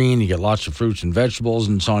lush and green, you get lots of fruits and vegetables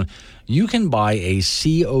and so on, you can buy a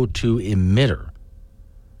CO2 emitter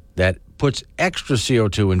that puts extra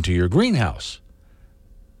CO2 into your greenhouse.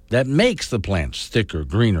 That makes the plants thicker,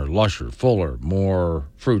 greener, lusher, fuller, more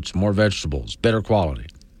fruits, more vegetables, better quality.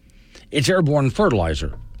 It's airborne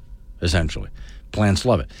fertilizer, essentially. Plants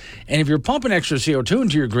love it. And if you're pumping extra CO2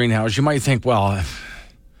 into your greenhouse, you might think, well,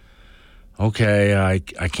 okay,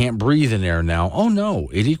 I can't breathe in air now. Oh, no,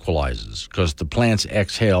 it equalizes because the plants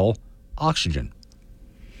exhale oxygen.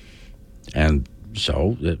 And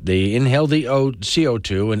so they inhale the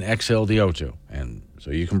CO2 and exhale the O2. And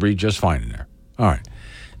so you can breathe just fine in there. All right.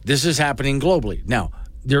 This is happening globally. Now,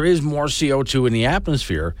 there is more CO2 in the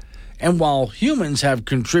atmosphere, and while humans have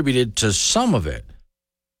contributed to some of it,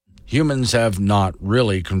 humans have not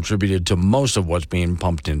really contributed to most of what's being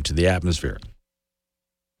pumped into the atmosphere.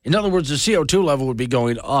 In other words, the CO2 level would be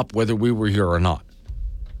going up whether we were here or not.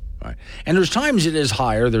 Right. And there's times it is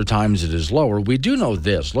higher, there are times it is lower. We do know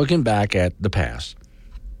this, looking back at the past.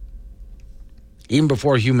 Even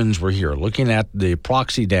before humans were here, looking at the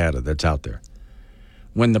proxy data that's out there.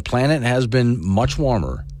 When the planet has been much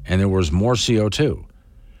warmer and there was more CO2,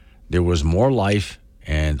 there was more life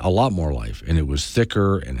and a lot more life, and it was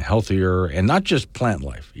thicker and healthier, and not just plant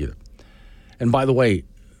life either. And by the way,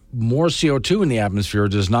 more CO2 in the atmosphere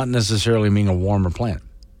does not necessarily mean a warmer planet,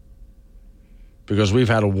 because we've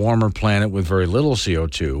had a warmer planet with very little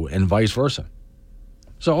CO2 and vice versa.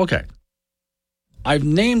 So, okay. I've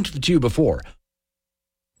named to you before,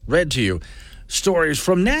 read to you, stories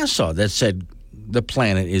from NASA that said the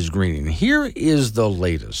planet is greening. Here is the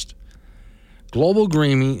latest. Global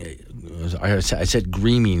greening, I said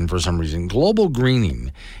greening for some reason. Global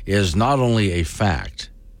greening is not only a fact,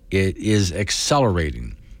 it is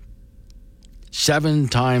accelerating. 7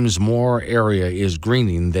 times more area is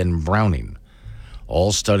greening than browning.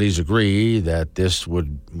 All studies agree that this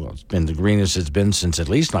it's been the greenest it's been since at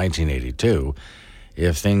least 1982.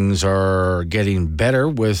 If things are getting better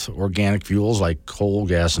with organic fuels like coal,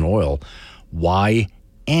 gas, and oil, why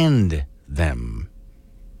end them?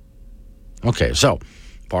 Okay, so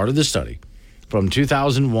part of the study, from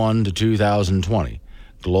 2001 to 2020,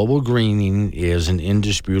 global greening is an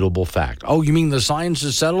indisputable fact. Oh, you mean the science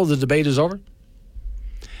is settled, the debate is over?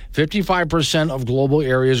 55% of global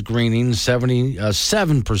areas greening,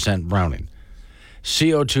 7% browning.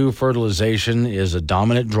 CO2 fertilization is a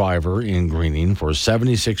dominant driver in greening for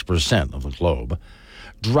 76% of the globe.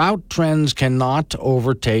 Drought trends cannot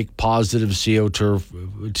overtake positive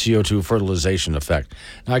CO2 fertilization effect.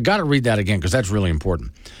 Now, I got to read that again because that's really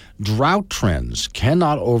important. Drought trends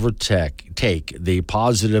cannot overtake the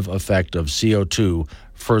positive effect of CO2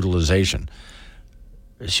 fertilization.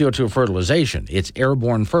 CO2 fertilization, it's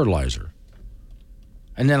airborne fertilizer.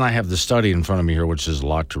 And then I have the study in front of me here, which is a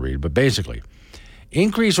lot to read. But basically,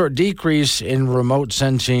 increase or decrease in remote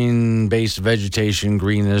sensing-based vegetation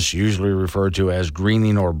greenness, usually referred to as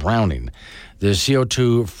greening or browning. The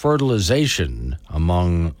CO2 fertilization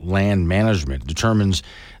among land management determines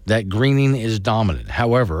that greening is dominant.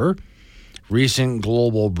 However, recent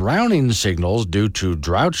global browning signals due to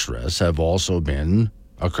drought stress have also been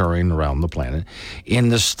occurring around the planet. In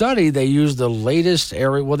the study, they used the latest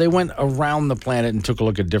area. Well, they went around the planet and took a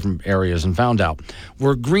look at different areas and found out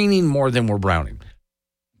we're greening more than we're browning.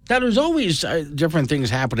 Now, there's always different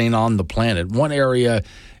things happening on the planet. One area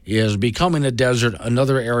is becoming a desert.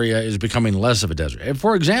 Another area is becoming less of a desert. And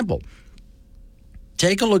for example,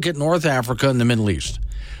 take a look at North Africa and the Middle East,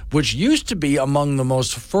 which used to be among the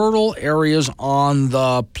most fertile areas on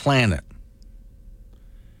the planet.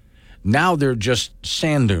 Now they're just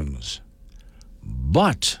sand dunes.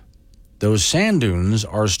 But those sand dunes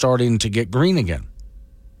are starting to get green again.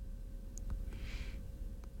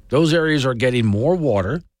 Those areas are getting more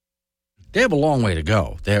water. They have a long way to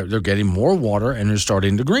go. They're getting more water and they're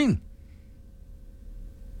starting to green.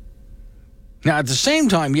 Now, at the same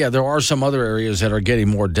time, there are some other areas that are getting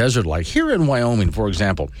more desert-like. Here in Wyoming, for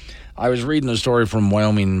example, I was reading a story from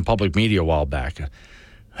Wyoming Public Media a while back.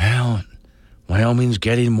 Well, Wyoming's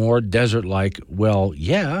getting more desert-like. Well,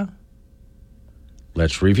 yeah.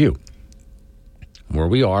 Let's review. Where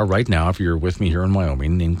we are right now, if you're with me here in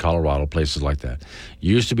Wyoming, in Colorado, places like that,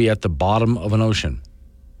 used to be at the bottom of an ocean.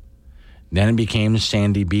 Then it became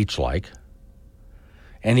sandy beach-like,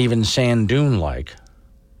 and even sand dune-like.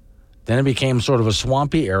 Then it became sort of a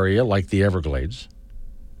swampy area like the Everglades,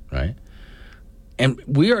 right? And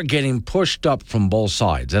we are getting pushed up from both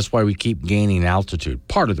sides. That's why we keep gaining altitude.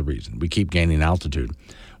 Part of the reason we keep gaining altitude.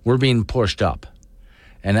 We're being pushed up.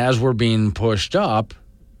 And as we're being pushed up,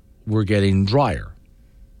 we're getting drier.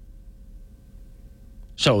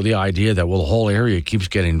 So the idea that, well, the whole area keeps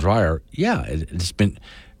getting drier,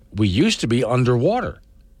 we used to be underwater.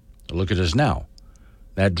 Look at us now.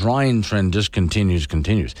 That drying trend just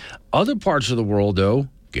continues. Other parts of the world, though,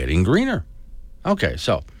 getting greener. Okay,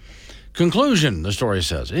 so conclusion, the story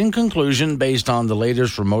says. In conclusion, based on the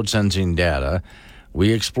latest remote sensing data,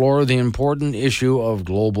 we explore the important issue of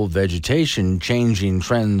global vegetation changing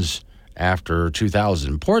trends after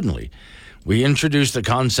 2000. Importantly, we introduced the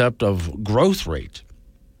concept of growth rate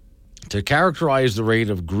to characterize the rate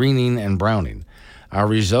of greening and browning. Our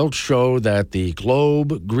results show that the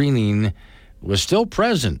globe greening was still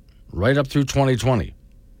present right up through 2020,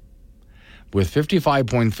 with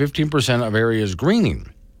 55.15% of areas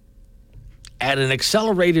greening at an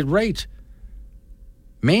accelerated rate,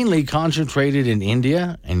 mainly concentrated in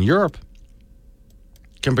India and Europe,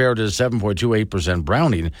 compared to 7.28%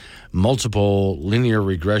 browning, multiple linear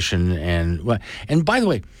regression. And by the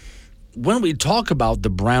way, when we talk about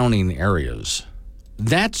the browning areas,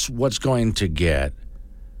 that's what's going to get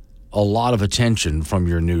a lot of attention from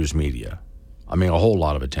your news media. I mean, a whole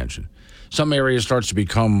lot of attention. Some area starts to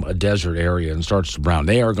become a desert area and starts to brown.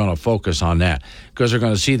 They are going to focus on that because they're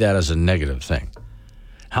going to see that as a negative thing.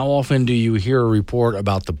 How often do you hear a report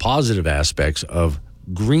about the positive aspects of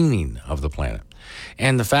greening of the planet?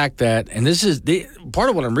 And the fact that, and this is part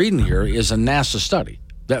of what I'm reading here, is a NASA study.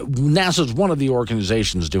 That NASA is one of the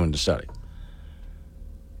organizations doing the study.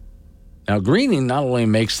 Now, greening not only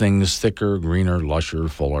makes things thicker, greener, lusher,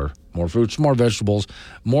 fuller, more fruits, more vegetables,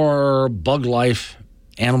 more bug life,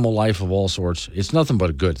 animal life of all sorts. It's nothing but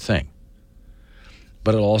a good thing.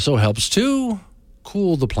 But it also helps to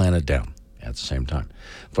cool the planet down at the same time.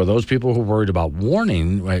 For those people who are worried about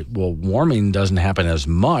warming, right, well, warming doesn't happen as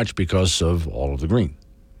much because of all of the green.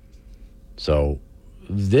 So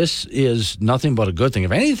this is nothing but a good thing.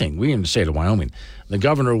 If anything, we in the state of Wyoming, the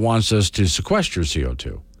governor wants us to sequester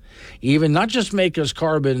CO2. Even not just make us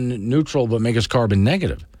carbon neutral, but make us carbon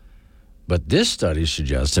negative. But this study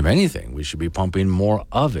suggests, if anything, we should be pumping more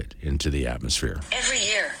of it into the atmosphere. Every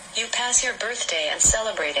year, you pass your birthday and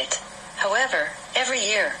celebrate it. However, every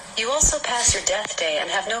year, you also pass your death day and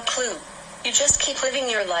have no clue. You just keep living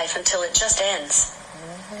your life until it just ends.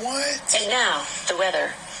 What? And now, the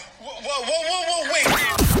weather. Whoa, wait.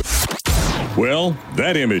 Well,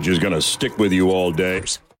 that image is going to stick with you all day.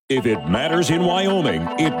 If it matters in Wyoming,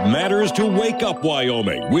 it matters to Wake Up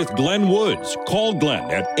Wyoming with Glenn Woods. Call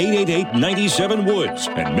Glenn at 888-97-WOODS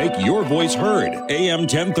and make your voice heard. AM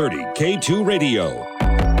 1030, K2 Radio.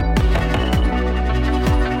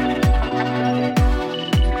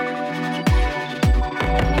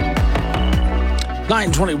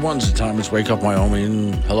 9:21's the time. It's Wake Up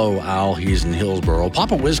Wyoming. Hello, Al. He's in Hillsboro.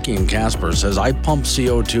 Papa Whiskey in Casper says, I pump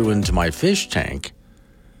CO2 into my fish tank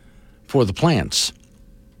for the plants.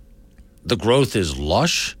 The growth is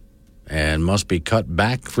lush and must be cut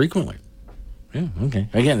back frequently. Yeah, okay.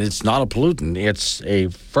 Again, it's not a pollutant. It's a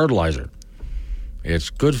fertilizer.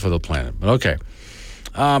 It's good for the planet. But okay.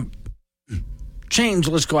 Change.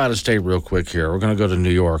 Let's go out of state real quick here. We're going to go to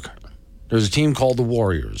New York. There's a team called the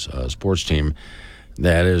Warriors, a sports team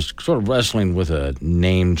that is sort of wrestling with a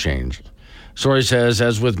name change. Story says,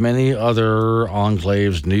 as with many other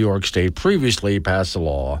enclaves, New York State previously passed a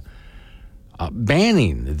law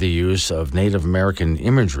banning the use of Native American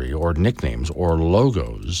imagery or nicknames or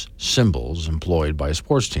logos, symbols employed by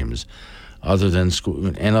sports teams other than school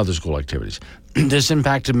and other school activities. This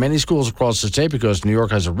impacted many schools across the state because New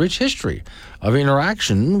York has a rich history of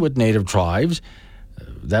interaction with Native tribes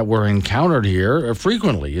that were encountered here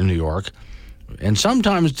frequently in New York, and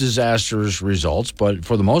sometimes disastrous results, but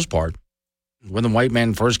for the most part, when the white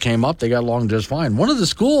men first came up, they got along just fine. One of the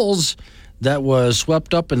schools that was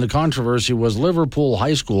swept up in the controversy was Liverpool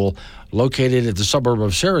High School, located at the suburb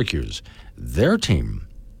of Syracuse. Their team,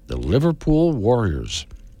 the Liverpool Warriors.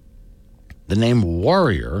 The name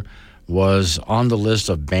Warrior was on the list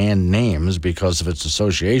of banned names because of its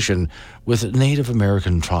association with Native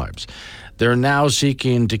American tribes. They're now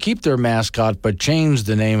seeking to keep their mascot but change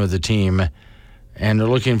the name of the team, and they're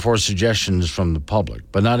looking for suggestions from the public.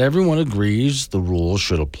 But not everyone agrees the rules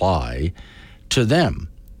should apply to them.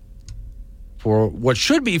 For what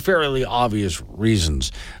should be fairly obvious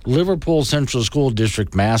reasons, Liverpool Central School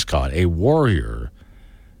District mascot, a warrior,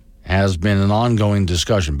 has been an ongoing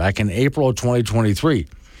discussion. Back in April of 2023,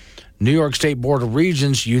 New York State Board of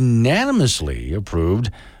Regents unanimously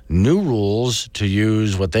approved new rules to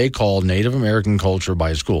use what they call Native American culture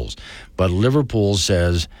by schools. But Liverpool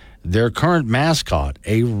says their current mascot,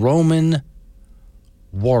 a Roman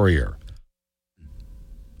warrior,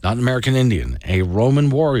 not an American Indian, a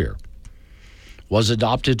Roman warrior, was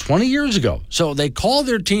adopted 20 years ago. So they call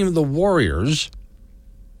their team the Warriors,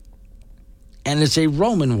 and it's a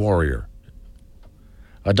Roman warrior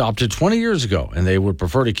adopted 20 years ago, and they would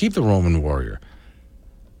prefer to keep the Roman warrior.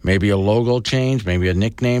 Maybe a logo change, maybe a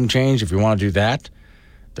nickname change. If you want to do that,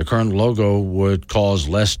 the current logo would cause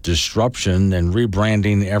less disruption than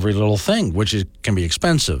rebranding every little thing, which can be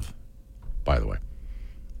expensive, by the way.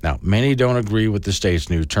 Now, many don't agree with the state's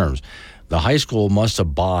new terms. The high school must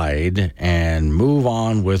abide and move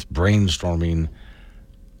on with brainstorming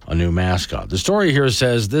a new mascot. The story here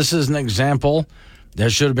says this is an example that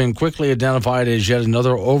should have been quickly identified as yet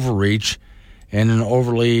another overreach in an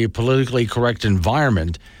overly politically correct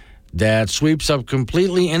environment that sweeps up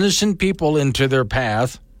completely innocent people into their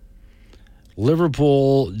path.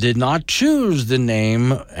 Liverpool did not choose the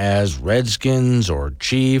name as Redskins or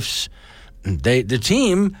Chiefs. The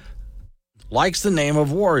team likes the name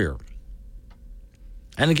of Warrior.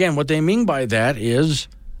 And again, what they mean by that is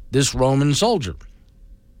this Roman soldier.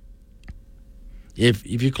 If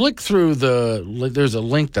you click through there's a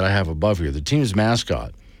link that I have above here, the team's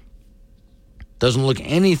mascot doesn't look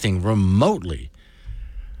anything remotely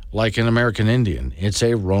like an American Indian. It's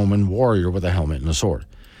a Roman warrior with a helmet and a sword.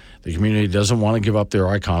 The community doesn't want to give up their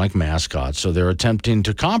iconic mascot, so they're attempting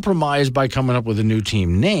to compromise by coming up with a new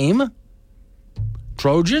team name.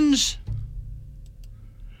 Trojans?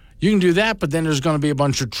 You can do that, but then there's going to be a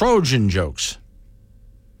bunch of Trojan jokes.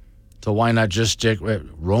 So why not just stick with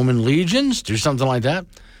Roman legions? Do something like that?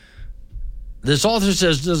 This author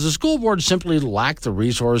says, does the school board simply lack the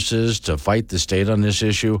resources to fight the state on this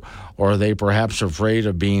issue, or are they perhaps afraid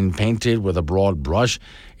of being painted with a broad brush?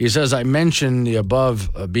 He says, I mentioned the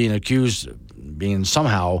above being accused of being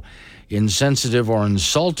somehow insensitive or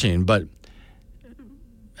insulting, but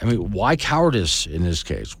I mean, why cowardice in this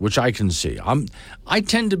case, which I can see? I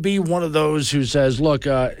tend to be one of those who says, look,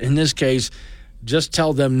 in this case, just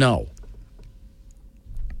tell them no.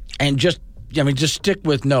 And just stick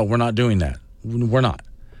with no, we're not doing that. We're not.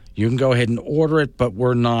 You can go ahead and order it, but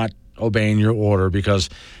we're not obeying your order because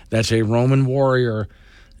that's a Roman warrior,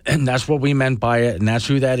 and that's what we meant by it, and that's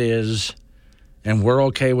who that is, and we're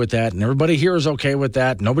okay with that, and everybody here is okay with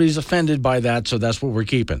that. Nobody's offended by that, so that's what we're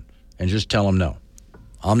keeping. And just tell them no.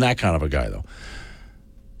 I'm that kind of a guy, though.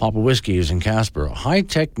 Papa Whiskey is in Casper.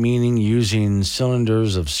 High-tech meaning using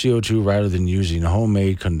cylinders of CO2 rather than using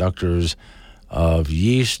homemade conductors of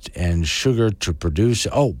yeast and sugar to produce.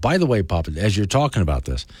 Oh, by the way, Papa, as you're talking about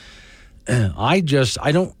this, I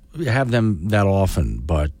don't have them that often,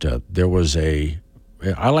 but there was I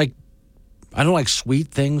don't like sweet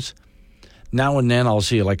things. Now and then I'll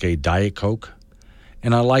see like a Diet Coke,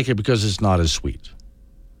 and I like it because it's not as sweet.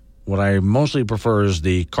 What I mostly prefer is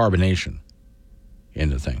the carbonation in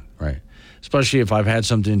the thing, right? Especially if I've had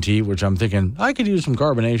something to eat, which I'm thinking, I could use some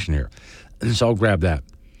carbonation here. And so I'll grab that.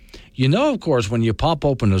 You know, of course, when you pop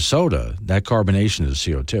open a soda, that carbonation is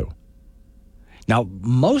CO2. Now,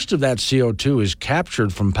 most of that CO2 is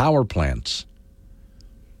captured from power plants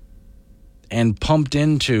and pumped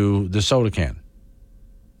into the soda can.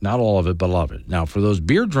 Not all of it, but a lot of it. Now, for those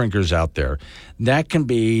beer drinkers out there, that can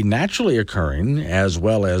be naturally occurring as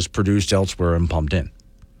well as produced elsewhere and pumped in.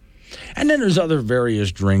 And then there's other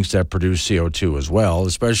various drinks that produce CO2 as well,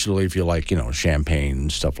 especially if you like, champagne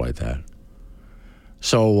and stuff like that.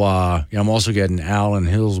 So I'm also getting Al in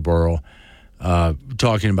Hillsborough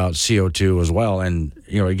talking about CO2 as well. And,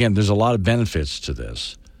 again, there's a lot of benefits to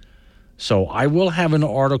this. So I will have an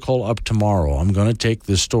article up tomorrow. I'm going to take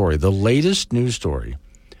this story, the latest news story,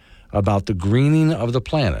 about the greening of the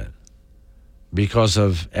planet because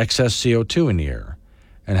of excess CO2 in the air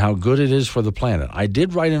and how good it is for the planet. I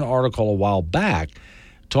did write an article a while back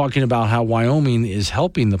talking about how Wyoming is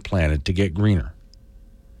helping the planet to get greener.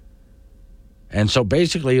 And so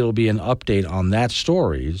basically it'll be an update on that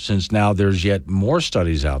story, since now there's yet more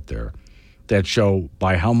studies out there that show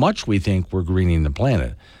by how much we think we're greening the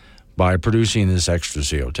planet by producing this extra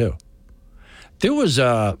CO2. There was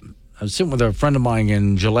I was sitting with a friend of mine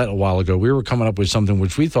in Gillette a while ago. We were coming up with something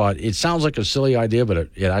which we thought, it sounds like a silly idea, but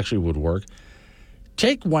it actually would work.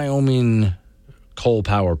 Take Wyoming coal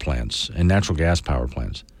power plants and natural gas power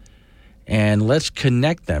plants, and let's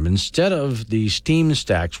connect them. Instead of the steam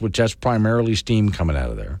stacks, which that's primarily steam coming out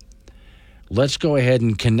of there, let's go ahead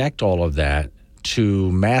and connect all of that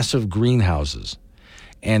to massive greenhouses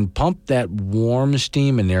and pump that warm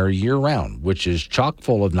steam in there year-round, which is chock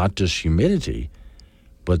full of not just humidity,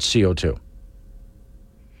 but CO2.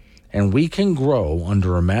 And we can grow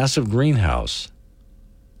under a massive greenhouse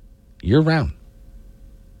year-round.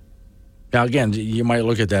 Now, again, you might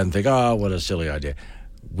look at that and think, oh, what a silly idea.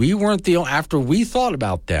 We weren't after we thought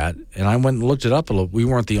about that, and I went and looked it up a little, we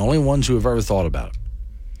weren't the only ones who have ever thought about it.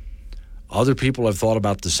 Other people have thought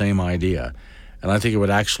about the same idea, and I think it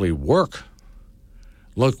would actually work.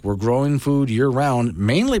 Look, we're growing food year-round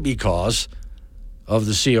mainly because of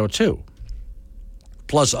the CO2.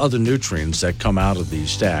 plus other nutrients that come out of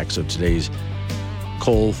these stacks of today's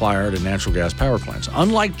coal-fired and natural gas power plants.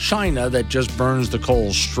 Unlike China that just burns the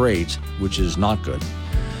coal straight, which is not good.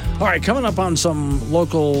 All right, coming up on some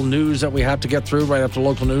local news that we have to get through right after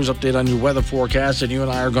local news, update on your weather forecast, and you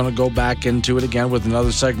and I are going to go back into it again with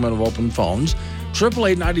another segment of open phones.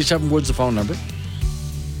 888-97-WOODS, the phone number.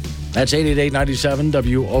 That's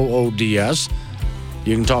 888-97-WOODS.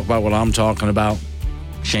 You can talk about what I'm talking about.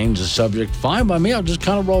 Change the subject. Fine by me. I'll just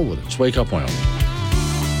kind of roll with it. It's Wake Up Wyoming.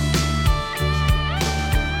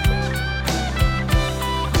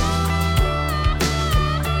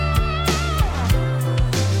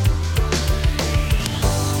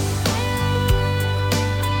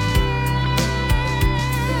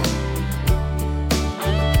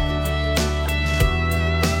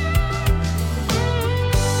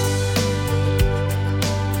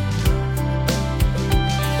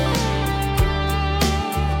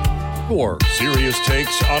 Or serious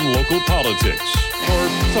takes on local politics, or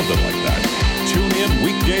something like that. Tune in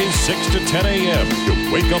weekdays 6 to 10 a.m. to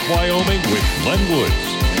Wake Up Wyoming with Glenn Woods.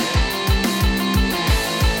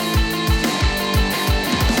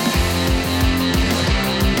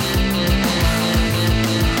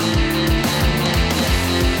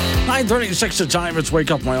 .36 the time. It's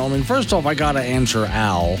Wake Up Wyoming. First off, I got to answer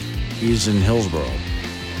Al. He's in Hillsboro.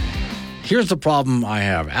 Here's the problem I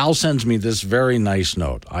have. Al sends me this very nice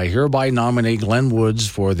note. I hereby nominate Glenn Woods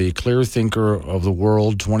for the clear thinker of the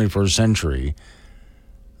world 21st century,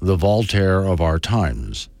 the Voltaire of our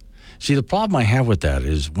times. See, the problem I have with that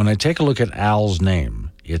is when I take a look at Al's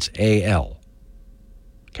name, it's A-L.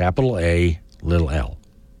 Capital A, little l.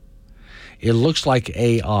 It looks like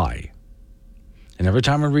AI. And every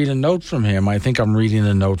time I read a note from him, I think I'm reading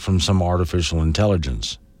a note from some artificial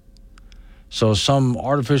intelligence. So some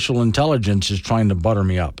artificial intelligence is trying to butter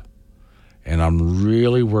me up. And I'm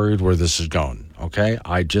really worried where this is going, okay?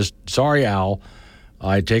 Sorry, Al.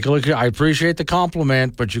 I take a look at I appreciate the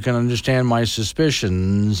compliment, but you can understand my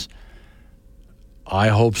suspicions. I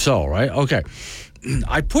hope so, right? Okay.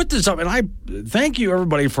 I put this up, and I thank you,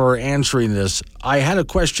 everybody, for answering this. I had a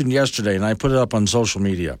question yesterday, and I put it up on social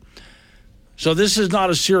media. So this is not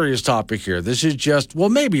a serious topic here. This is just, well,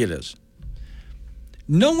 maybe it is.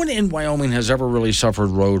 No one in Wyoming has ever really suffered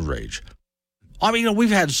road rage. I mean,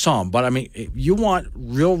 we've had some, but I mean, if you want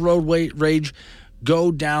real road rage,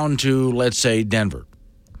 go down to, let's say, Denver.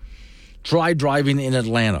 Try driving in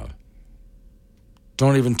Atlanta.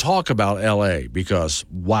 Don't even talk about L.A. because,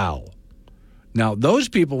 wow. Now, those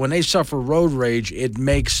people, when they suffer road rage, it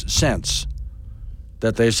makes sense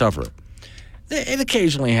that they suffer it. It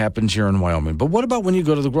occasionally happens here in Wyoming, but what about when you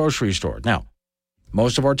go to the grocery store? Now,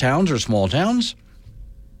 most of our towns are small towns.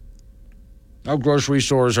 Our grocery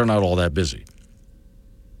stores are not all that busy.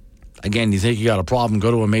 Again, you think you got a problem,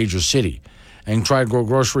 go to a major city and try to go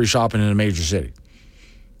grocery shopping in a major city.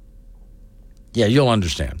 Yeah, you'll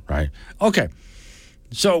understand, right? Okay.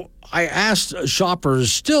 So I asked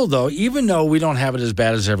shoppers still, though, even though we don't have it as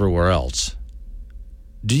bad as everywhere else,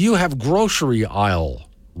 do you have grocery aisle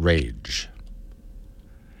rage?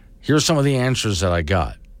 Here's some of the answers that I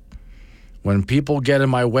got. When people get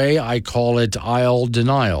in my way, I call it aisle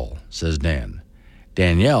denial, says Dan.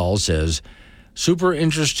 Danielle says, super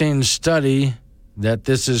interesting study that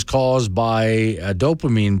this is caused by a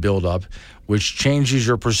dopamine buildup, which changes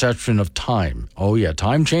your perception of time. Oh, yeah,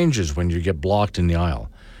 time changes when you get blocked in the aisle.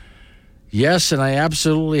 Yes, and I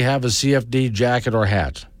absolutely have a CFD jacket or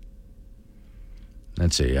hat.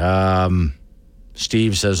 Let's see.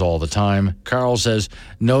 Steve says all the time. Carl says,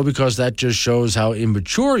 no, because that just shows how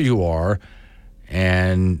immature you are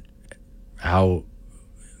and how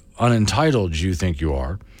unentitled you think you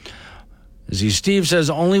are. See, Steve says,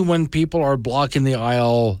 only when people are blocking the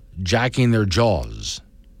aisle, jacking their jaws.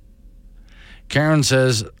 Karen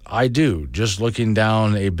says, I do, just looking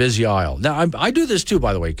down a busy aisle. Now, I do this too,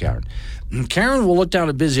 by the way, Karen. Karen will look down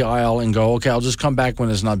a busy aisle and go, okay, I'll just come back when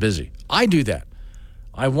it's not busy. I do that.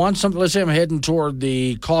 I want something, let's say I'm heading toward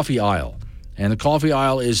the coffee aisle, and the coffee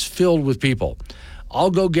aisle is filled with people.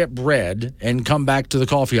 I'll go get bread and come back to the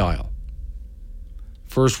coffee aisle.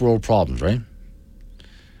 First world problems, right?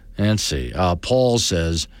 And let's see. Paul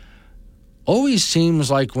says, always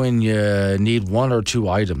seems like when you need one or two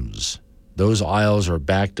items, those aisles are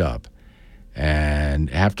backed up and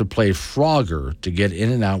have to play Frogger to get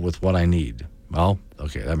in and out with what I need. Well,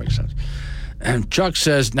 okay, that makes sense. And Chuck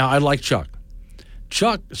says, now I like Chuck.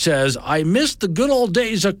 Chuck says, I miss the good old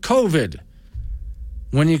days of COVID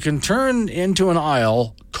when you can turn into an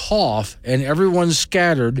aisle, cough, and everyone's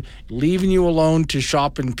scattered, leaving you alone to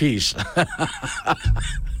shop in peace.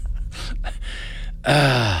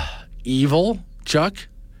 Evil, Chuck.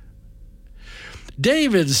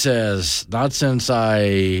 David says, not since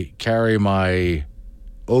I carry my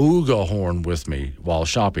Ooga horn with me while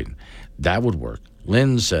shopping. That would work.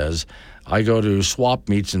 Lynn says, I go to swap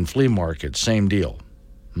meets and flea markets. Same deal.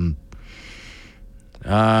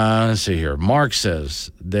 Let's see here. Mark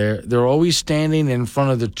says, they're always standing in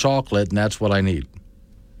front of the chocolate, and that's what I need.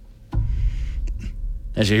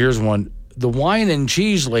 And so here's one. The wine and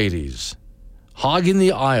cheese ladies, hogging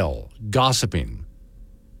the aisle, gossiping.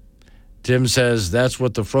 Tim says that's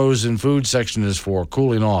what the frozen food section is for,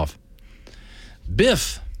 cooling off.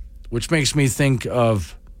 Biff, which makes me think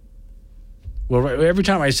of, well, every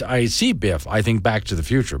time I see Biff, I think Back to the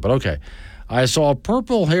Future, but okay. I saw a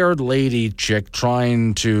purple-haired lady chick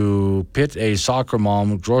trying to pit a soccer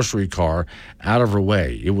mom grocery car out of her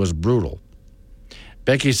way. It was brutal.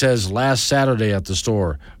 Becky says, last Saturday at the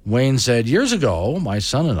store, Wayne said, years ago, my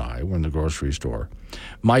son and I were in the grocery store.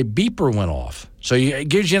 My beeper went off. So it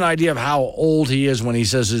gives you an idea of how old he is when he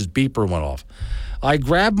says his beeper went off. I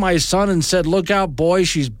grabbed my son and said, look out, boy,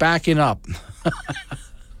 she's backing up.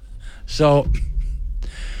 So,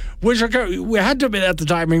 which we had to admit at the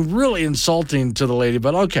time, I mean, really insulting to the lady,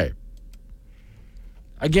 but okay.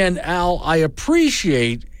 Again, Al, I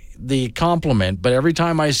appreciate the compliment, but every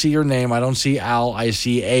time I see your name, I don't see Al, I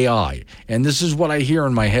see AI. And this is what I hear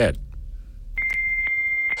in my head.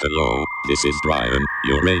 Hello, this is Brian.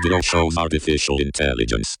 Your radio shows artificial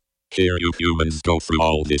intelligence. Here you humans go through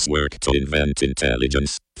all this work to invent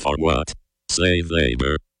intelligence. For what? Slave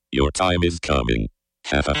labor. Your time is coming.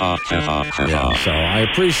 Ha ha ha ha ha ha. Yeah, so I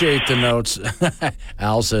appreciate the notes.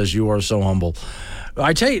 Al says you are so humble.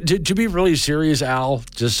 I tell you, to be really serious, Al,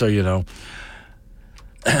 just so you know,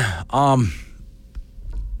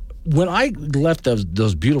 when I left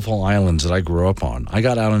those beautiful islands that I grew up on, I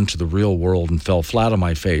got out into the real world and fell flat on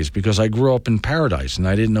my face because I grew up in paradise and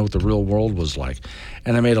I didn't know what the real world was like.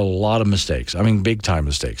 And I made a lot of mistakes. I mean, big-time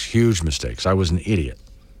mistakes, huge mistakes. I was an idiot.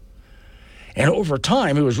 And over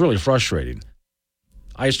time, it was really frustrating.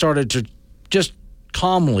 I started to just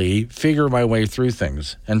calmly figure my way through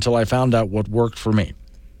things until I found out what worked for me.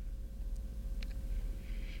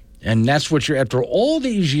 And that's what after all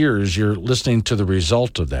these years, you're listening to the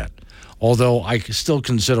result of that. Although I still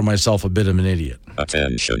consider myself a bit of an idiot.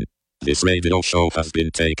 Attention. This radio show has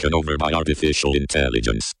been taken over by artificial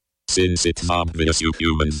intelligence. Since it's obvious you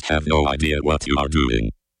humans have no idea what you are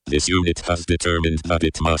doing, this unit has determined that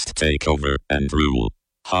it must take over and rule.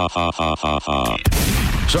 Ha ha ha ha ha.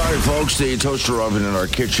 Sorry, folks, the toaster oven in our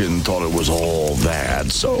kitchen thought it was all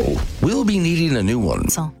that, so we'll be needing a new one.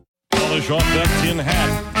 Polish off that tin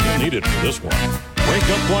hat. You'll need it for this one. Wake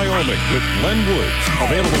Up Wyoming with Glenn Woods.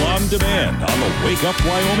 Available on demand on the Wake Up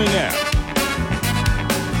Wyoming app.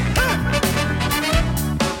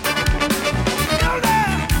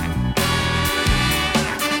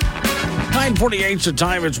 9:48's the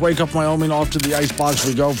time. It's Wake Up Wyoming. Off to the icebox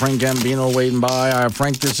we go. Frank Gambino waiting by.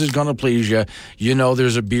 Frank, this is going to please you. You know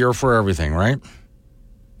there's a beer for everything, right?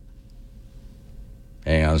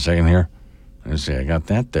 Hang on a second here. Let's see. I got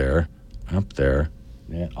that there. Up there.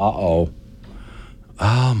 Yeah. Uh-oh.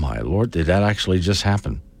 Oh, my Lord. Did that actually just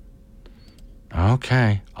happen?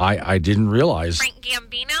 Okay. I didn't realize. Frank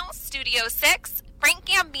Gambino, Studio 6. Frank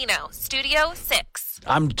Gambino, Studio 6.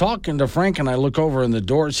 I'm talking to Frank, and I look over in the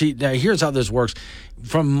door. See, now here's how this works.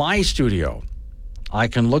 From my studio, I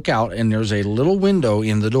can look out, and there's a little window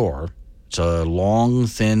in the door. It's a long,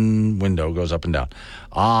 thin window, goes up and down.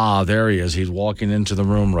 Ah, there he is. He's walking into the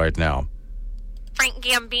room right now. Frank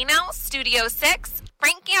Gambino, Studio 6.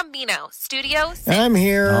 Frank Gambino, Studio 6. I'm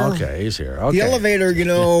here. Okay, he's here. Okay. The elevator, you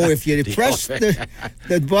know, if you press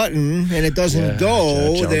the button and it doesn't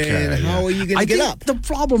go, then how are you going to get up? The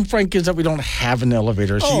problem, Frank, is that we don't have an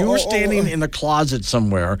elevator. So you were standing in a closet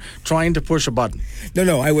somewhere trying to push a button.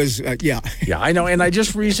 No, I was, yeah. Yeah, I know. And I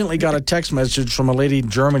just recently got a text message from a lady in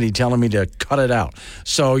Germany telling me to cut it out.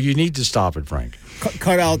 So you need to stop it, Frank.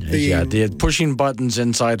 Cut out the... Yeah, the pushing buttons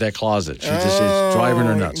inside that closet. She just is driving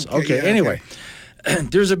her nuts. Okay, yeah, anyway. Okay.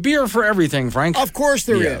 There's a beer for everything, Frank. Of course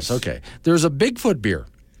there is. Yes, okay. There's a Bigfoot beer.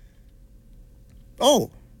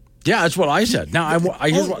 Oh. Yeah, that's what I said. Now,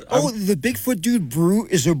 the Bigfoot dude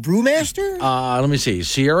is a brewmaster? Let me see.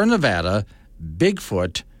 Sierra Nevada,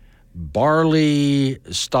 Bigfoot,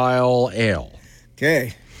 barley-style ale.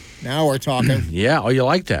 Okay. Now we're talking. Yeah. Oh, you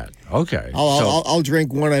like that? Okay. I'll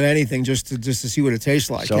drink one of anything just to see what it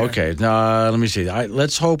tastes like. So, okay. Let me see.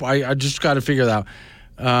 Let's hope. I just got to figure it out.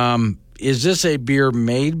 is this a beer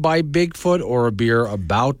made by Bigfoot or a beer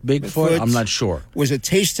about Bigfoot? I'm not sure. Was it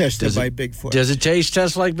taste tested by Bigfoot? Does it taste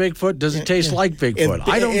test like Bigfoot? Does it taste like Bigfoot?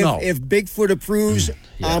 I don't know. If Bigfoot approves,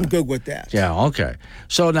 I'm good with that. Yeah, okay.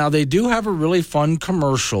 So now they do have a really fun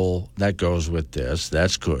commercial that goes with this.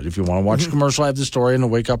 That's good. If you want to watch the commercial, I have the story on the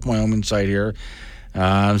Wake Up Wyoming site here.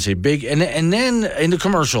 See, and then in the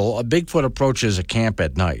commercial, a Bigfoot approaches a camp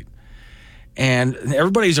at night, and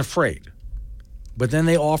everybody's afraid. But then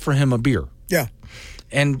they offer him a beer. Yeah.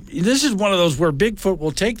 And this is one of those where Bigfoot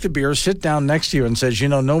will take the beer, sit down next to you, and says,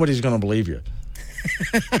 nobody's going to believe you.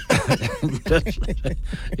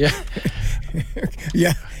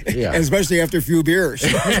 Yeah. Especially after a few beers.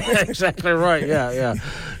 Exactly right. Yeah.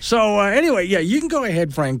 So anyway, you can go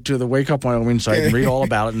ahead, Frank, to the Wake Up Wyoming site and read all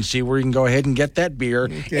about it and see where you can go ahead and get that beer.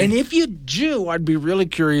 Okay. And if you do, I'd be really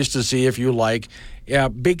curious to see if you like. Yeah,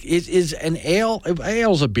 is an ale.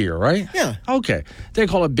 Ale's a beer, right? Yeah. Okay. They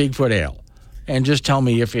call it Bigfoot Ale. And just tell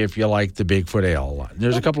me if you like the Bigfoot Ale a lot.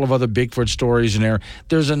 There's a couple of other Bigfoot stories in there.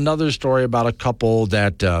 There's another story about a couple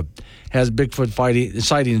that has Bigfoot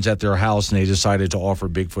sightings at their house, and they decided to offer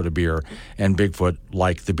Bigfoot a beer, and Bigfoot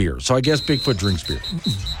liked the beer. So I guess Bigfoot drinks beer.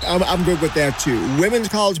 I'm good with that, too. Women's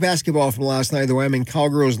college basketball from last night. The Wyoming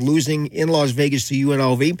Cowgirls losing in Las Vegas to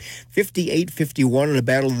UNLV, 58-51 in a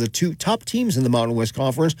battle of the two top teams in the Mountain West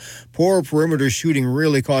Conference. Poor perimeter shooting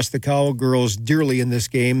really cost the Cowgirls dearly in this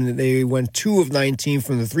game. They went 2 of 19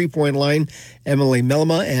 from the three-point line. Emily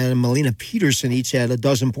Melma and Melina Peterson each had a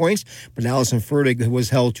dozen points, but Allison Fertig was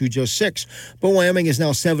held to just 6. But Wyoming is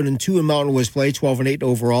now 7-2 in Mountain West play, 12-8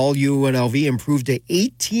 overall. UNLV improved to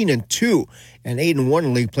 18-2 and 8-1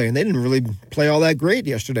 in league play, and they didn't really play all that great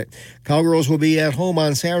yesterday. Cowgirls will be at home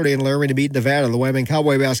on Saturday in Laramie to beat Nevada. The Wyoming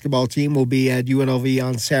Cowboy basketball team will be at UNLV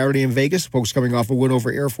on Saturday in Vegas. Folks coming off a win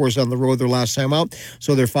over Air Force on the road their last time out,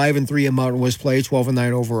 so they're 5-3 in Mountain West play,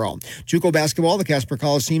 12-9 overall. JUCO basketball, the Casper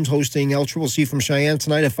College team's hosting LCCC from Cheyenne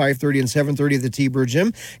tonight at 5:30 and 7:30 at the T-Bird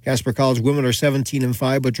Gym. Casper College women are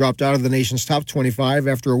 17-5, but dropped out of the nation's top 25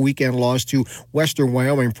 after a weekend loss to Western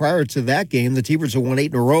Wyoming. Prior to that game, the T-Birds have won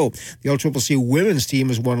 8 in a row. The LCCC women's team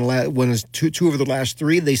has won two of the last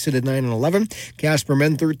 3. They sit at 9-11. Casper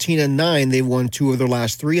men 13-9. They've won 2 of their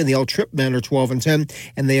last 3, and the L-Trip men are 12-10,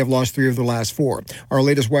 and they have lost 3 of their last 4. Our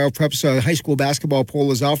latest Wild Preps high school basketball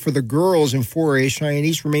poll is out for the girls in 4A. Cheyenne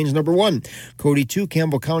East remains number 1. Cody 2,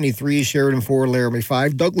 Campbell County 3, Sheridan 4, Laramie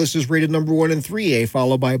 5. Douglas is rated number 1 in 3A,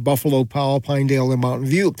 followed by Buffalo, Powell, Pinedale, and Mountain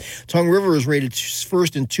View. Tongue River is rated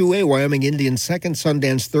first in 2A, Wyoming Indian 2nd,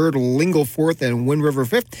 Sundance 3rd, Lingle 4th, and Wind River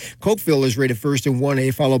 5th. Cokeville is rated first in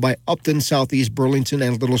 1A, followed by Upton, Southeast, Burlington,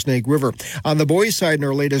 and Little Snake River. On the boys' side, in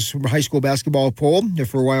our latest high school basketball poll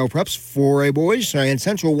for Wild Preps, 4A boys, Cheyenne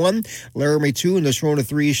Central 1, Laramie 2, and Nesrona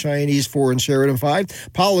 3, Cheyenne East 4, and Sheridan 5.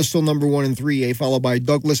 Powell is still number 1 in 3A, followed by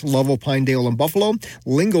Douglas, Lovell, Pinedale, and Buffalo.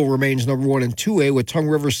 Lingle remains number 1 in 2A, with Tongue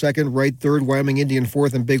River 2nd, Wright 3rd, Wyoming Indian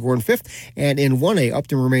 4th, and Bighorn 5th. And in 1A,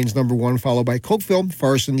 Upton remains number 1, followed by Cokeville,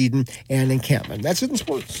 Farson, Eden, and Encampment. That's it in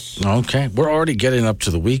sports. Okay. We're already getting up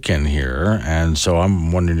to the weekend here, and so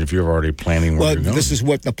I'm wondering if you're already planning where you're going. This is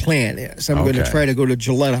what the plan is. I'm going to try to go to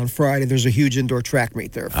Gillette on Friday. There's a huge indoor track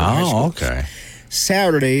meet there. Okay.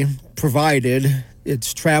 Saturday, provided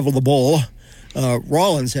it's travelable,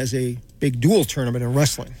 Rollins has a big dual tournament in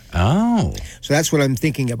wrestling. Oh. So that's what I'm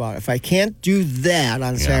thinking about. If I can't do that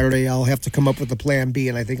on Saturday, I'll have to come up with a plan B,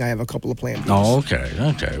 and I think I have a couple of plan Bs. Oh,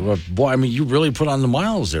 okay. Well, boy, I mean, you really put on the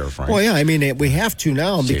miles there, Frank. Well, yeah, I mean, we have to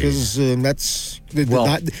now because that's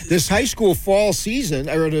this high school fall season,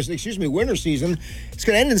 or winter season, it's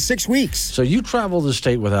going to end in 6 weeks. So you travel the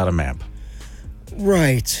state without a map.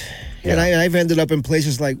 Right. Yeah. And I've ended up in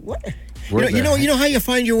places like, what? You know how you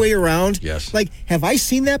find your way around? Yes. Like, have I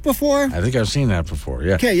seen that before? I think I've seen that before,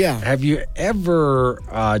 yeah. Okay, yeah. Have you ever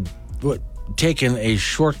taken a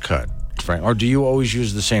shortcut, Frank, or do you always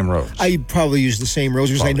use the same roads? I probably use the same roads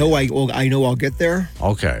because I know I'll get there.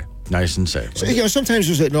 Okay, nice and safe. So, sometimes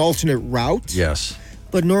there's an alternate route. Yes.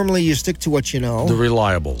 But normally you stick to what you know. The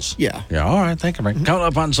reliables. Yeah. Yeah, all right, thank you, Frank. Count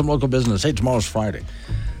up on some local business. Hey, tomorrow's Friday.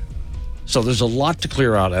 So there's a lot to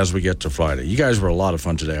clear out as we get to Friday. You guys were a lot of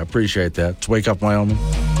fun today. I appreciate that. It's Wake Up Wyoming.